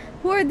this.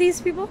 Who are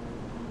these people?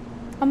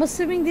 I'm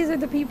assuming these are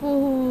the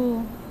people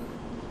who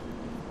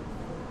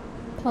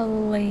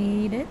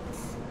played it.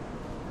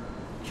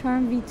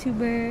 Charm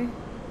Vtuber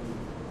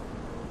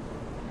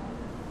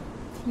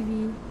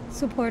TV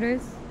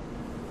supporters.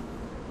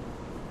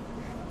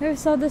 Never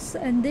saw this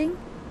ending.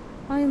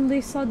 I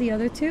only saw the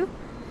other two.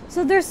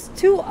 So there's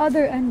 2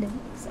 other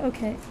endings.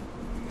 Okay.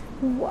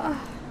 Wow.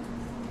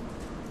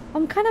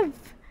 I'm kind of.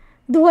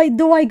 Do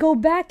I go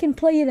back and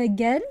play it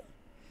again?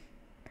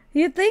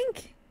 You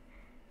think?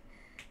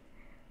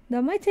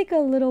 That might take a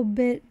little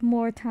bit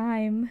more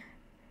time.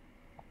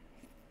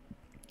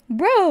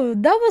 Bro,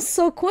 that was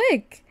so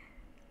quick.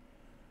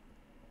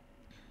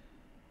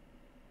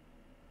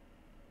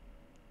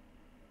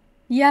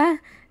 Yeah?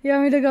 You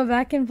want me to go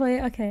back and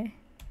play? Okay.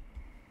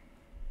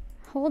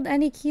 Hold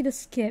any key to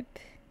skip.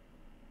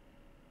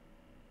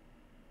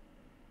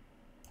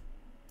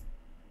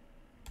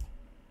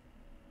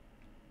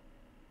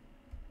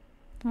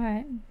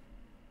 Alright.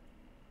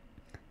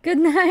 Good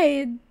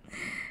night.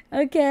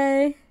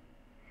 Okay.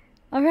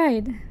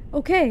 Alright.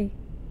 Okay.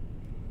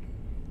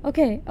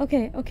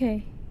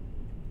 Okay.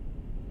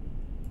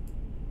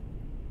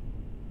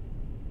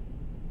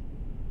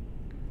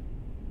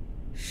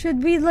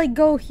 Should we like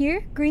go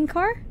here? Green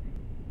car?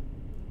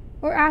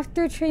 Or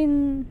after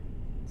train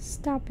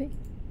stopping?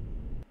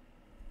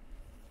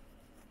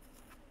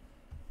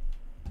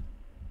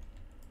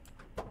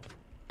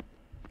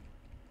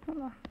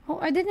 Oh,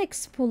 I didn't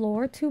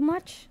explore too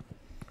much.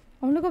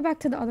 I want to go back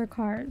to the other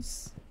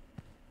cars.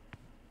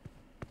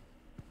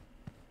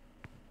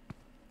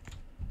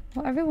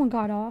 Well, everyone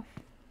got off.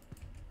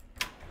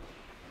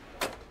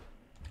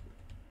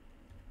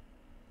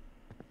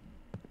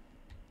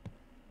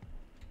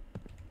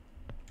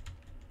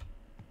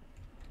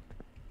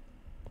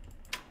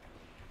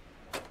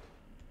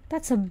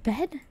 That's a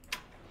bed?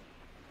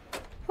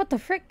 What the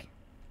frick?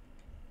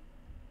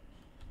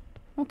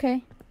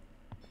 Okay.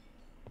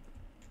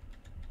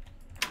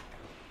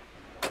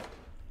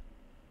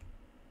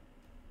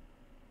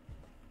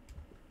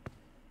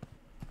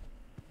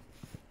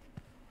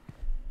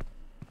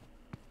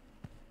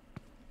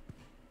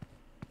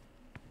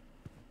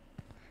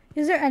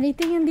 Is there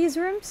anything in these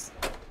rooms?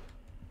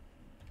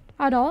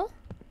 At all?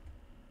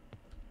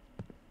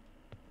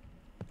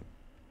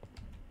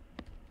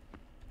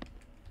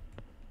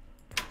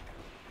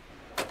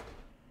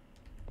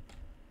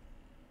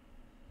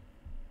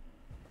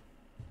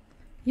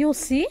 You'll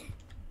see?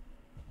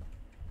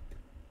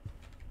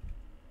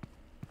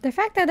 The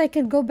fact that I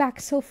could go back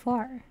so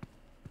far.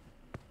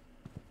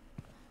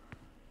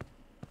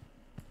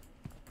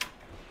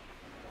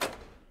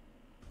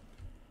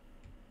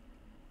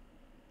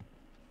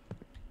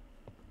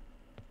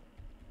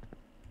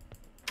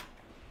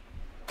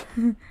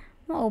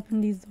 I'll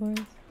open these doors.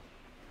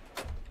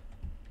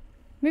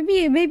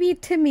 Maybe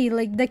Timmy,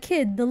 like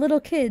the little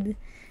kid,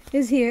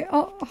 is here.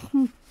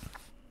 Oh.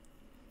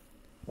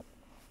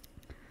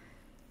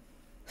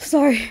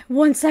 Sorry,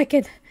 1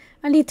 second.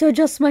 I need to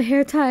adjust my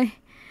hair tie.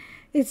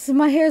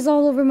 My hair's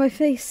all over my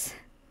face.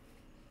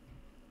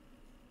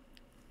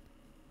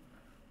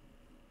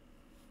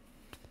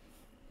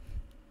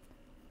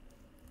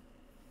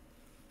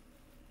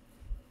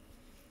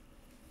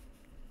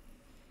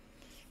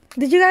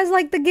 Did you guys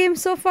like the game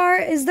so far?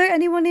 Is there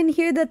anyone in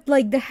here that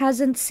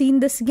hasn't seen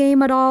this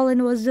game at all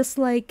and was just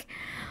like,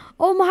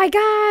 oh my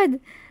god,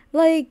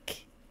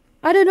 like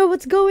I don't know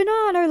what's going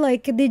on? Or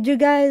like, did you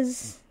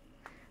guys,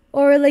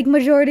 or like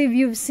majority of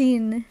you've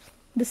seen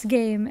this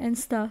game and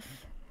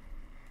stuff?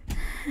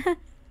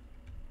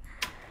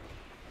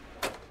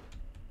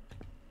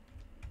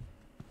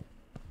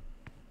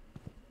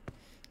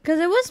 Because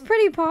it was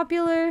pretty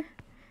popular.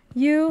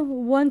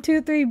 1,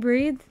 2, 3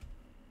 breathe.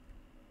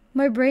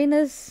 My brain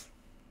is...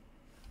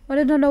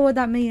 I don't know what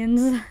that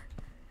means.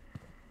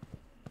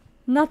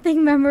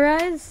 Nothing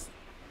memorized.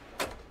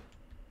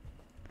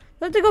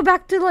 I have to go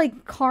back to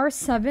like car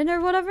 7 or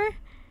whatever.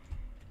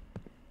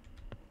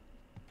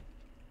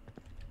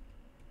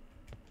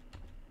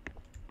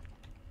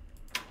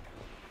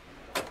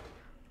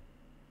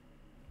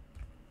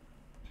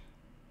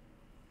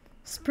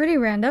 It's pretty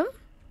random.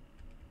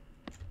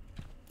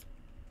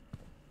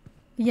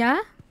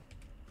 Yeah?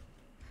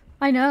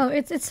 I know,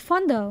 it's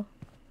fun though.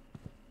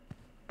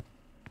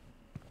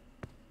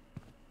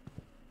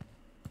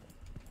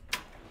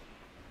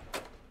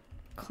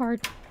 Car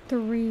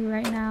 3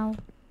 right now.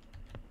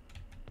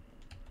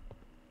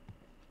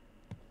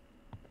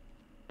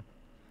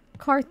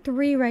 Car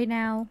 3 right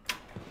now.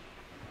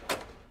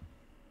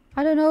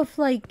 I don't know if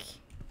like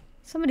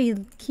somebody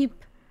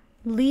keep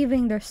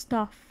leaving their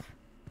stuff.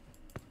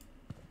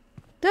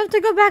 Do I have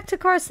to go back to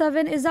car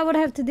 7? Is that what I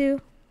have to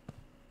do?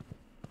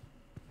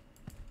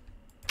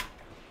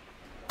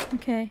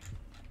 Okay.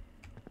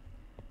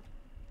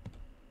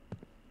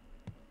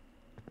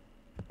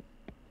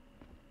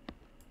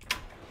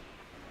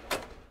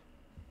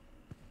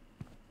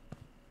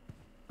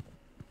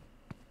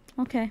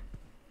 Okay.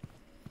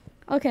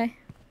 Okay.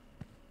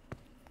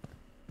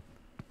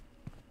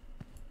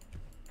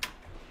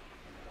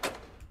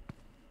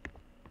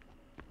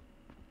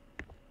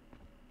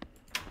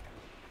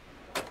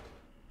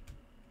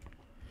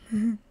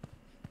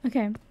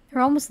 Okay,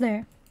 we're almost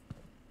there.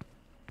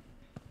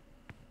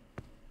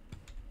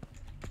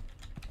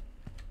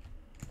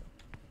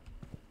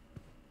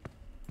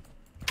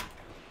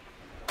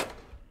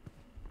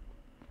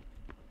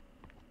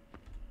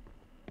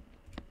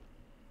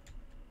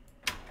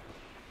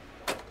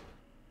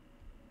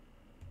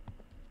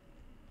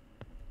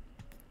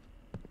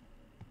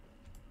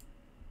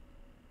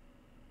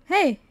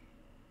 Hey!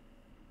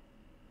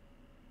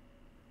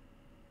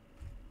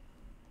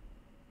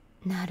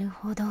 なる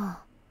ほど。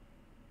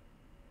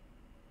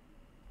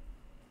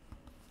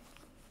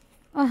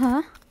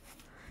Uh-huh.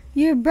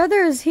 Your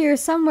brother is here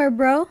somewhere,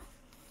 bro.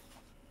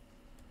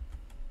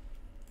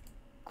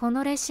 こ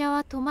の列車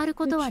は止まる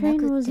ことはなくっ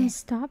て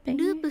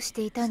ループし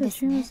ていたんで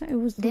すね。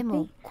で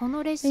もこ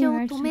の列車を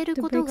止める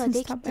ことが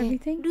できてル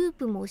ー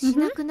プもし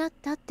なくなっ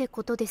たって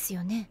ことです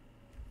よね。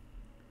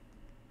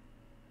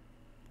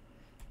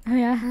Oh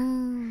yeah.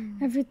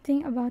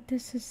 Everything about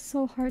this is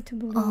so hard to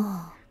believe.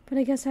 But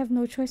I guess I have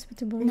no choice but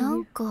to believe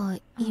you.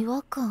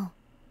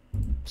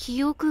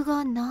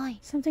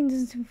 Something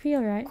doesn't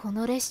feel right. I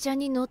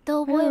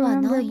don't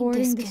remember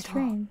boarding this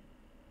train.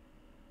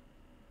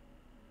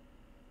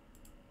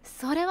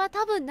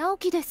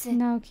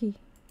 Naoki.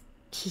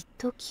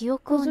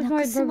 Was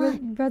with my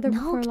brother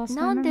before I lost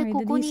my memory.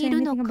 Did he say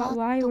anything about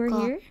why we're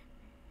here?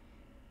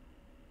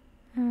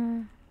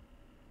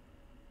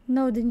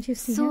 No, didn't you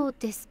see him?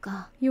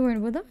 You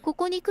weren't with him?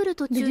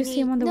 Did you see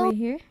him on the way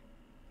here?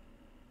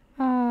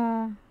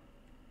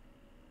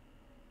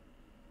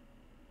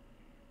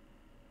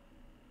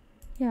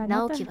 Yeah,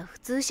 Naoki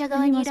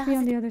he must be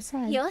on the other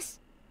side.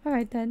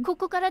 Alright then.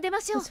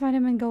 Let's find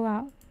him and go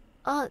out.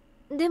 Come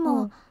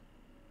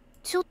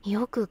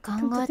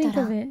to think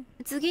of it.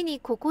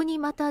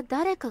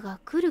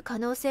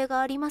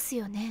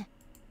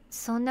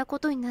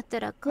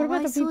 What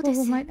about the people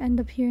who might end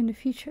up here in the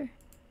future?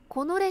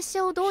 Shouldn't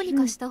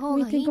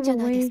we think of a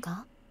way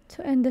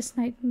to end this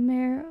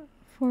nightmare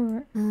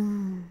for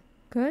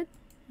good?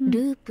 A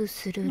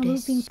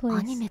looping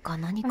place.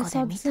 I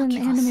saw this in an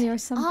anime or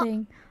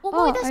something.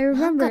 Oh, I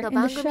remember in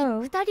the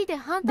show,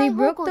 they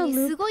broke the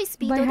loop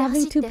by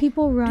having two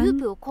people run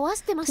to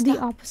the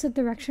opposite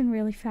direction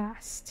really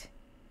fast.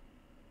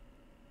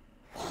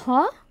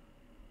 Huh?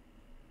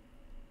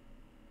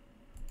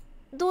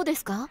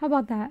 How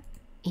about that?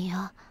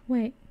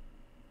 Wait.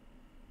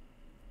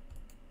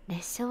 But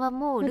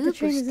the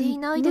train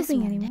isn't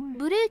looping anymore.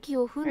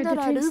 Or the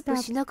train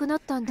stopped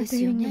after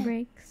hitting the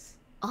brakes.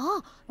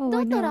 Oh,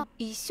 I know.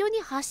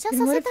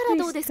 Then what if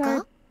we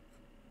start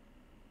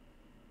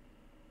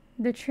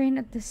the train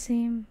at the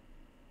same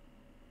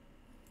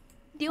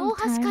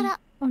time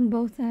on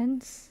both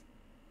ends?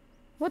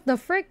 What the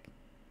frick?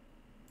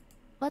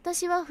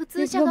 Let's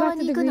go back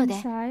to the green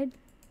side.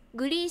 I'll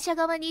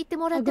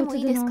go to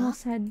the normal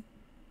side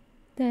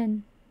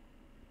then.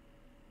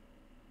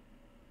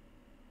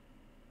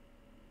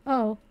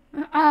 Oh.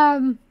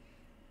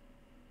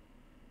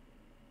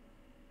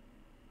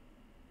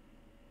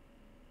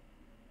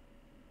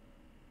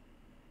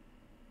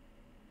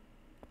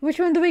 Which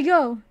one do we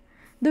go?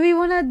 Do we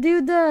want to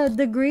do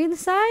the green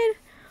side?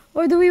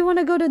 Or do we want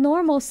to go to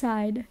normal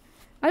side?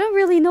 I don't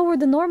really know where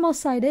the normal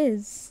side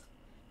is.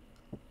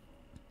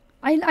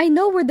 I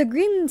know where the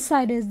green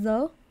side is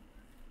though.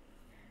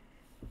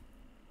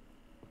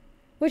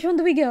 Which one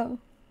do we go?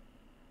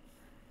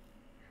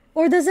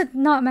 Or does it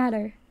not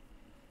matter?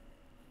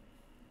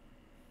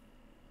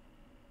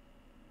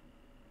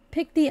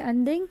 Pick the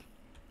ending?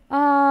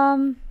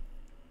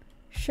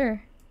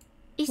 Sure.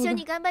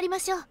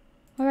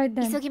 Alright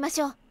then.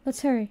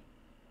 Let's hurry.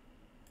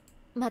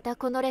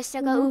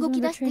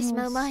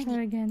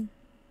 Again.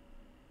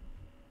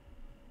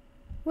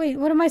 Wait,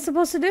 what am I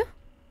supposed to do?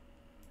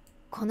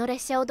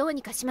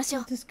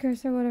 This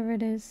curse or whatever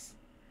it is.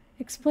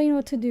 Explain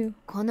what to do.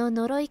 Let's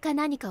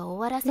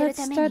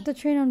start the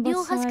train on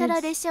both sides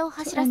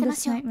to end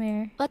this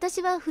nightmare.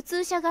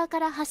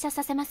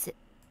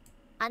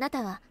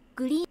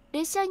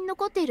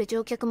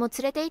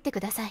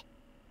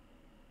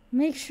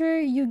 Make sure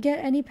you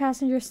get any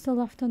passengers still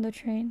left on the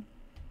train.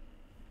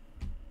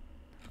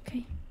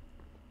 Okay.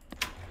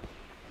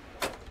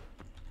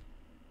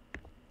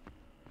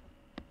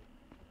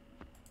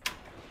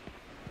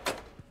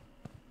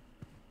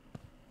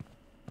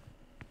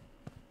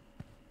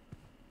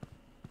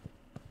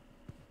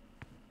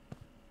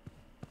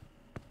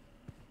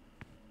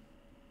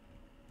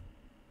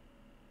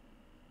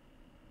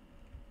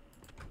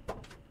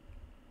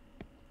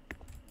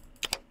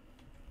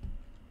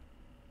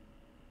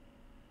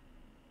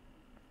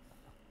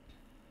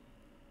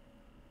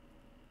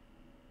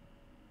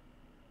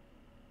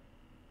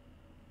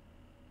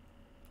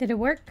 Did it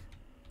work?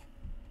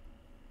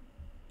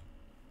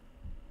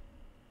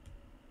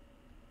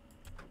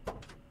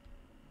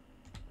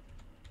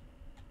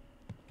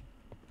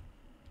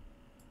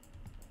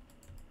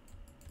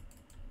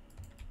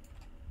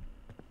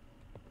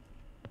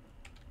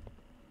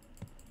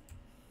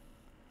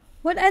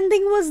 What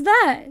ending was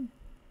that?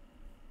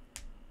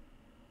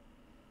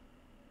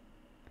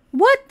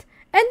 What?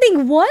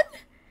 Ending 1?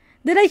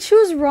 Did I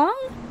choose wrong?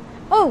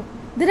 Oh,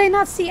 did I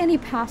not see any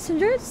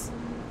passengers?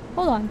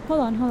 Hold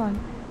on.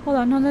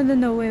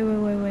 No,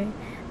 wait.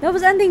 That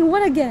was ending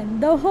 1 again.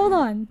 No, hold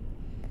on.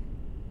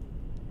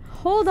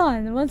 Hold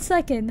on, 1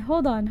 second.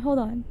 Hold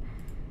on.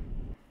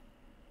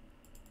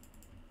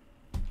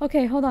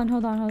 Okay, hold on.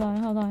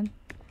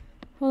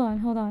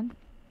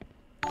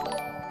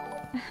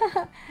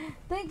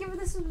 Thank you for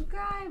the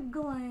subscribe,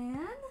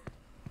 Glenn.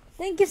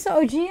 Thank you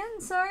so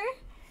Gian, sorry.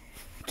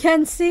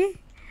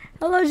 Kenzie.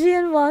 Hello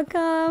Gian,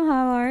 welcome.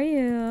 How are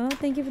you?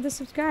 Thank you for the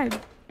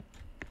subscribe.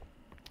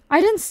 I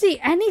didn't see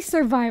any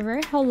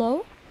survivor.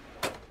 Hello?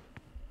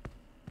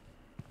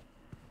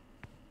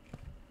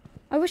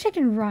 I wish I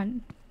can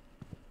run.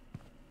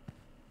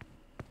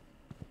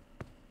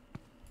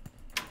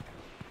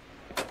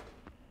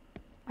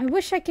 I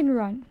wish I can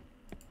run.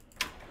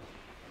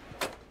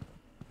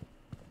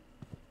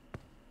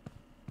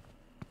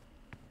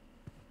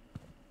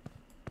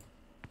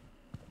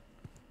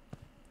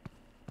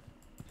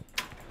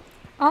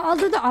 I'll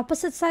do the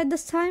opposite side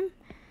this time.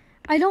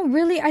 I don't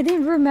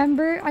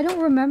remember.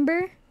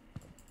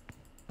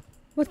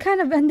 What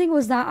kind of ending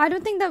was that? I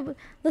don't think that...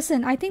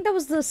 Listen, I think that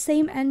was the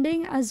same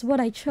ending as what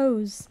I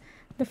chose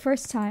the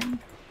first time.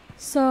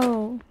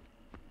 So...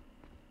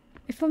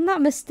 if I'm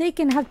not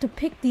mistaken, I have to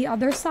pick the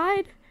other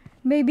side?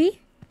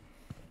 Maybe?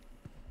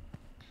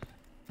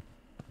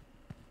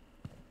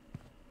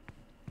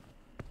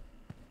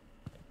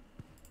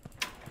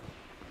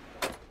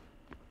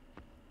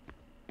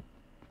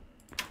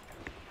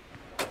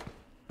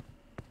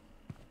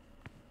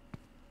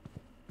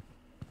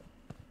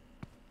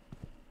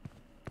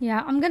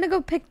 Yeah, I'm gonna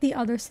go pick the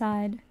other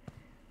side.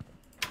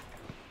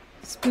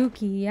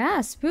 Spooky,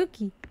 yeah,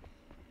 spooky.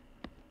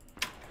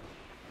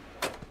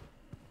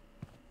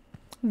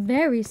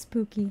 Very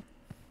spooky.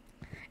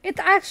 It's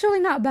actually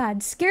not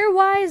bad.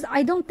 Scare-wise,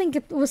 I don't think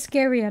it was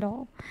scary at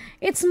all.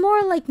 It's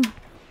more like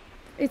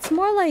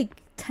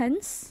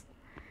tense.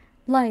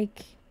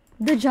 Like,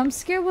 the jump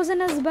scare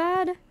wasn't as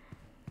bad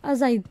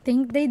as I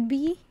think they'd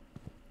be.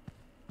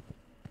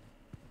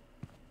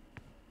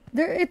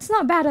 It's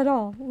not bad at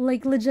all.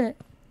 Like, legit.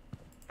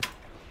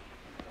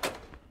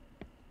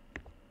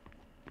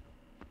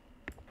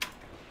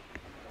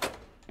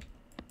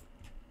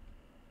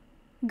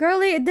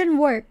 Girly, it didn't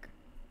work.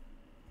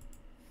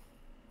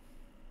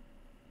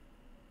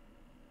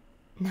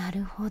 な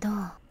るほど。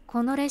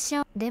この列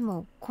車で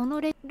もこ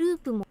のルー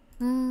プも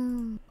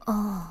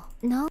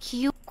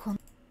記憶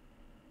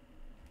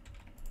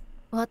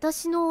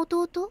私の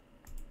弟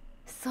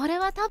それ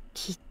は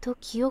きっと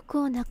記憶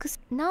をなくす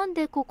なん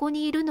でここ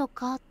にいるの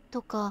か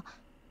とか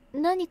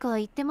何か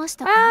言ってまし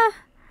たか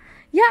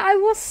Yeah, I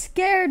was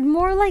scared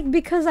more like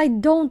because I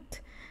don't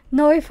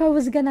know if I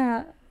was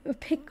gonna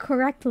pick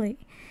correctly.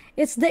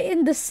 It's the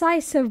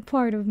indecisive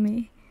part of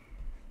me.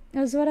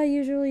 That's what I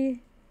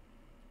usually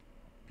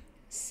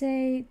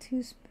say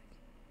to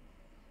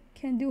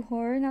can't do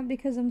horror, not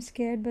because I'm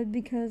scared, but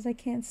because I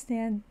can't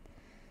stand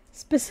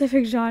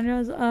specific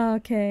genres.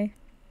 Okay.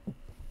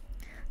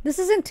 This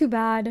isn't too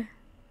bad.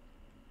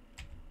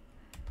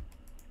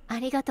 あ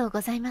りがとう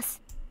ございま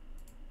す。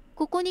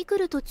ここに来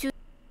る途中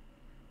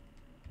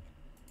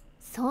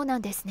そうな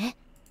んですね。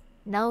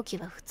直樹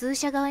は普通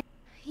車側に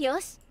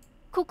よし、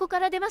ここか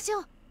ら出まし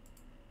ょう。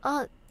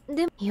あ、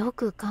でもよ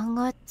く考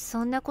え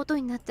そんなこと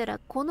になったら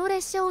この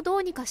列車をど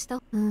うにかし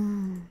た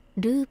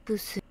ループ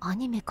すア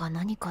ニメか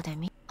何かで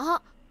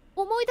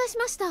思い出し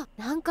ました。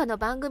なんかの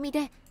番組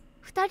で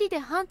2人で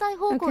反対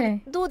方向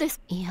でどうで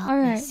す、いや、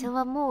列車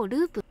はもうル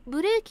ープ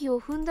ブレーキを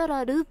踏んだ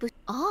らループ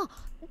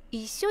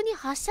一緒に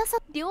発車さ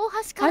両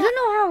端から I don't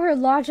know how her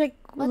logic like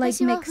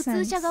私は makes 普通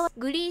sense. 車側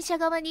グリーン車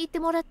側に行って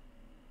もらっ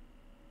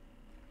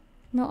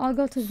No, I'll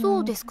go to the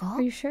そうですか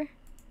Are you sure?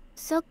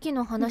 さっき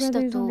の話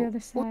だと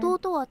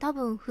弟は多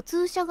分普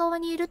通車側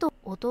にいると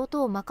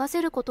弟を任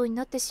せることに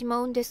なってしま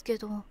うんですけ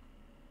ど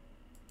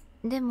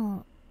で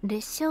も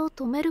列車を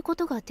止めるこ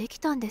とができ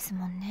たんです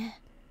もん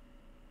ね。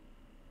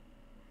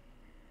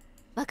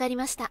わかり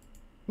ました。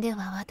で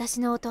は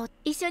私の弟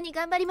一緒に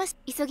頑張ります。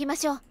急ぎま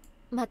しょう。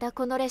また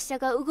この列車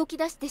が動き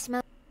出してしま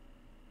う。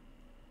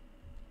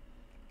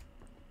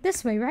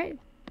This way, right?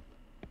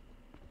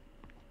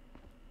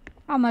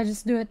 I might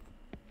just do it.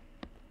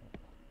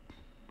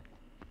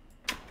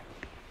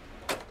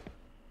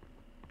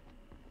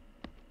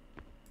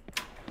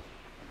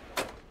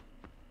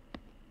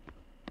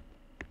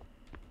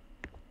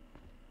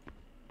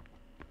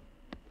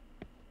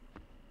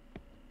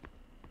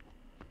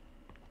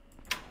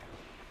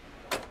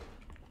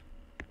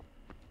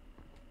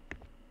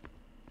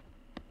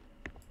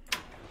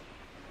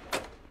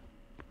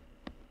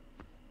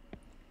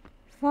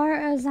 Far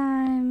as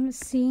I'm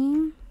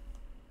seeing,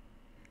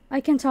 I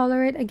can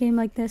tolerate a game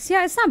like this.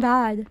 Yeah, it's not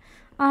bad.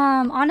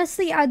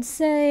 Honestly, I'd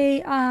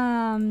say,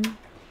 oh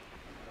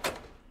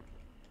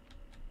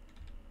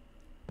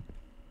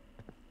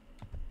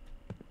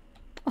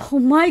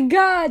my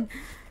god!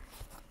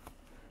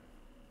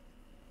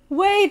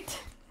 Wait!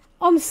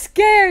 I'm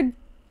scared!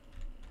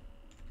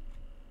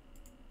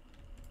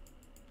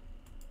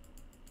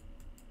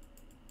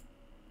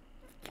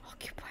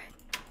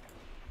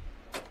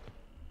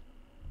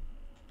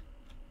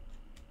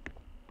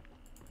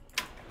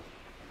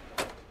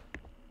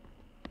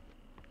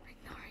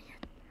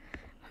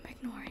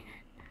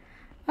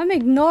 I'm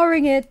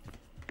ignoring it.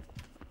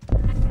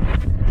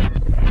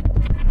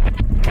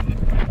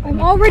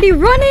 I'm already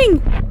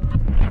running!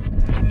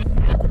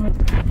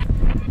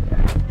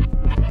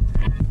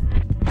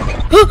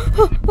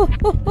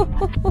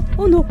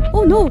 Oh no,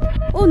 oh no,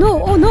 oh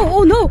no, oh no,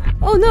 oh no,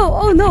 oh no,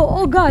 oh no,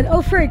 oh god,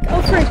 oh frick,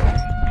 oh frick.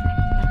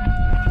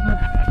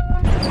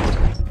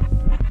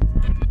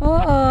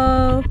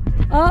 Uh-oh,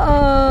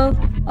 uh-oh,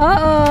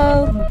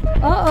 uh-oh,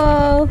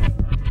 uh-oh.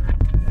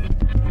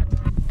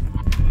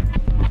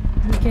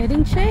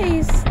 Getting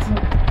chased.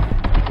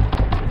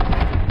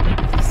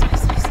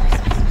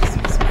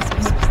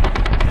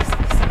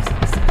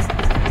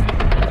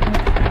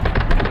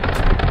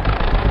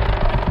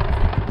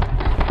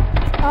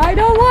 I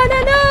don't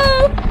wanna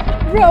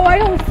know! Bro, I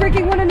don't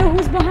freaking wanna know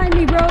who's behind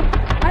me, bro.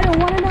 I don't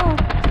wanna know.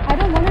 I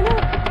don't wanna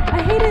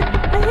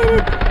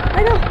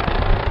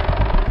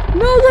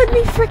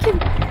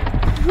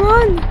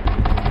on!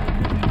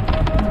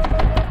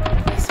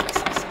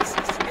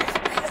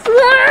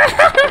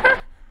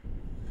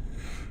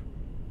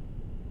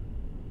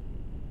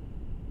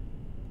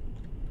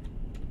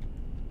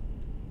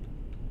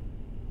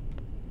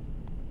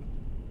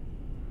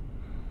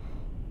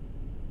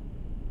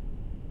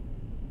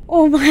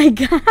 Oh my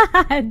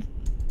god!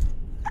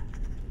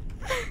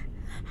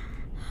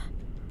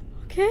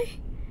 Okay.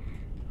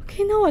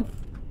 Okay, now what?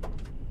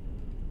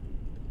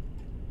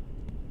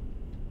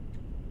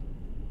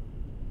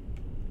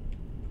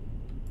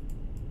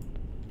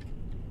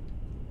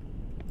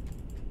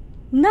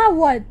 Now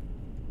what?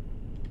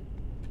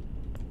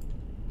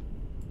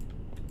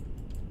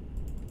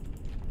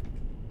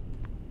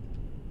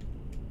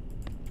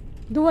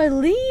 Do I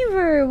leave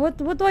or what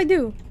do I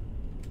do?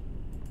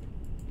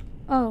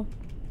 Oh.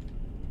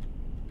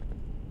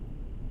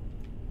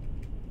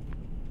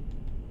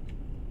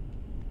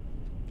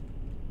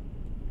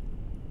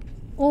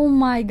 Oh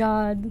my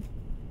god.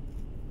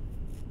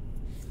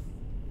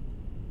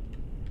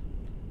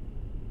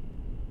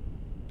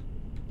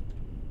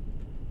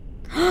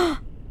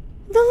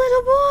 The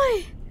little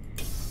boy!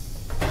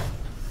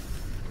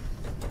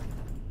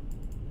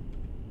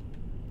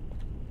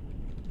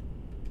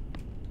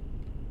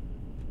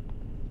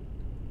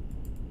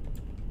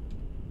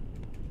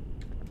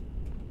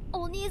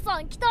お兄さ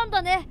ん来たん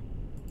だね。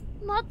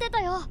待って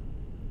たよ。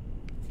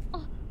お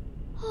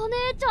姉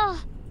ちゃん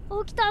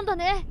起きたんだ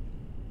ね。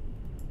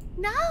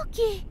直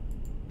樹、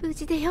無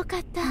事でよか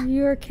った。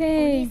You're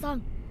okay.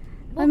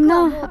 I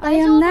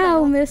am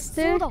now,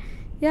 mister.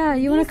 Yeah,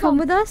 you wanna come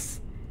with us?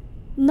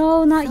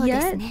 No, not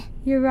yet.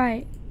 You're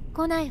right.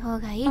 来ない方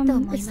がいいと思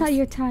います。It's not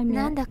your time yet.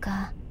 なんだ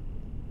か。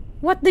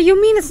What do you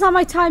mean it's not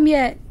my time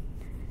yet?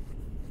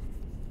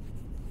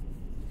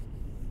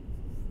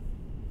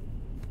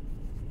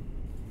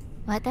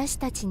 私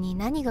たちに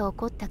何が起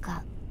こった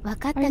か分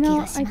かった気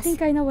がします。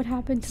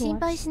心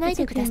配しない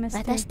でくださ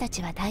い。私た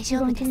ちは大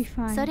丈夫です。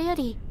それよ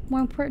り、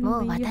もう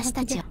私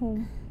たちは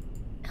本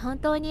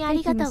当にあ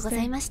りがとうご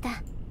ざいました。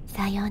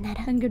さような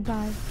ら。And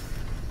goodbye.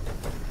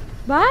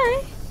 Bye.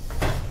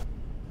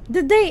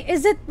 Did they?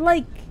 Is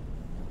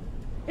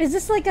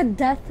this like a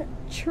death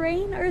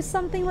train or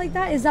something like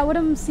that? Is that what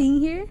I'm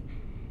seeing here?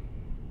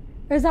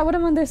 Or is that what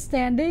I'm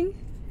understanding?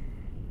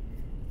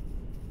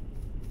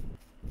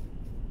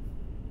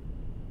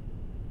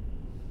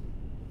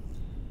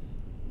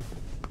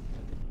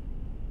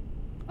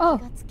 Oh,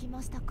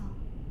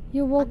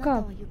 you woke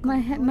up. My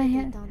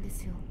hand.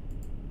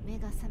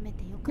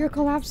 You're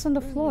collapsed on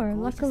the floor.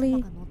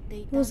 Luckily,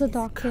 there was a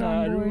doctor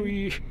on board.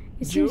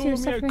 It seems you're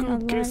suffering a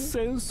light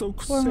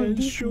form of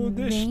deep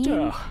vein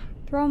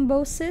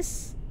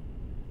thrombosis.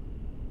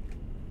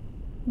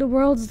 The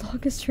world's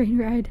longest train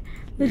ride.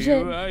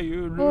 Legit.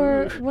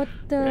 Or what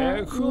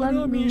the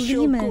lemons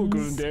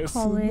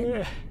call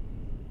it.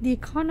 The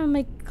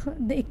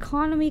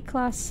economy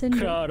class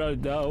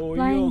syndrome.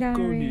 Lying down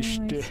and rain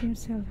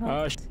seems to have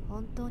helped.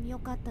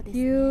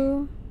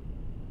 You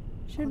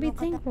should be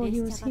thankful he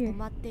was here.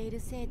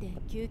 It's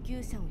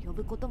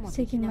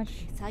taking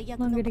much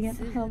longer to get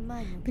help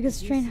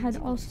because the train had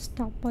also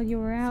stopped while you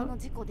were out.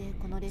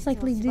 It's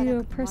likely due to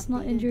a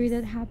personal injury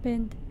that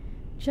happened.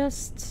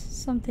 Just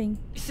something.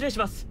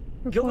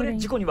 Reporting.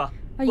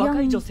 A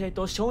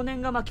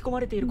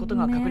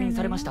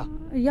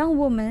young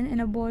woman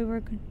and a boy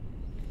were...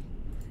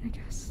 I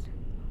guess.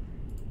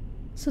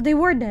 So they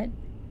were dead.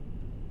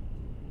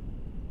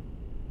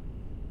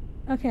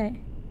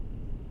 Okay.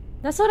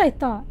 That's what I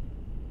thought.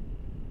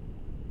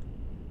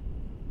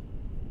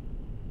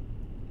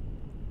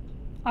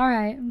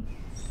 Alright.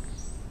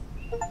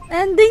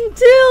 Ending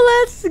 2,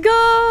 let's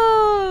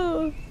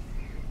go!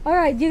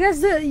 Alright, you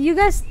guys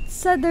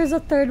said there's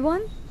a third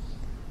one?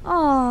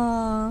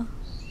 Aww.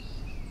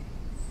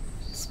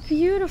 It's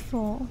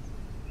beautiful.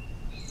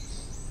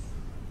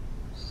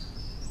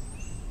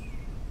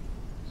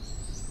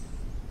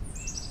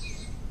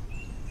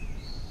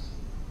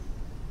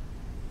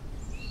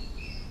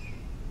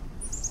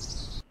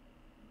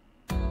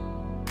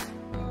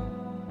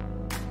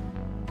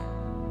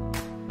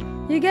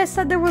 You guys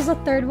said there was a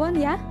third one,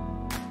 yeah?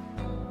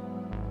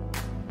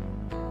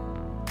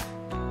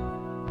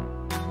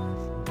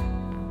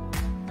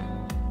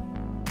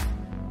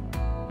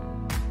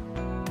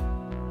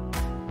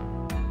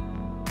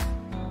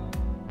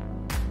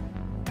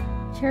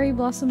 Cherry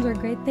blossoms are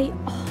great. They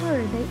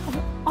are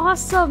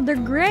awesome. They're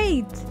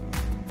great.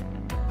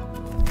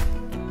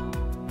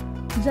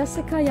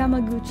 Jessica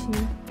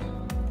Yamaguchi.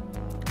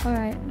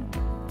 Alright.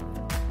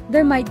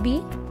 There might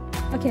be.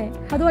 Okay,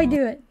 how do I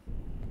do it?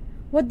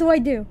 What do I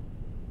do?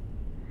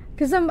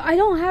 Because I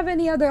don't have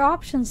any other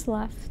options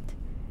left.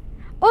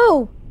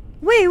 Oh!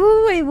 Wait.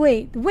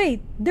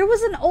 There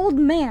was an old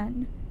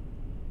man.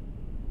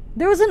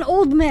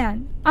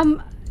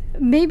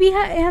 Maybe it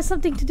has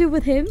something to do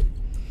with him?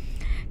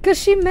 Because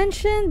she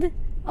mentioned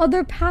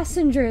other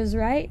passengers,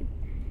 right?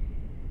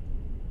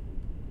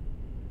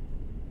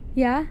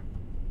 Yeah?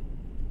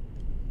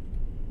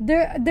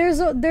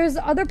 There's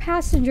other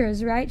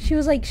passengers, right? She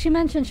was like,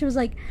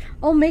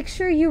 oh, make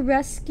sure you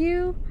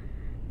rescue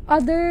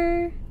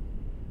other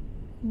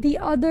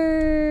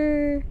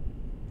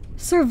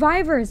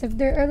survivors, if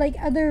there are like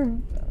other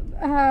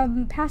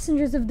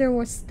passengers, if there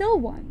was still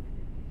one.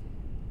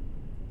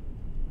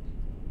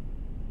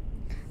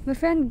 My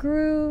friend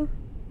grew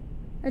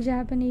a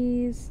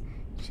Japanese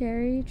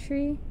cherry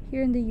tree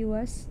here in the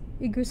US.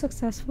 It grew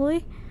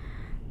successfully.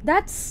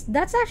 That's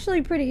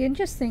actually pretty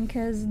interesting,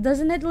 because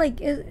doesn't it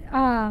like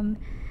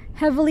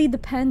heavily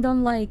depend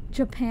on like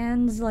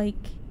Japan's like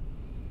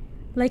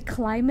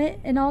climate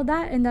and all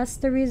that, and that's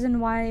the reason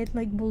why it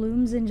like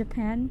blooms in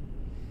Japan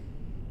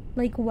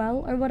like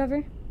well or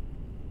whatever.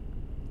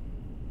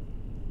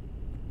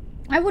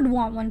 I would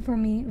want one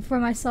for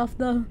myself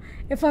though.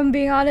 If I'm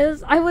being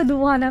honest, I would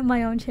want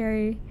my own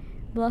cherry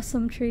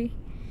blossom tree.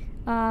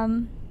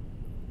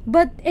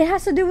 But it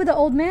has to do with the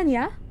old man,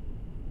 yeah?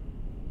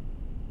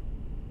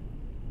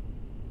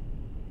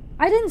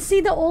 I didn't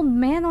see the old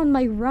man on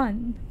my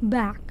run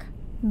back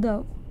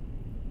though.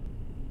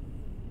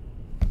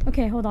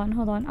 Okay, hold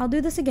on. I'll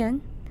do this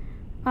again.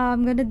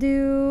 I'm gonna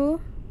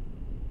do...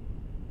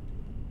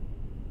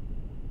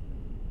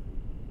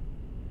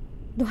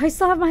 Do I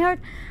still have my heart?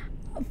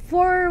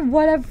 For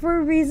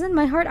whatever reason,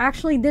 my heart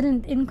actually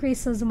didn't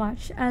increase as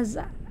much as...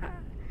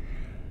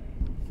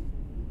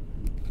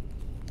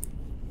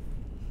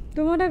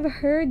 From what I've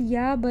heard,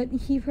 yeah, but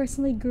he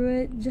personally grew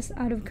it just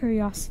out of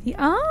curiosity.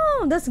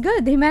 Oh, that's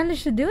good. They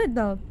managed to do it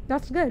though.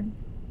 That's good.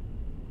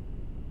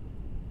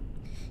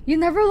 You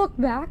never look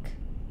back?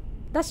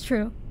 That's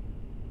true.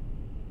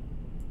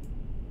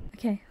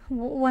 Okay,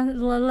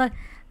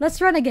 let's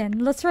run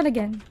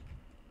again.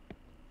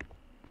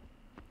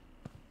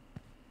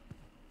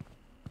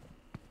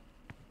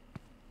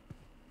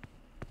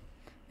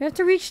 We have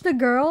to reach the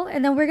girl,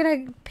 and then we're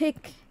gonna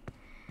pick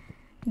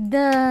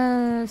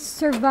the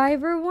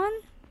survivor one,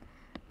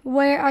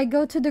 where I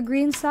go to the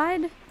green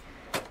side,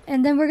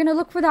 and then we're gonna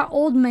look for that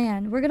old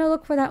man.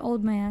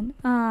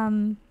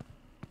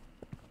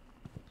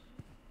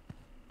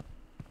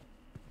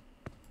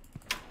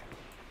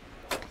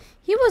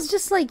 He was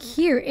just like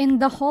here in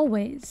the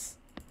hallways.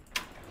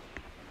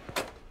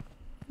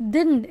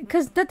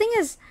 Because the thing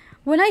is,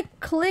 when I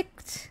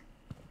clicked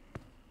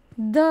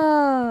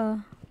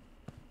the...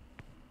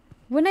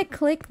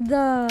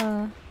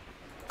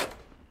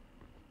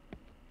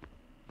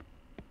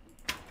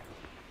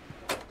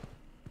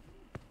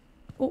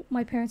 Oh,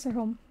 my parents are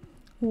home.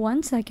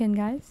 1 second,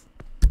 guys.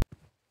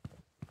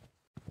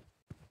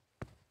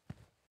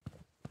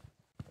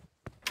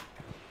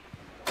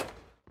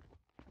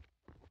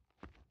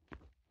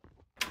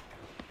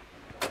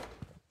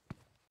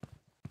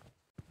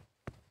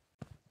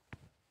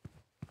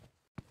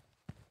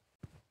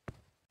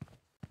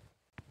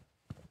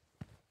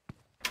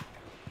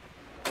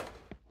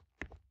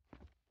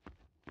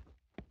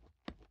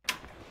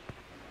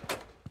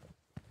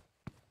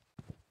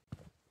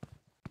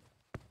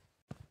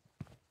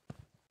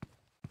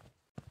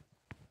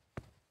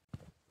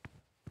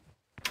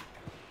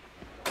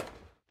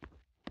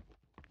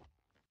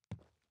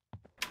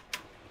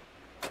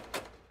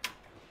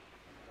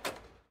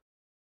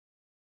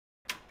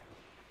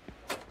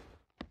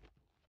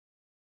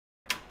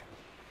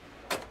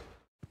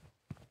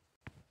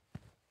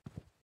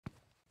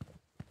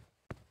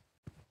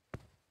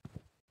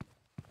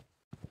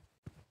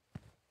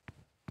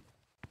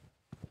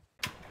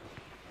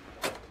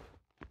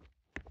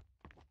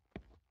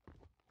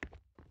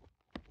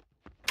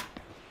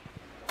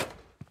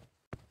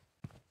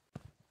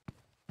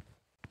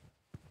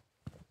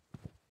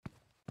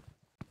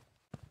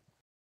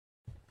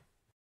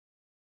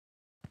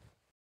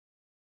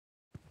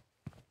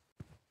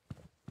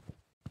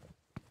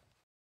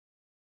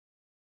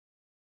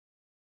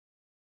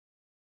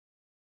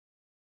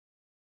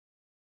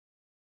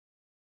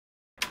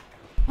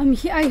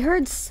 I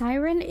heard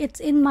siren. It's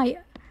in like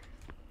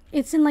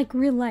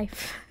real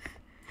life.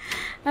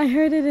 I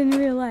heard it in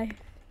real life.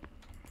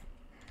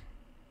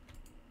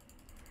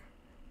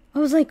 I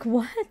was like,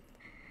 what?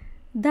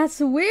 That's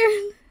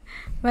weird.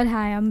 But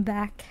hi, I'm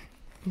back.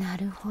 I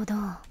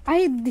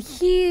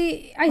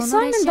saw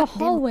him in the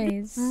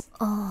hallways.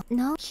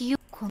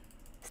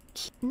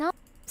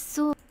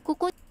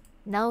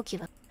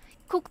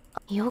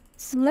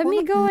 Let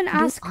me go and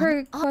ask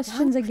her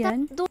questions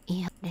again. Let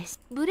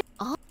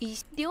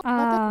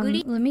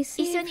me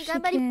see if she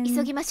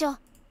can...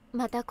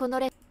 またこの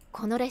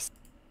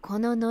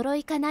呪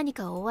いか何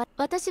かを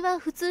私は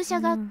普通車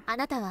が、あ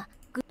なたは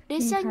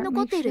列車に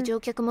残っている乗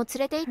客も連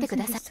れて行ってく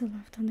ださい。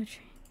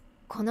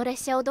この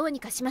列車をどうに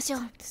かしましょ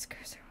う。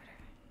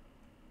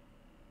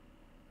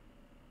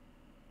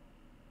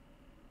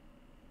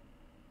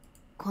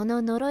こ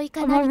の呪い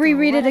か何かを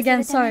終わら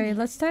せる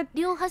ため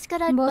に両端か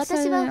ら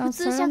私は普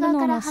通車側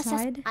から発車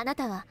する。あな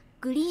たは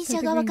グリーン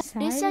車側か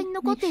ら列車に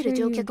残っている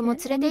乗客も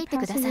連れて行って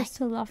ください。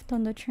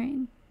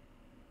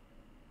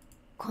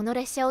この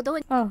列車をどう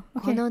にか、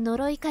この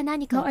呪いか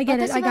何かを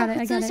私は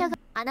普通車が、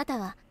あなた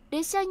は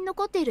列車に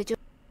残っている乗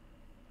客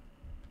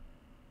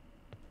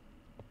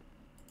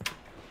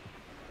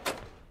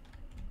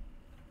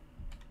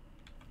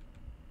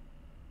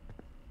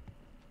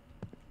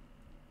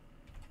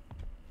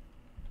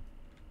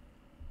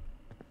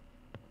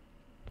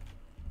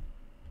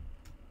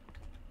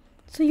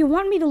So you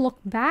want me to look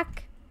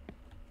back?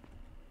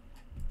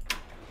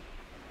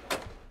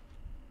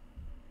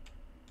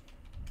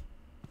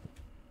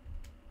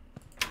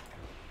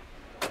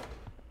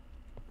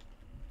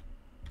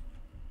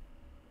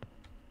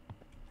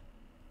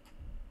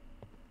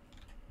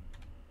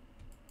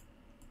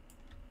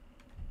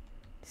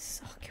 This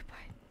is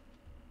occupied.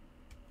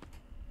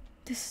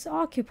 This is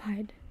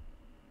occupied.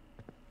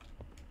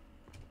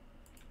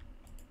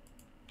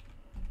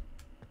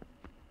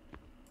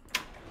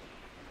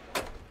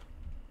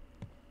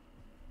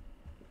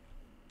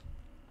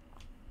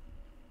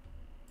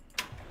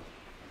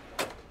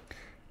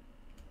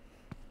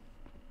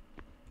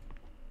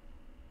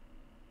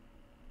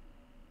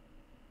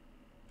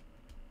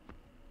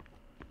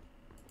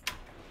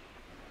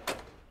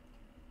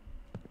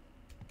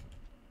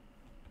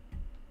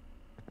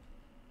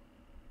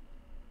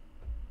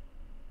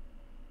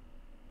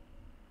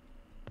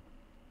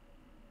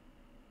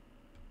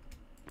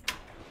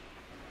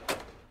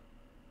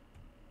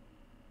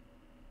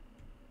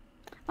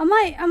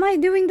 Am I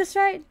doing this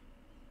right?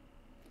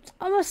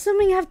 I'm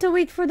assuming I have to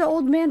wait for the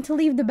old man to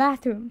leave the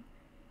bathroom.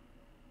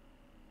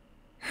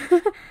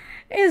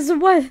 Is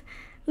what,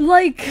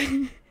 like,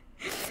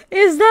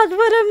 is that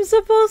what I'm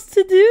supposed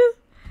to do?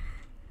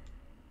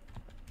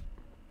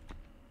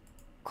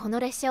 この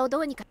列車をど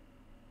うにか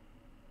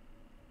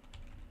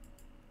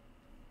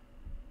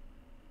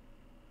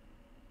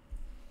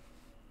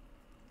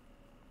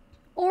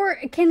Or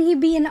can he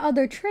be in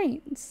other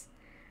trains?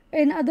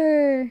 In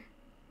other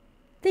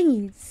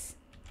thingies?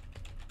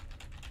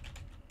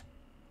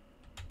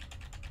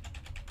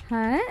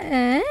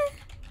 Huh?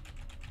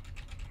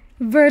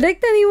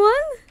 Verdict, anyone?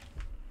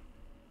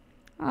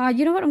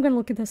 You know what? I'm gonna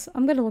look at this.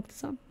 I'm gonna look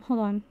this up. Hold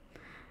on.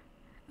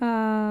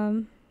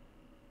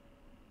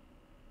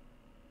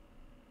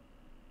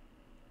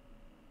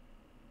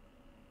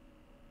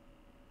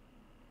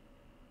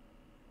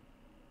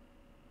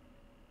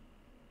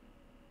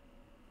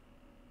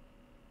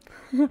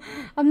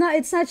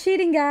 It's not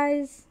cheating,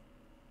 guys.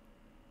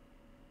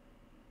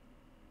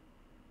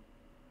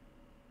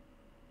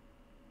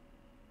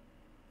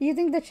 You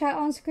think the chat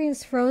on screen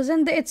is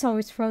frozen? It's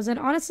always frozen.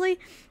 Honestly,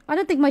 I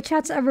don't think my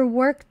chat's ever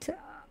worked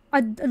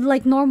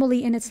like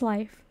normally in its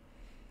life.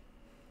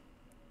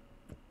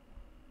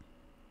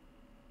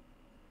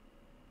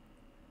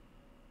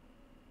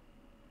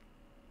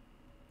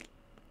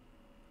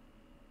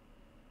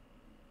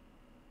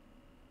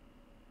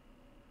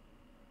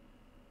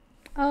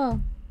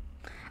 Oh.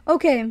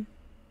 Okay.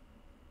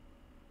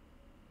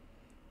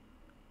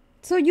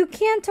 So you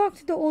can't talk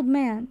to the old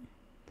man.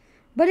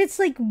 But it's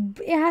like,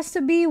 it has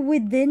to be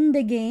within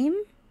the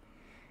game.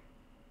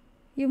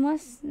 You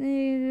must...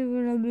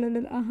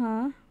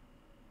 Uh-huh.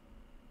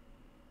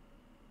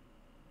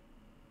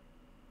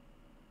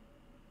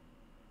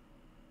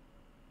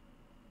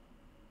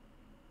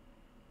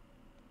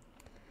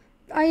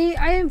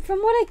 From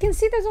what I can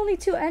see, there's only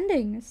 2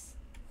 endings.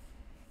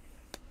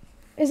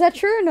 Is that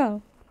true or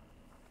no?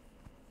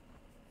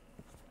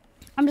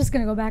 I'm just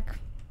gonna go back.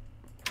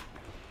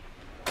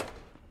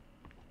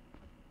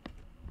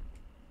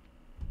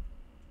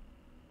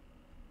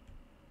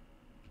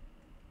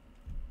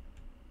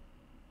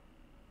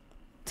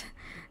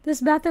 This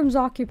bathroom's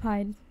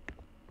occupied.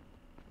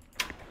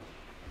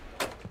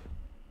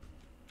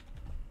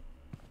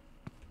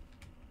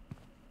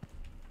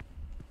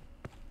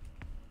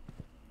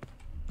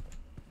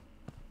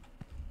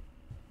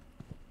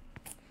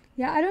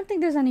 Yeah, I don't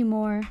think there's any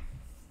more.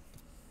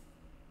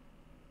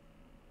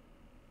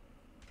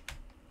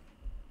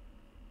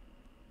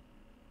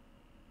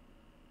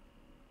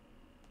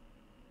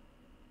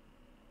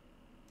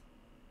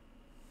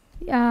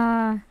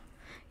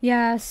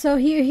 Yeah, so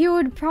he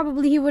would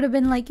have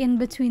been like in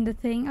between the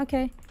thing.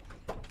 Okay.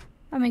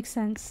 That makes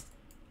sense.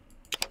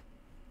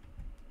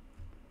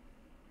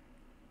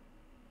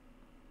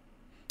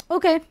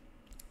 Okay.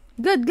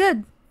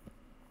 Good.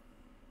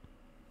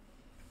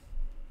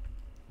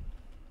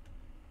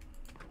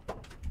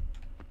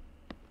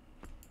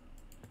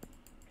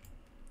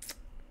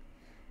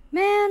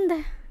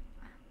 Man,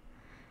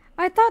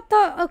 I thought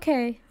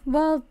okay,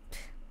 well,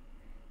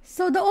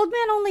 so the old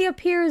man only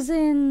appears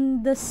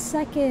in the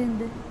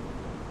second.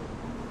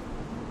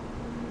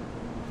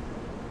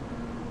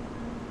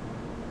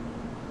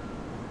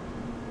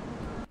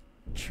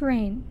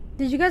 Train.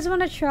 Did you guys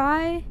want to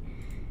try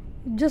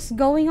just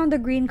going on the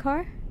green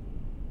car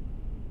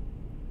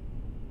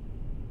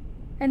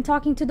and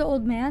talking to the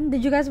old man?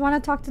 Did you guys want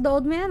to talk to the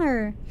old man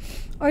or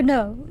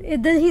no?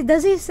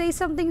 Does he say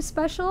something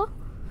special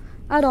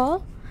at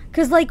all?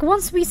 Because like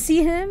once we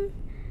see him,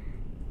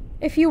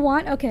 if you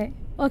want, okay,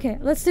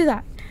 let's do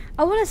that.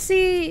 I want to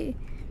see.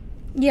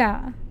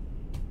 Yeah,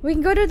 we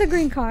can go to the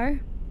green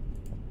car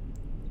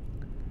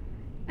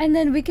and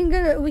then we can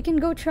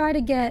go try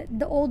to get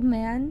the old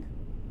man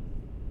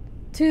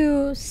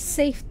to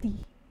safety.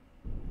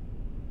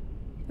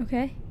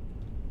 Okay,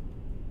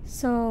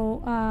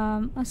 so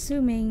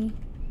assuming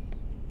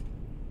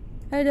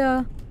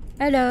hello,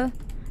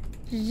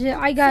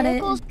 I got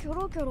it.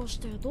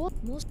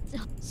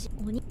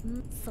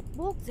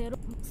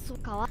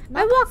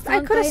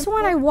 I could have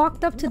sworn I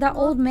walked up to that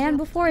old man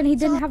before and he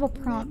didn't have a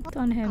prompt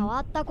on him.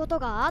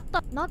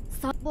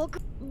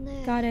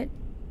 Got it.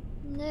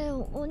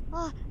 Oh,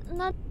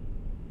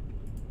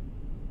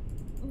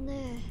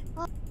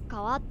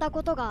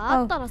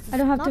 I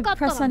don't have to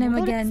press on him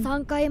again.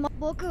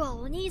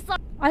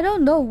 I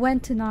don't know when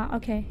to not.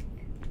 Okay.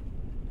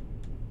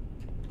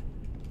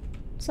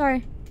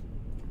 Sorry.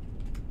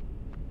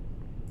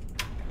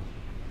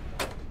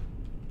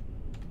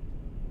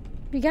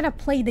 We gotta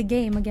play the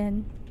game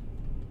again.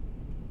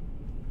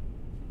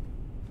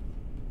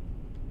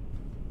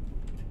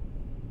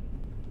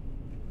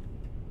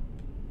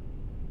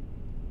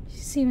 She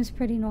seems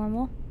pretty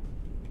normal.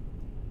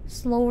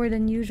 Slower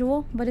than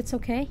usual, but it's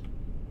okay.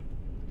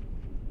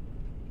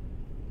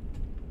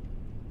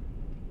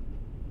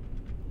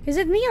 Is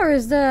it me or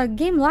is the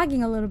game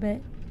lagging a little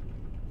bit?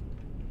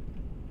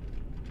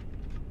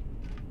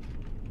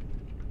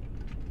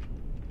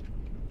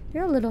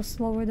 You're a little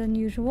slower than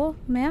usual,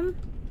 ma'am.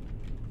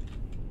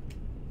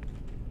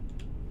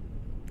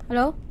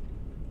 Hello?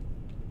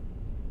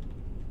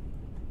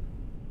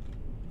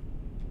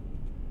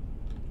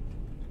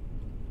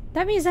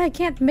 That means I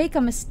can't make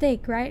a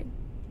mistake, right?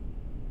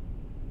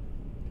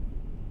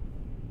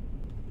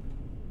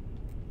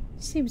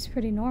 Seems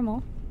pretty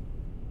normal.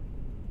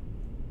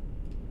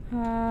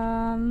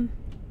 I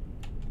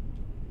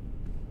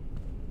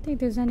think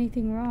there's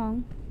anything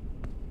wrong.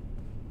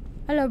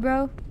 Hello,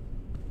 bro.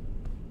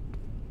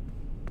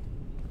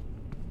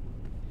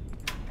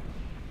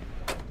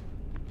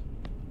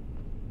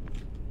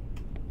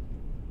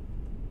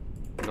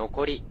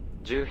 Nokori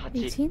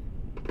 18?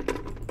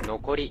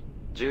 Nokori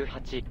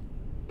 18.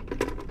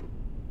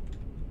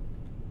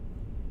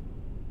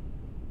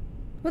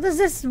 What does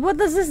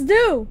this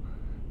do?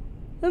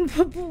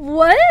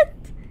 What?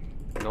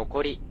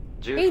 Nokori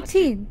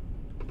 18.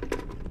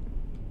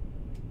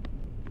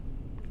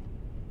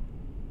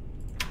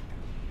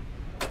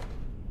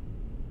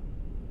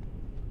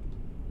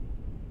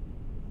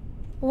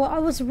 Well, I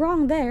was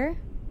wrong there.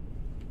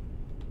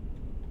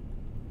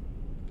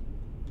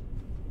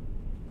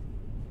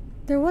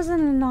 There was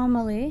an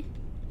anomaly.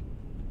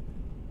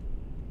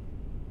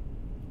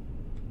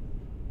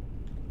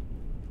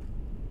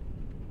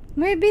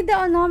 Maybe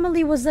the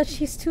anomaly was that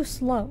she's too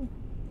slow.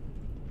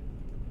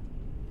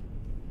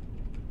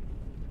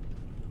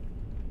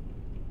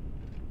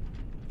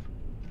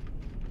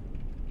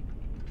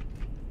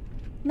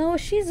 No,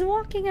 she's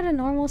walking at a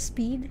normal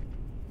speed.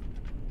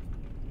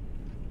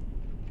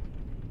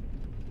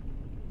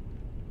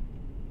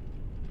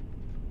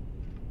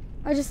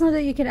 I just know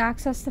that you can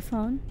access the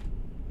phone.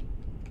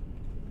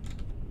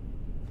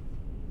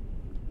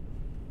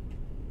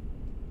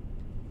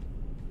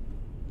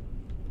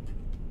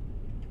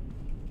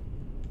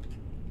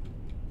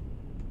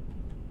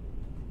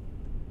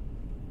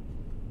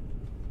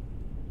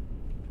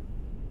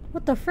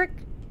 What the frick?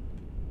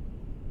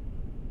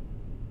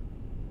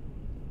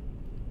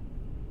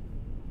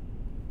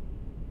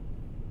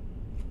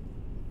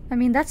 I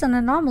mean, that's an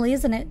anomaly,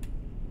 isn't it?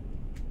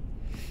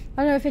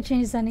 I don't know if it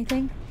changes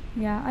anything.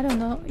 Yeah, I don't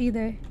know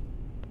either.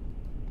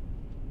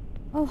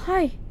 Oh,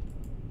 hi.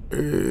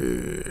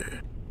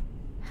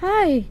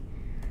 Hi.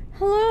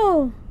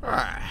 Hello.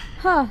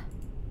 Huh.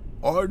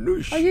 Are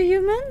you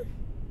human?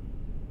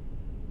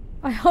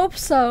 I hope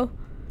so.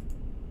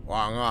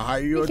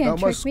 You can't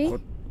trick me.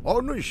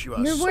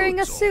 You're wearing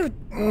a suit.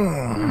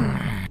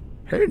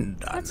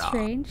 That's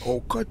strange.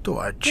 You don't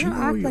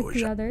act like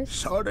the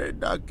others.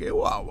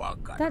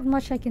 That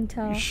much I can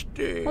tell.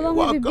 How long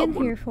have you been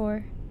here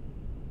for?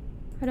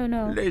 I don't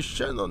know.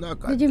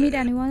 Did you meet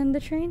anyone in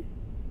the train?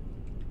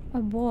 A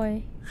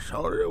boy. That's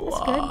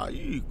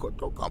good.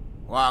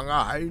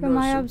 From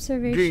my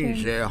observation,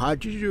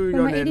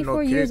 from my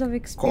 84 years of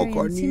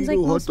experience, seems like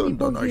most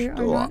people here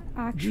are not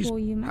actual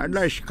humans.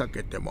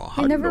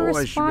 They never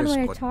respond when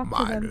I talk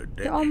to them.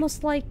 They're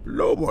almost like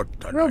robots.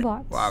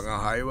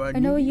 I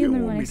know a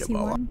human when I see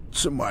one.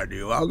 So my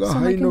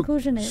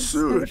conclusion is,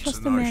 never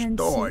trust a man in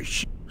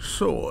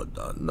suit.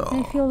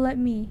 And if you'll let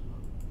me,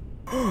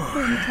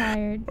 I'm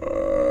tired.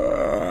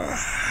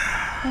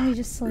 Let me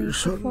just sleep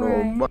before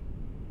I...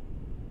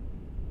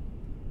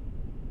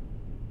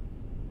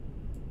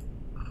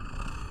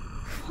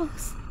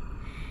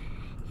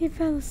 He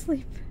fell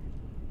asleep.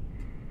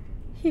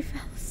 He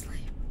fell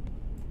asleep.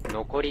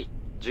 残り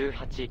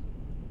18.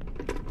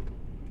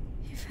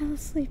 He fell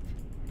asleep.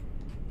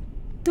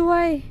 Do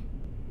I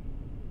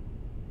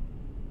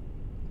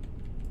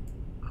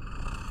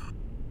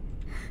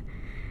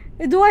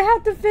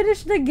have to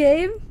finish the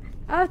game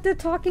after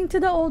talking to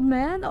the old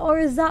man, or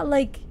is that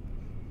like,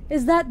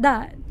 is that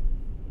that?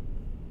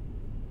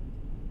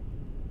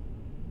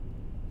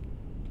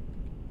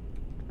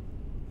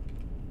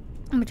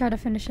 I'm gonna try to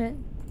finish it.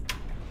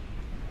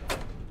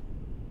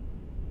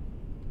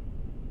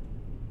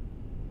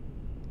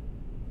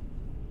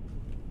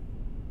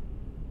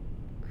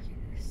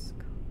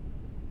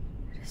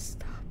 Let us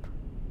stop.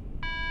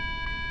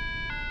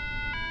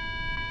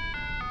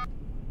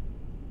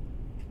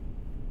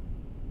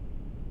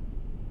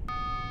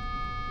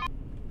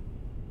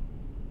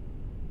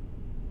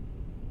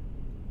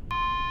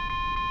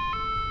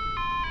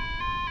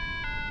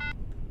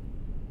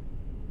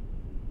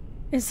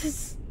 Is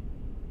this...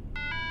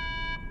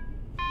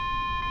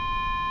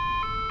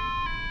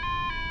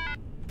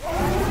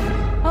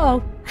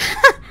 Uh-oh.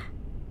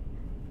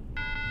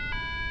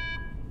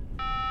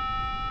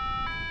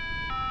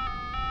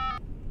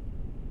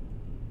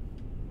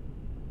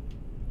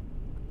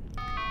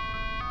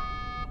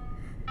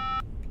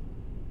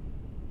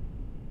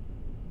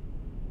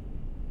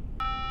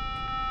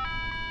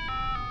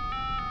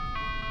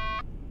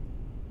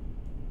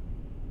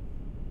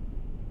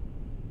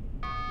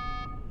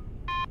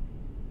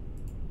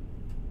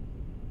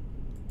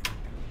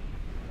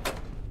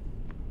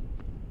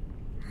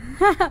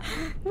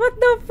 What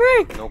the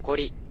frick? 残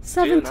り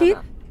 17? 17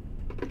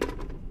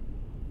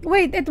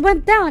 Wait, it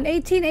went down.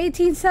 18,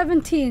 18,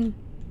 17.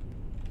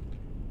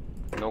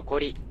 残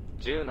り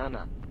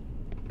17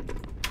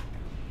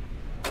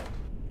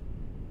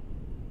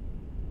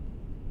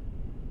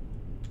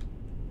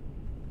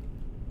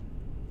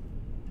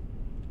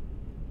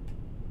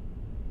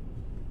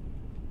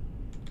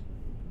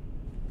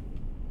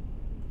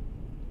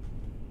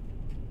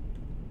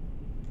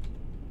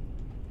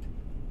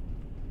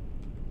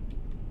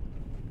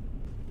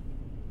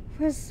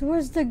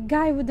 Where's the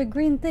guy with the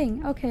green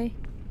thing? Okay.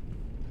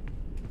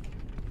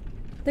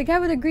 The guy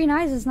with the green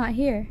eyes is not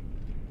here.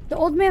 The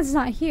old man's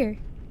not here.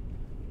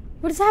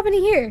 What is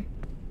happening here?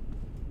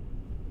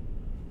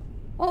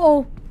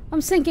 Uh-oh.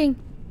 I'm sinking.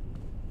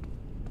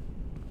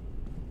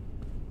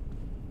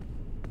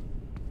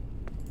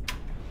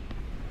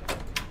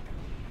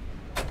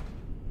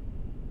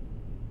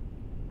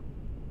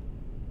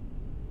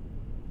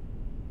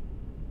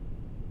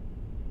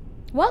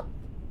 What?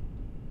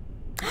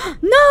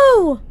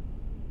 No!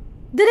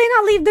 Did I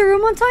not leave the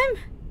room on time?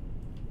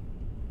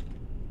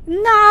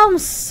 No, I'm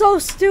so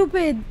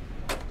stupid.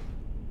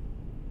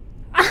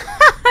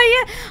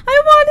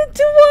 I wanted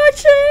to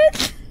watch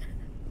it.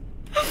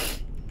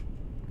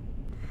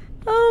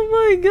 Oh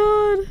my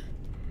god.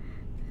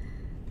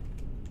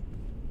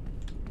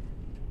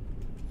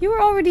 You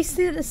were already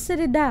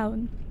sitting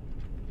down.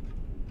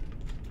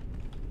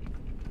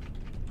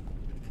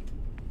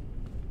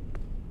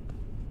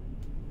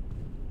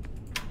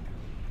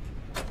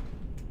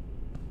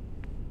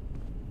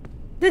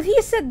 Did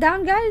he sit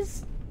down,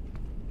 guys?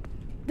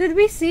 Did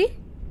we see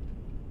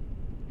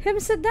him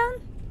sit down?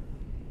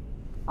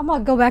 I'm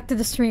gonna go back to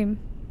the stream.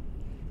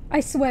 I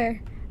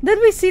swear. Did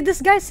we see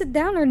this guy sit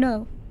down or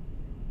no?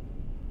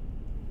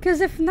 Because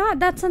if not,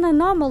 that's an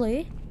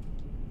anomaly.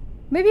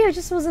 Maybe I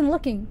just wasn't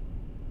looking.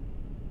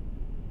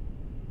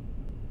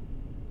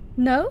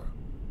 No?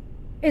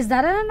 Is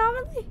that an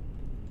anomaly?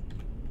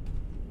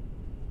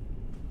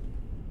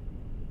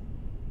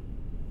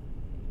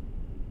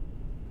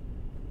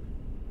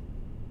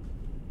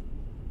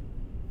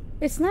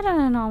 It's not an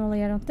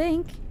anomaly, I don't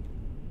think.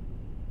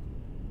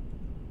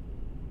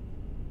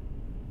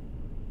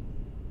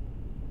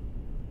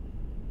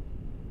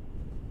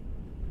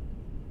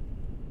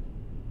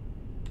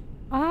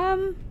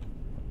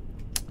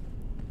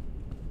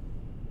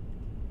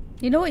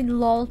 You know what,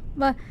 lol.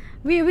 But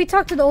we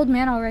talked to the old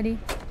man already.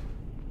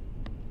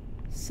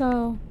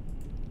 So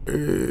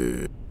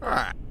yeah,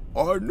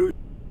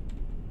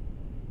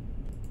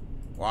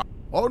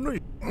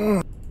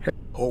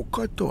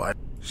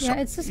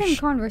 it's the same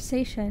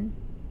conversation.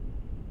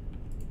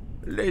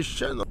 It's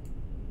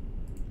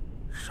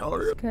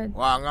good.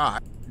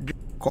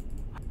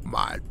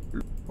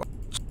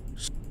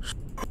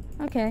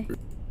 Okay.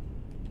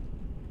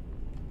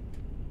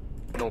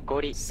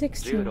 残り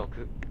 16. 16 1 1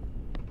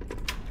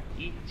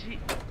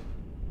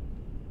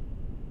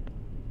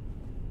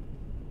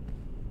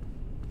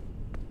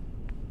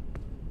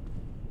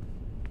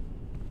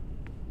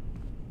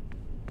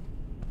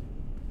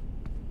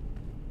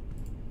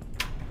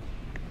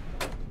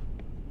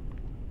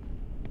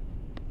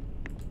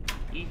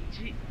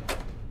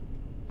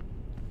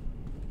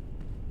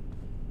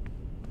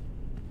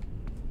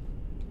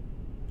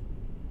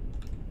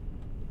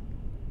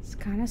 It's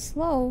kind of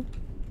slow.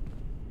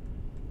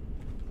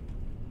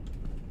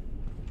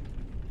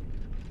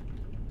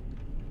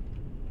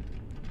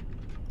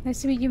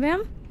 Nice to meet you,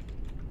 ma'am.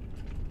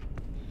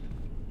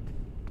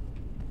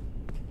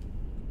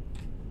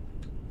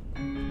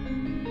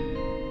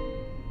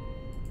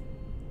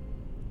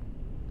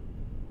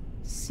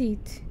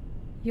 Seat.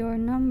 Your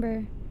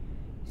number.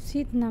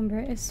 Seat number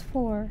is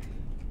 4.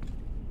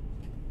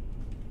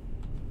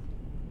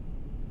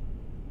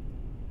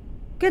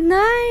 Good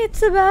night,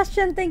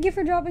 Sebastian. Thank you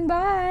for dropping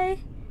by.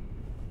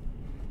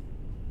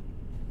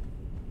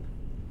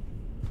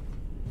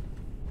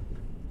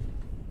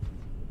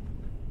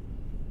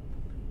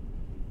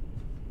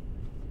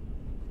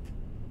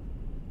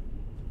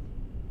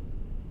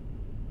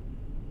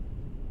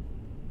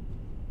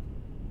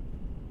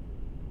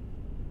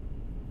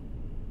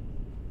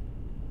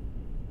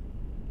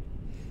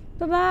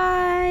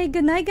 Bye-bye.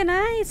 Good night, good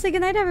night. Say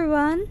good night,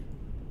 everyone.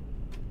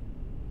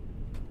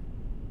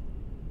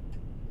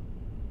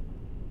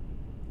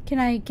 Can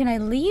I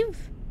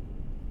leave?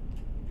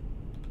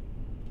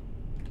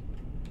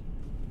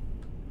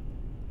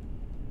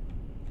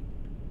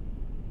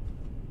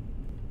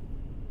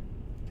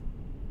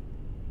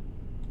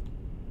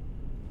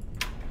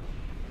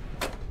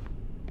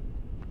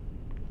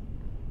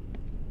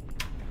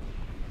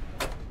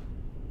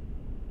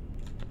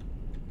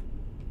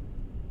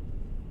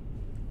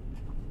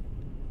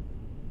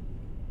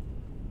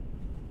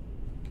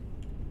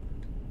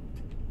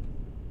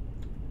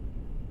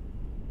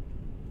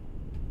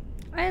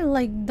 I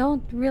like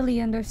don't really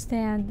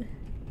understand.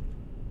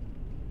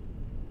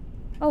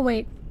 Oh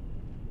wait.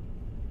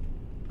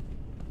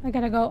 I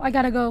gotta go. I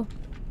gotta go.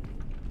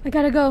 I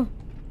gotta go.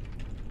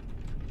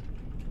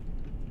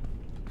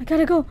 I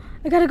gotta go.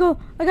 I gotta go.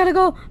 I gotta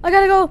go. I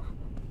gotta go.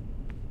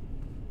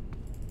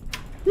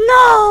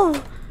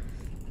 No!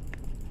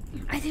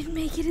 I didn't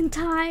make it in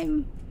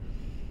time.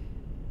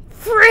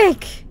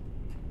 Frick!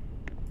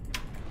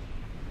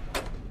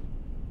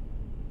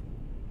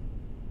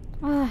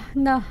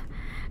 No.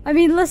 I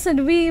mean,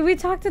 listen, we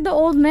talked to the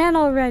old man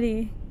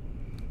already.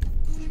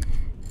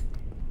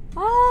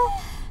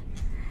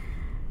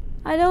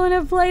 I don't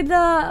want to play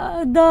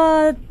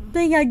the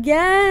thing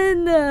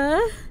again.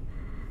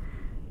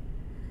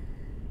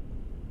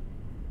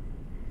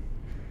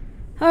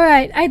 All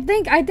right, I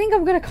think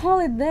I'm gonna call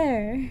it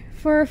there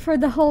for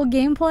the whole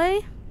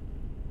gameplay.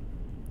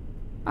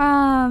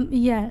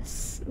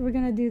 Yes, we're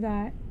gonna do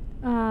that.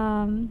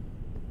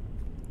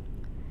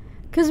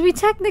 Cause we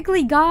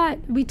technically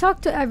we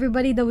talked to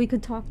everybody that we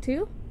could talk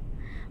to.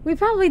 We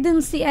probably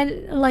didn't see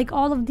like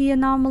all of the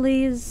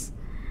anomalies.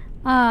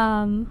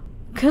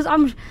 Cause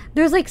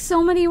there's like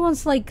so many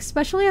ones, like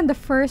especially in the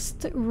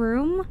first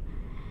room,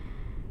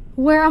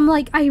 where I'm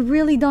like, I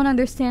really don't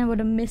understand what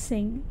I'm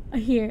missing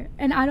here,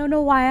 and I don't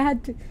know why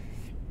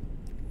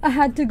I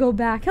had to go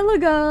back. Hello,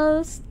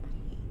 ghost.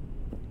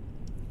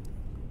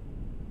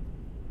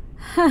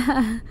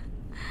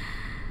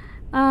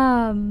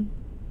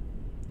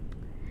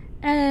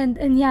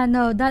 And yeah,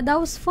 no, that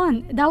was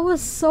fun. That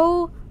was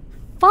so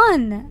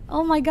fun.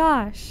 Oh my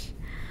gosh.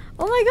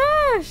 Oh my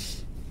gosh.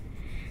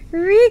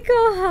 Rico,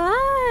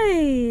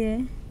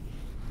 hi.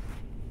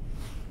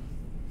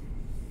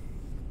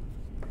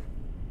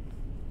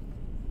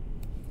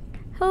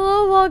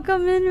 Hello,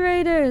 welcome in,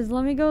 Raiders.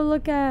 Let me go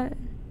look at.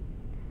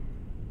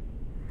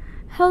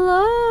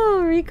 Hello,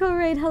 Rico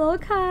Raid. Hello,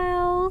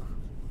 Kyle.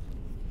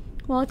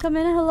 Welcome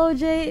in. Hello,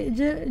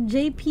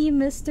 JP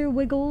Mr.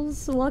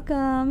 Wiggles.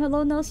 Welcome.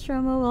 Hello,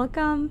 Nostromo.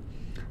 Welcome.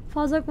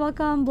 Fozok,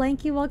 welcome.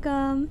 Blanky,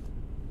 welcome.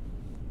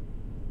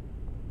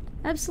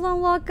 Epsilon,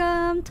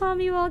 welcome.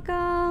 Tommy,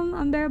 welcome.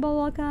 Unbearable,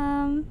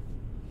 welcome.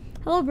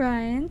 Hello,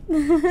 Brian.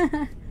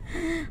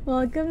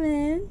 Welcome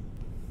in.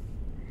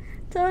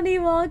 Tony,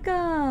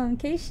 welcome.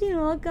 Keishin,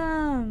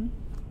 welcome.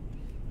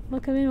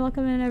 Welcome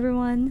in,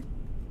 everyone.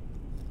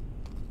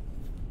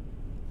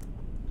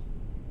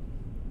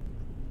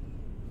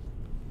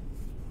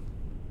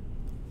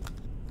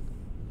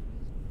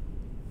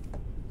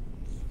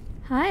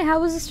 Hi, how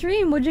was the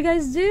stream? What'd you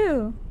guys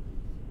do?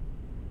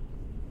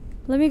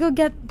 Let me go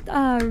get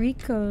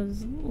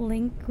Rico's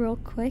link real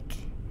quick.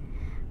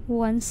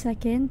 1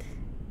 second.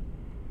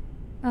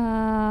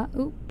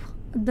 Oop.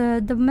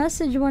 The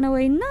message went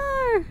away.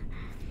 No.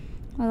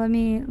 Well, let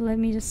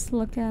me just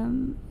look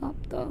him up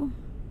though.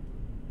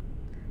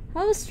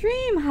 How was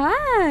stream?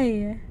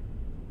 Hi.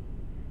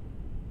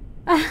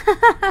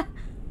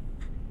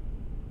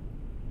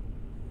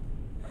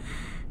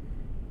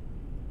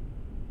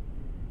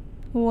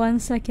 1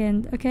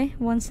 second. Okay,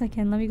 1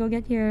 second. Let me go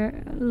get your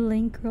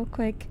link real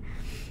quick.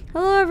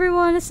 Hello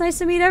everyone, it's nice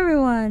to meet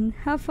everyone.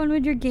 Have fun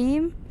with your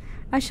game.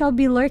 I shall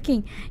be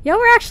lurking. Yeah,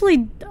 we're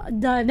actually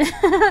done.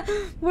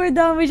 We're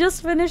done. We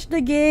just finished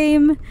the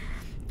game.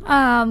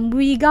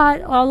 We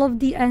got all of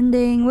the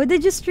ending. What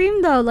did you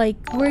stream though?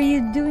 Like, were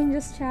you doing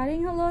just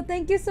chatting? Hello,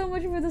 thank you so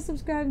much for the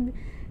subscribe.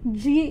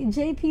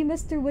 JP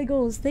Mr.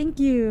 Wiggles, thank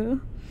you.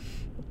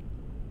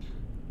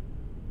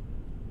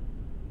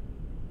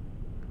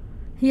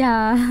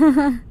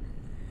 Yeah.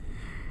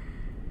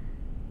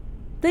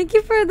 Thank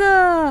you for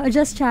the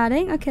just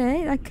chatting.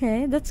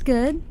 Okay, that's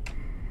good.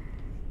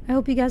 I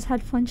hope you guys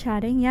had fun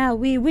chatting. Yeah,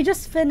 we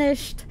just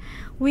finished.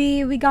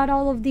 We got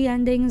all of the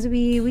endings.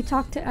 We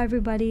talked to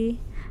everybody.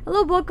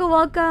 Hello, Boko,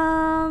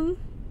 welcome.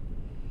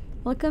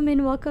 Welcome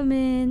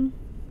in.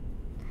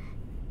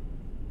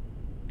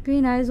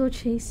 Green eyes will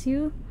chase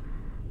you.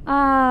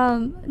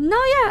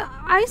 No, yeah,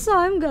 I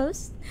saw him,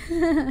 Ghost.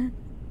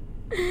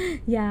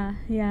 Yeah.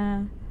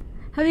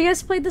 Have you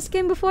guys played this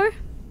game before?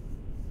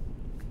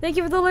 Thank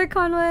you for the alert,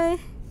 Conway.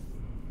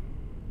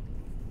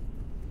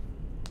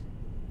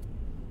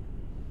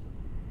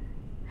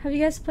 Have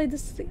you guys played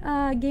this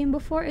game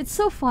before? It's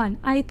so fun.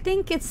 I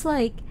think it's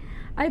like,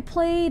 I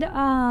played,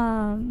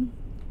 I'm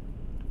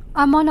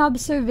on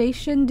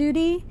observation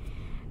duty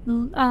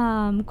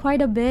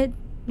quite a bit,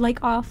 like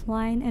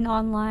offline and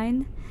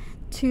online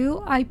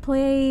too. I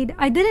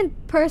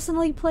didn't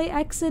personally play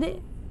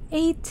Exit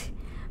 8,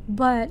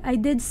 but I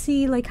did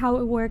see like how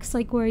it works,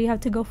 like where you have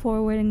to go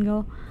forward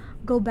and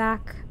go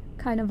back,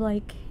 kind of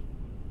like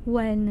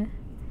when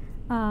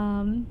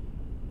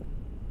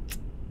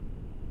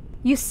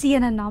you see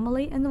an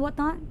anomaly and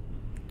whatnot.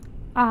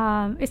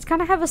 It's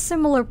kind of have a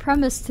similar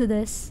premise to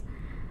this,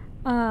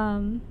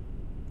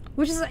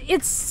 which is,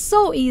 it's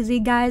so easy,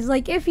 guys.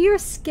 Like, if you're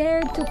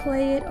scared to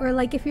play it, or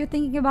like if you're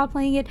thinking about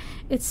playing it,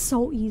 it's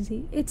so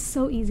easy. It's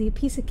so easy. A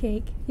piece of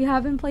cake. You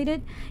haven't played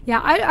it? Yeah,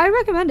 I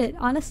recommend it,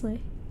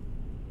 honestly.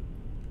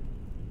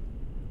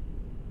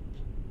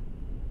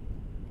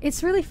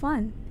 It's really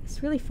fun.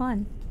 It's really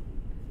fun.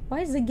 Why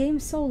is the game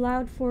so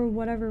loud for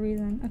whatever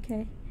reason?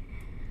 Okay.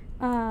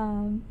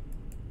 Let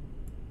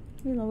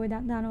me lower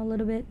that down a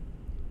little bit.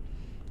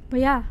 But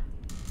yeah,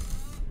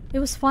 it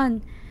was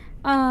fun.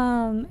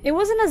 It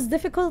wasn't as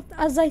difficult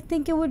as I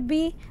think it would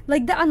be.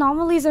 Like, the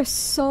anomalies are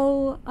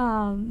so,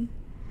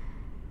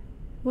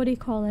 what do you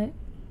call it?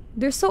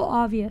 They're so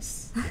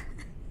obvious.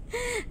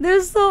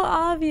 They're so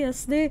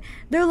obvious. They're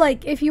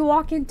like, if you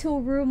walk into a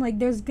room, like,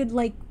 there's good,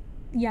 like,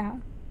 yeah.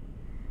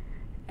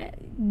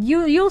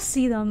 You'll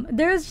see them.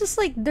 There's just,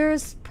 like,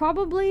 there's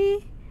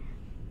probably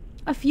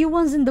a few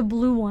ones in the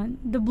blue one.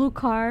 The blue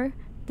car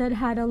that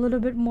had a little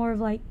bit more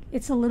of, like,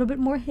 it's a little bit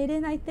more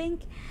hidden, I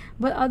think.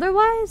 But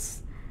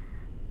otherwise,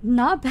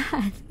 not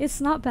bad. It's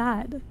not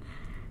bad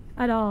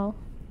at all.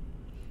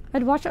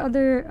 I'd watch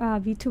other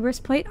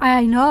VTubers play it.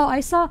 I know.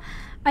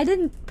 I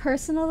didn't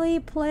personally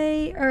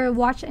play or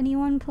watch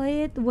anyone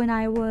play it when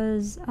I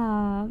was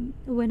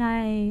when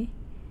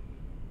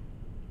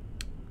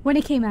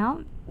it came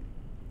out,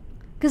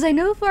 because I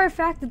know for a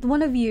fact that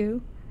one of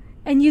you,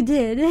 and you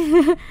did,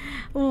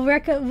 will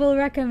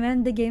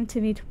recommend the game to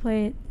me to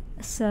play it.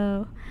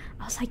 So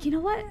I was like, you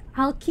know what?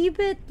 I'll keep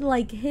it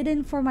like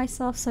hidden for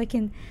myself so I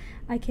can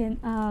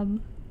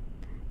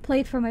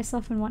play it for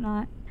myself and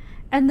whatnot.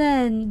 And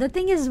then the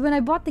thing is, when I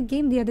bought the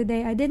game the other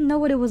day, I didn't know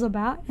what it was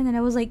about, and then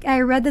I was like,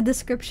 I read the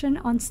description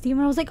on Steam,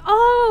 and I was like,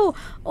 oh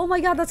my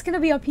god, that's gonna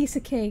be a piece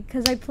of cake,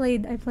 because I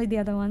played the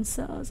other one.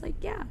 So I was like,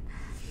 yeah,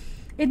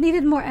 it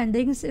needed more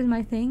endings is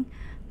my thing.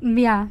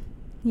 Yeah.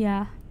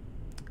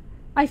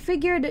 I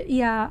figured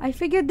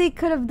they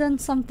could have done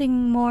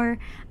something more.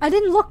 I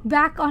didn't look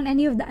back on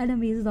any of the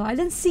enemies though. I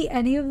didn't see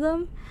any of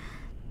them.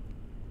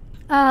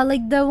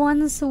 Like the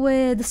ones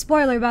with the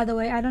spoiler, by the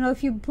way. I don't know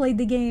if you played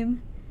the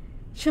game.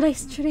 Should I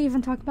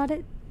even talk about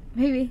it?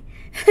 Maybe.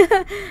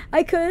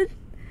 I could.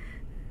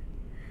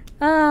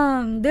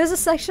 There's a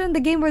section in the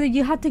game where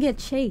you have to get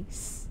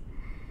chased.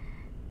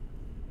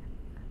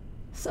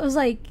 So I was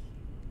like,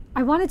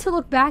 I wanted to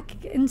look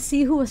back and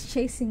see who was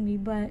chasing me,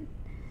 but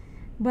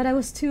I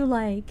was too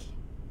like,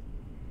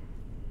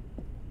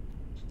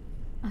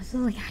 I was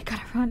like, I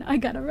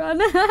gotta run.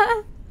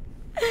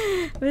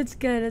 But it's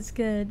good.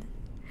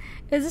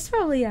 It's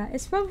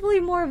probably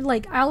more of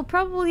like, I'll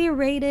probably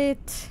rate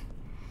it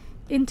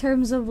in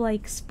terms of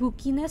like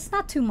spookiness,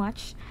 not too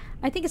much.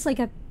 I think it's like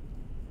a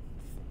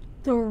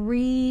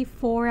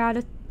 3-4 out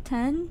of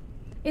 10.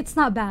 It's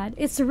not bad.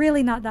 It's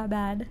really not that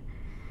bad.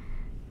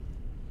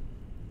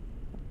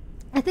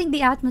 I think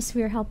the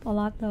atmosphere helped a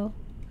lot though.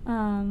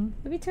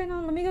 Let me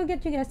go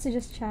get you guys to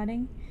just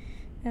chatting,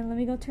 and let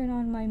me go turn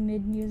on my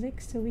mid music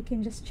so we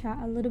can just chat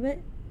a little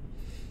bit.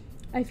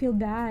 I feel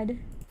bad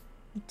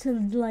to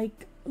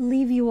like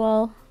leave you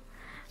all,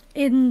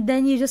 and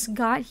then you just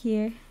got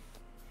here.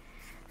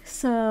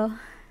 So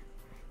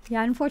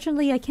yeah,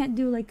 unfortunately I can't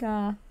do like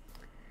a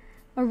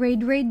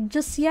raid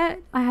just yet.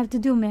 I have to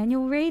do a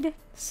manual raid.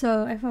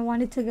 So if I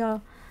wanted to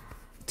go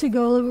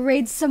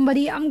raid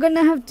somebody, I'm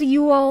gonna have to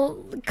you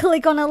all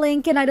click on a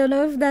link, and I don't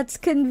know if that's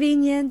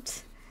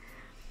convenient.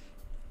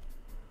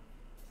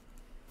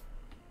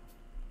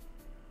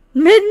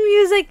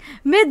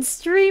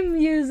 Mid-stream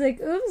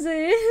music.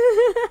 Oopsie.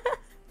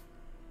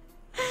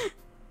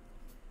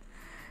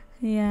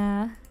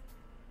 Yeah.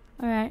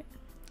 Alright.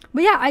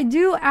 But yeah, I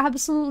do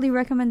absolutely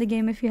recommend the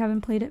game if you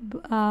haven't played it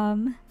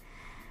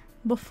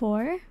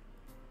before.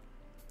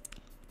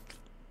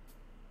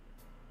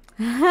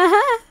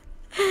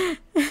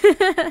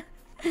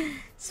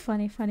 It's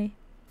funny.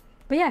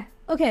 But yeah,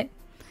 okay.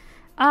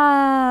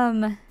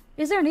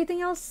 Is there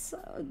anything else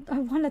I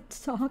want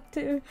to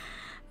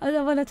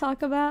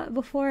talk about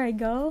before I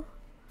go?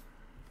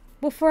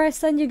 Before I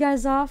send you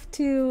guys off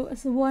to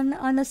one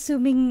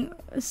unassuming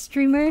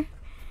streamer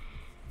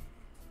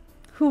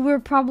who we're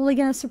probably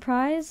gonna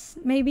surprise,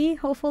 maybe,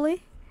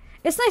 hopefully.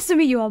 It's nice to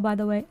meet you all, by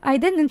the way. I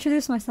didn't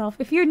introduce myself.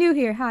 If you're new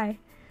here, hi.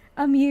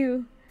 I'm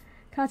you,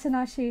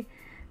 Katanashi.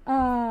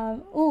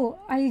 Oh,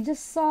 I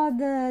just saw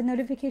the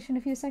notification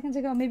a few seconds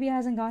ago. Maybe it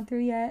hasn't gone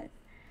through yet.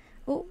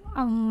 Oh,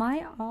 am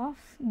I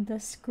off the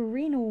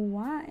screen?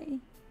 Why?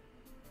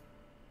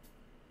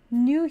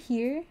 New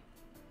here.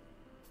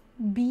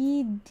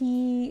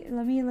 BD.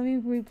 Let me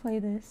replay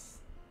this.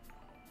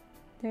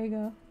 There you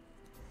go.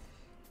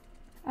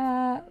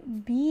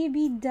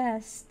 BB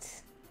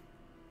Dest,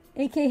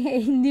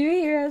 aka New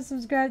Hero,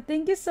 subscribe.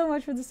 Thank you so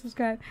much for the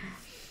subscribe.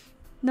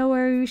 No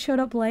worry, we showed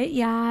up late.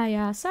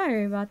 Yeah.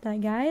 Sorry about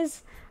that,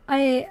 guys.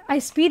 I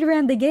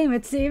speedran the game,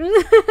 it seems.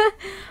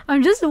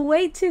 I'm just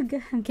way too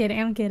good. I'm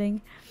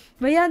kidding.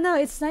 But yeah, no,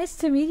 it's nice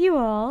to meet you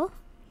all.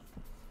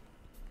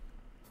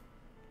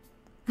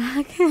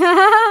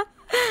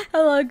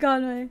 Hello,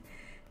 Conway.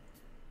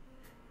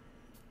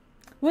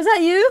 Was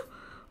that you?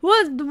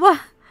 What?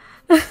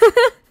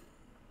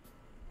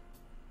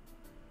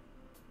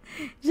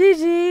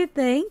 GG,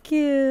 thank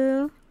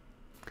you.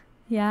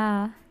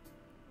 Yeah.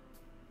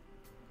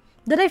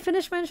 Did I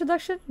finish my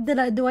introduction?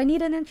 Do I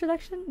need an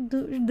introduction?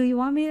 Do you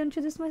want me to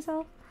introduce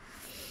myself?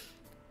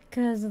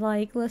 Cause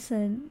like,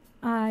 listen,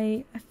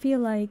 I feel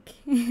like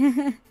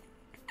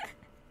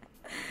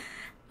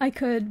I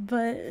could,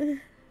 but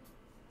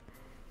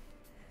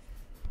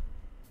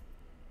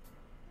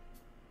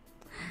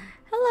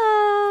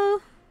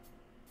hello,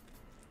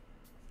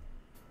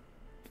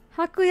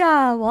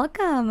 Hakuya,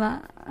 welcome.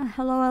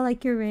 Hello, I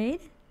like your raid.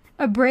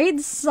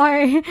 Braids?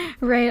 Sorry,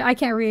 raid. I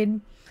can't read.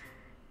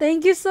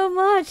 Thank you so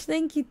much.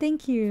 Thank you,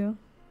 thank you.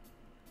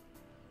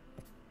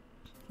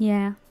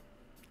 Yeah,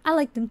 I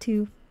like them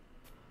too.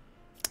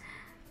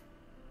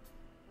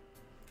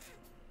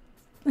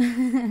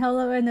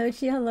 Hello,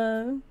 Anochi.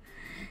 Hello.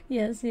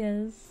 Yes,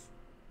 yes.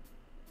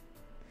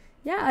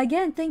 Yeah,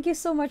 again, thank you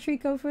so much,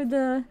 Rico, for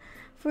the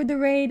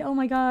raid. Oh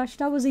my gosh,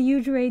 that was a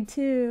huge raid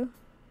too.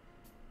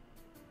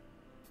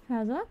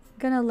 How's that?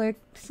 Gonna lurk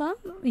some?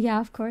 Yeah,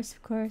 of course,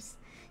 of course.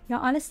 Yeah,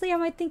 honestly,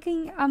 I'm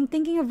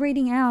thinking of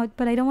raiding out,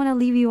 but I don't want to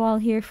leave you all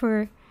here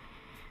for.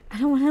 I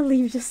don't want to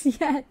leave just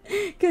yet,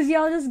 cause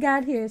y'all just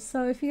got here.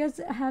 So if you guys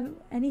have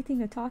anything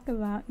to talk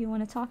about, you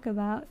want to talk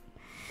about,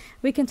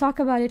 we can talk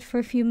about it for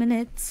a few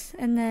minutes,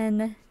 and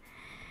then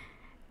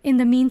in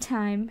the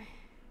meantime,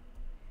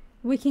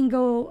 we can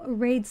go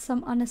raid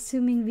some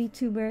unassuming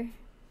VTuber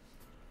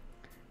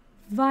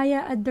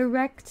via a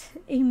direct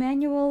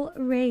manual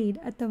raid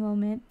at the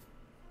moment.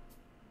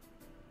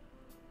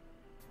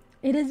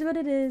 It is what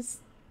it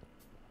is.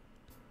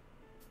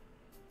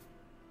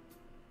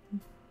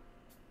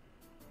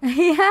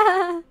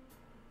 Yeah.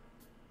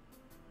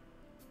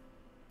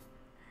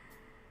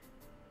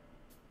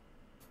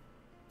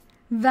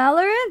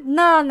 Valorant?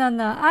 No, no,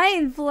 no. I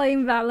ain't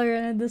playing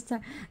Valorant at this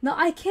time. No,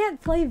 I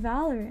can't play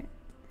Valorant.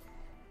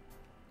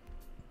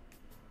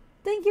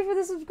 Thank you for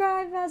the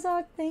subscribe,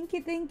 Mazok. Thank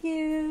you, thank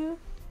you.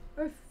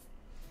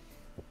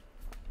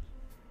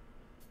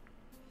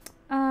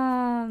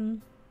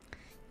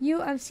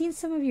 I've seen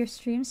some of your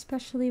streams,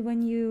 especially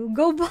when you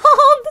go bald.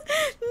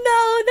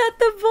 No, not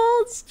the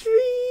bald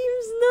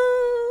streams,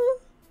 no.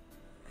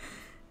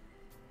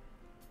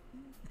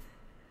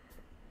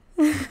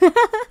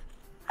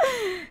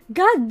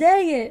 God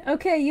dang it.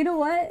 Okay, you know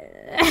what?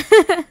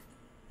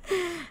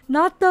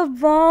 Not the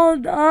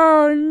bald.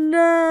 Oh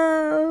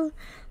no.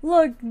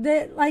 Look,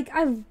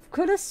 I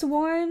could have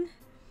sworn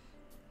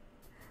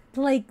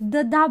like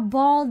that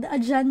bald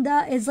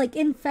agenda is like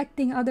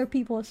infecting other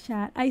people's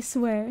chat. I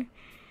swear.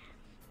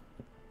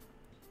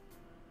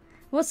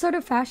 What sort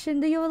of fashion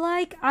do you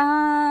like?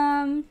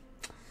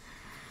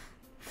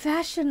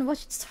 Fashion. What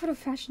sort of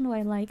fashion do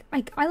I like?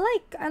 I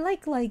like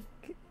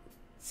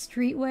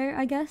streetwear,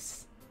 I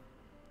guess.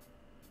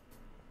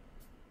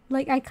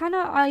 Like I kind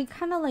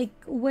of like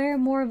wear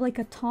more of like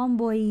a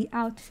tomboy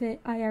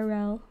outfit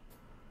IRL.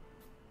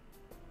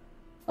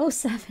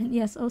 07,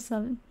 yes,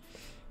 07.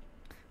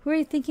 Who are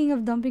you thinking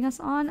of dumping us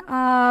on?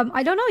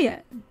 I don't know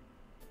yet.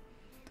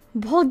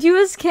 Bald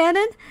US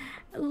canon?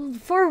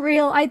 For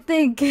real, I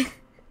think.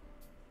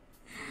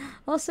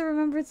 Also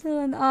remember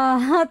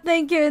to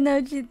thank you,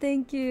 Inochi,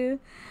 thank you.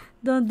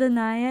 Don't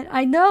deny it.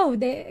 I know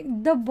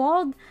the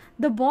bald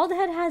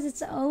head has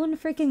its own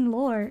freaking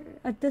lore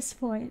at this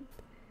point.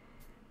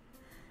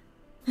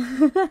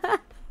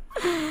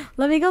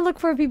 Let me go look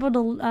for people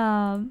to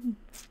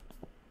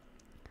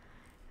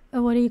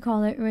what do you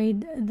call it?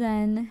 Raid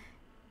then.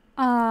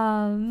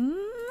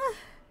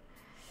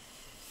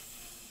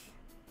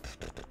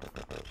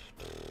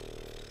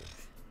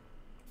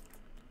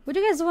 Who do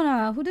you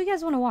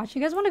guys wanna watch?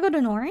 You guys wanna go to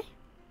Nori?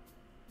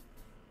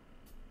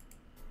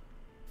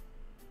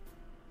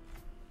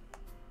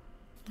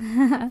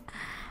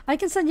 I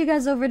can send you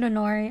guys over to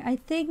Nori. I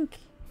think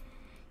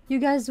you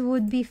guys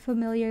would be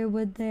familiar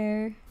with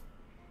their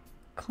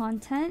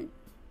content.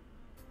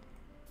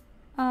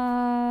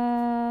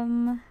 I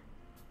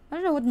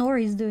don't know what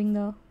Nori's doing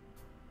though.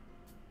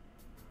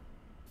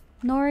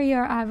 Nori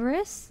or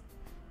Avarice?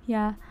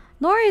 Yeah.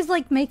 Nori is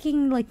like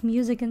making like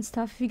music and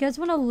stuff. If you guys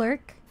wanna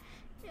lurk,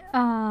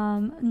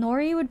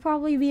 Nori would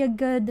probably be a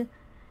good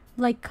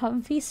like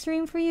comfy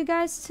stream for you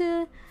guys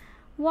to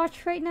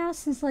watch right now,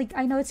 since like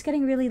I know it's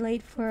getting really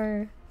late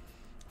for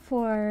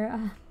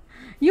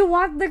you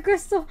want the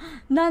crystal?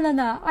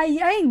 No. I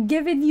ain't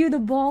giving you the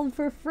ball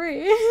for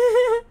free.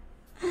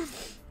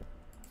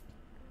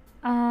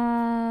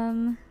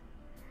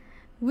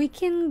 We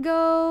can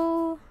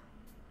go.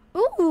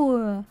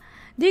 Ooh,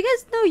 do you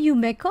guys know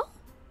Yumeko?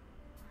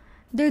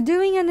 They're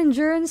doing an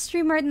endurance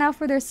stream right now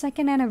for their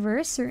 2nd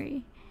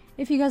anniversary.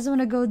 If you guys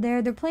want to go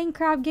there, they're playing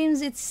crab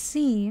games, it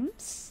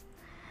seems.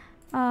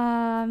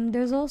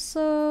 There's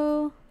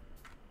also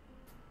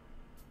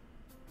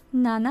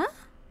Nana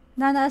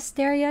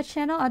Asteria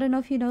channel. I don't know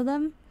if you know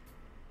them.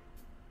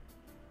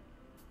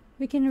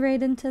 We can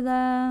raid into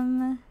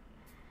them.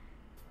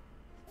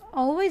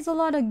 Always a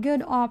lot of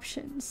good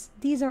options.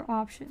 These are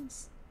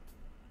options.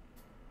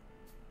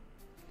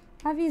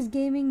 Avi's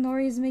gaming,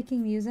 Nori's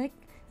making music.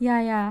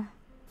 Yeah.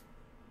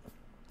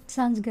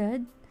 Sounds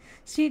good.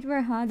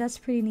 Streetwear, huh? That's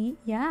pretty neat.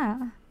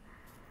 Yeah.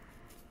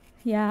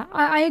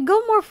 I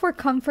go more for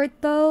comfort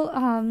though,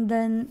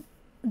 than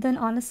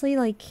honestly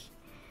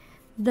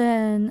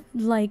than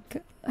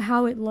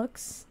how it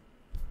looks.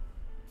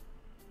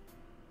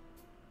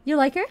 You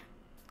like her?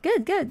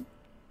 Good.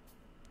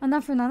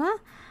 Enough for Nana?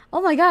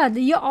 Oh my god,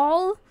 you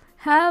all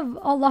have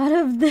a lot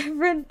of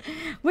different...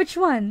 Which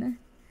one?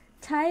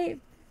 Type...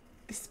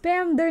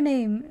 Spam their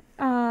name.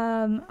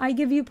 I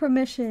give you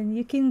permission.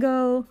 You can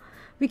go...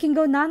 We can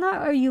go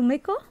Nana or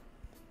Yumiko?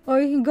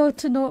 Or you can go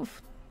to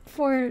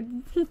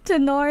to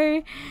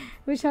Nori.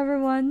 Whichever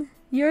one.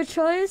 Your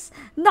choice.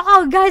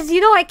 No, guys,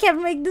 you know I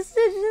can't make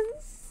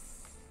decisions.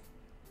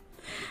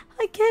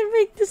 I can't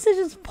make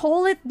decisions.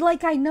 Poll it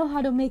like I know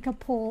how to make a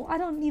poll. I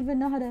don't even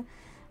know how to...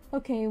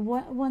 Okay,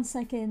 one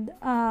second.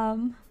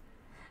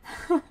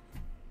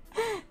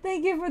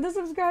 Thank you for the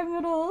subscribe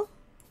middle.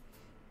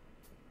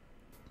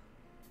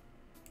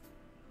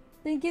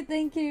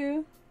 Thank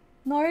you.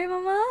 Nori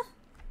mama?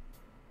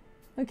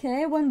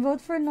 Okay, 1 vote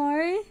for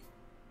Nori.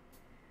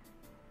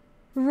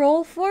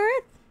 Roll for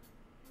it?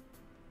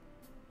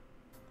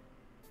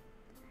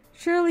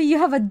 Surely you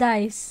have a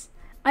dice.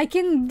 I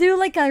can do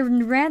like a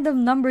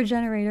random number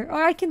generator.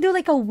 Or I can do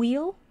like a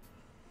wheel.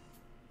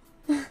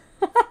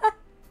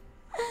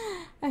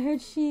 I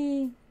heard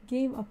she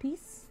gave a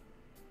piece.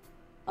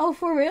 Oh,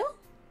 for real?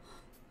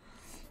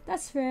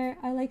 That's fair.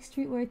 I like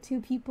streetwear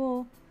too.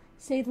 People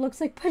say it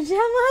looks like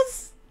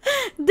pajamas.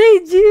 They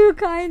do,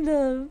 kind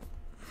of.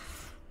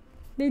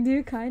 They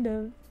do, kind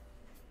of.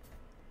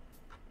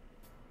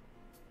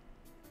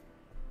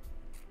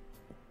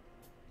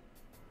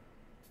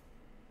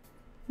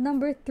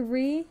 Number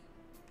 3.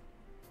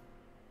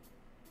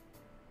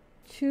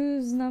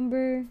 Choose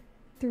number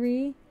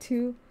 3,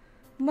 2.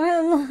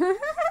 My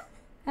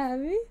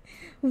Abby?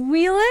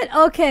 Wheel it?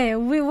 Okay,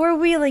 we're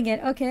wheeling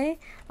it, okay?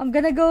 I'm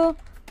gonna go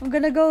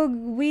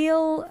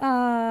wheel,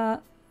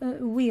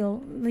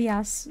 wheel.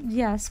 Yes,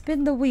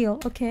 spin the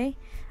wheel, okay?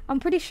 I'm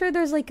pretty sure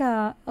there's like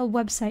a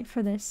website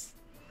for this.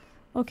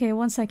 Okay,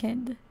 1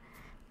 second.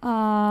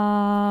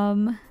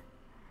 Alright,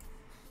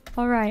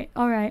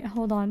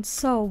 hold on.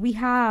 So, we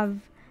have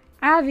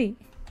Abby.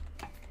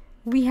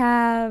 We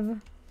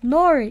have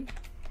Nori.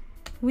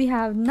 We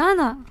have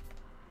Nana.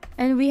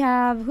 And we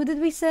have, who did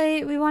we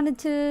say we wanted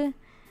to,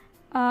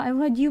 I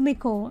had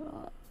Yumiko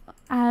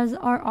as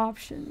our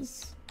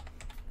options.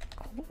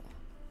 Cool.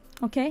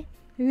 Okay,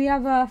 we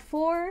have a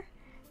 4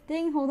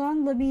 thing. Hold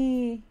on, let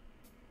me,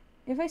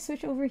 if I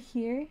switch over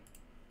here,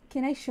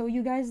 can I show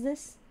you guys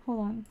this? Hold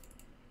on.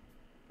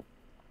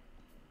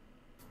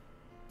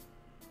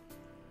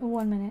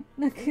 1 minute.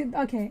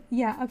 Okay,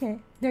 yeah, okay,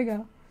 there you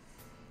go.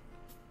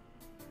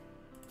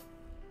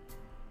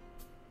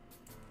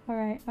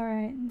 Alright,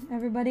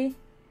 everybody.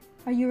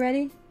 Are you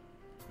ready?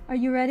 Are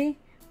you ready?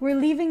 We're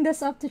leaving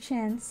this up to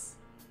chance.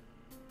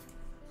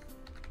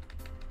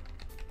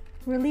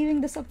 We're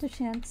leaving this up to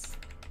chance.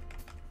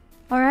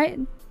 Alright.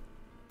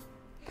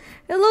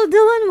 Hello,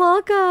 Dylan.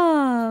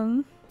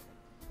 Welcome.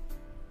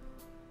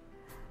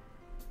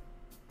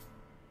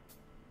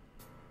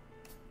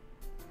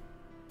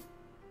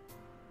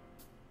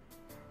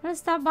 I'm gonna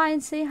stop by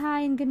and say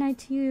hi and good night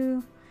to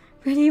you.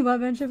 Pretty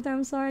web shifter.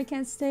 I'm sorry I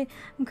can't stay.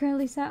 I'm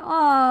currently sad.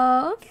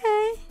 Oh,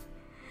 okay.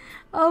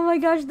 Oh my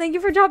gosh, thank you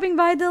for dropping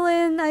by,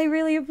 Dylan. I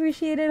really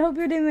appreciate it. Hope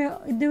you're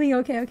doing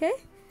okay, okay?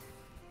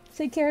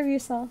 Take care of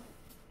yourself.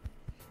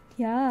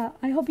 Yeah,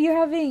 I hope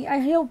your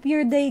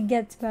day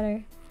gets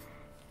better.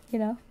 You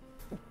know?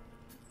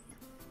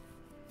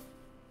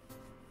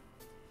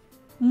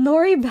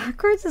 Nori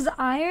backwards is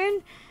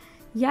iron?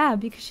 Yeah,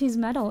 because she's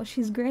metal.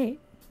 She's great.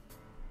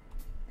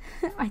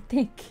 I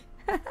think.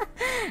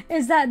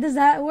 Does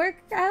that work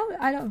out?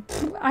 I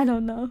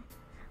don't know.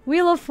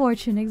 Wheel of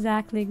Fortune,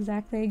 exactly.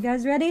 You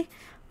guys ready?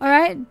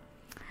 Alright.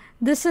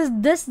 This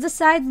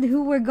decides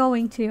who we're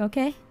going to,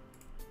 okay?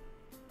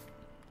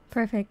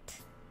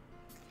 Perfect.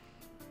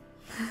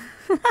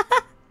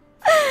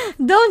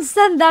 Don't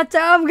send that to,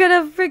 I'm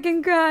gonna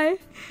freaking cry.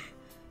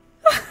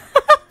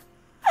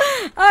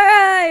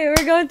 Alright,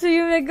 we're going to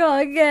Yumiko,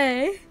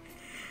 okay.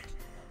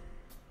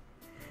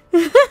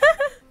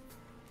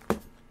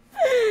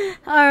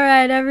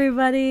 Alright,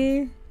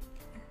 everybody.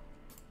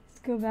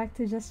 Go back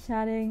to just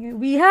chatting.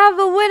 We have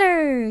a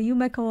winner,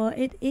 Yumiko.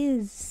 It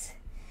is.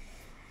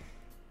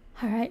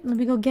 Alright, let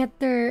me go get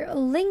their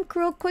link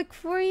real quick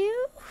for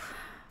you.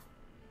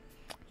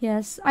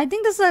 Yes, I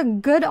think this is a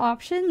good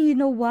option. You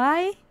know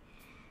why?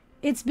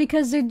 It's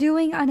because they're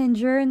doing an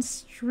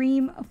endurance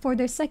stream for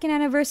their 2nd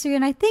anniversary,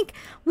 and I think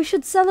we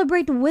should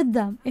celebrate with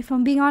them, if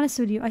I'm being honest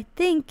with you. I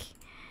think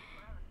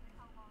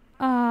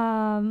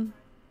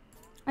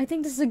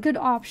this is a good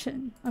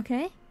option,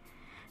 okay?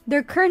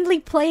 They're currently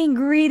playing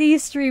Greedy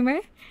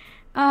Streamer,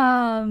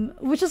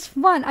 which is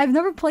fun. I've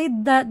never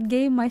played that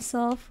game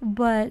myself,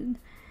 but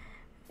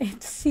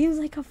it seems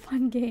like a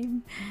fun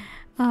game.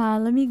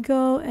 Let me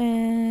go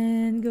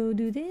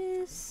do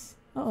this.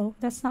 Uh-oh,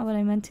 that's not what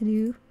I meant to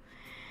do.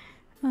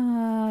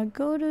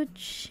 Go to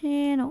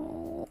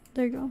channel.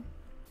 There you go.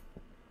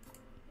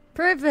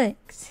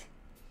 Perfect.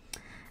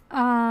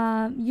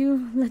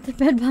 You let the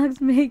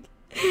bedbugs make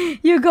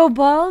you go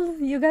bald.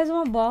 You guys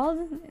want bald?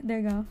 There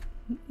you go.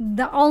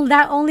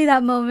 Only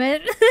that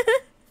moment.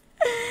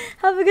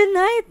 Have a good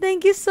night.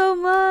 Thank you so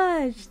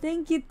much.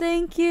 Thank you.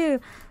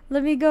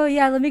 Let me go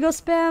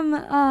spam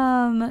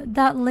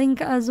that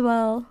link as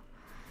well.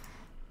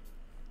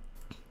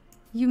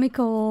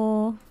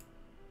 Yumiko.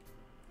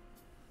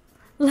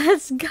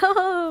 Let's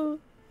go.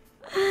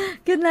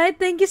 Good night.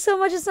 Thank you so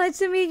much. It's nice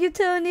to meet you,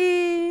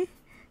 Tony.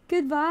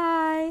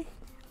 Goodbye.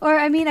 Or,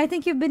 I mean, I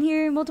think you've been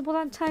here multiple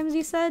times,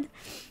 you said?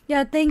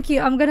 Yeah, thank you.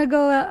 I'm gonna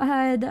go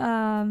ahead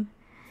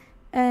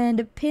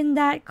and pin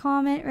that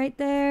comment right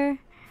there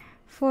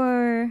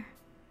from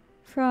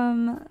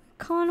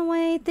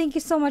Conway. Thank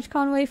you so much,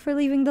 Conway, for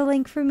leaving the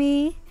link for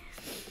me.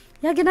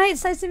 Yeah, good night.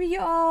 It's nice to meet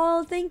you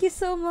all. Thank you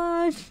so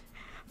much.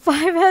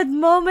 5-head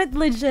moment.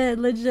 Legit.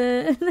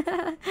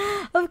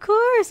 Of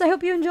course. I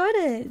hope you enjoyed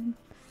it.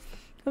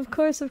 Of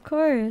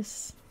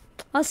course.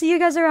 I'll see you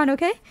guys around,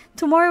 okay?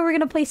 Tomorrow we're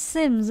gonna play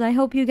Sims. I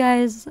hope you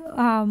guys,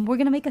 we're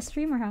gonna make a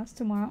streamer house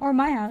tomorrow. Or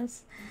my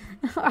house.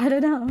 I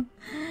don't know.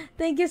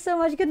 Thank you so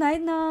much. Good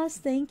night, Nos.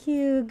 Thank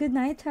you. Good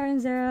night, Taran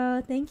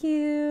Zero. Thank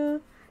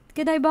you.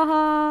 Good night,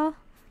 Baha.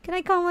 Good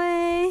night,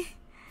 Conway.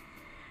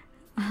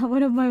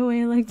 One of my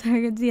way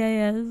targets.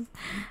 Yes.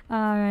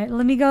 Alright,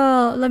 let me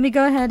go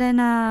ahead and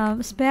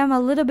spam a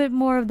little bit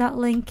more of that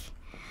link.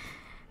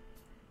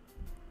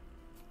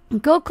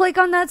 Go click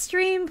on that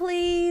stream,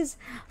 please.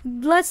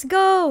 Let's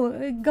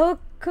go. Go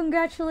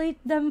congratulate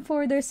them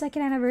for their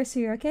 2nd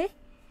anniversary, okay?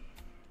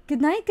 Good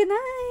night. Good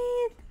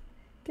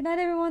night,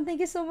 everyone. Thank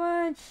you so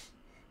much.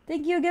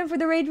 Thank you again for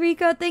the raid,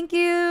 Rico. Thank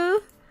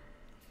you.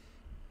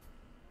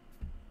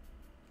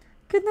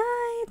 Good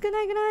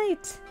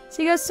night.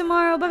 See you guys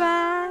tomorrow.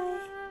 Bye-bye.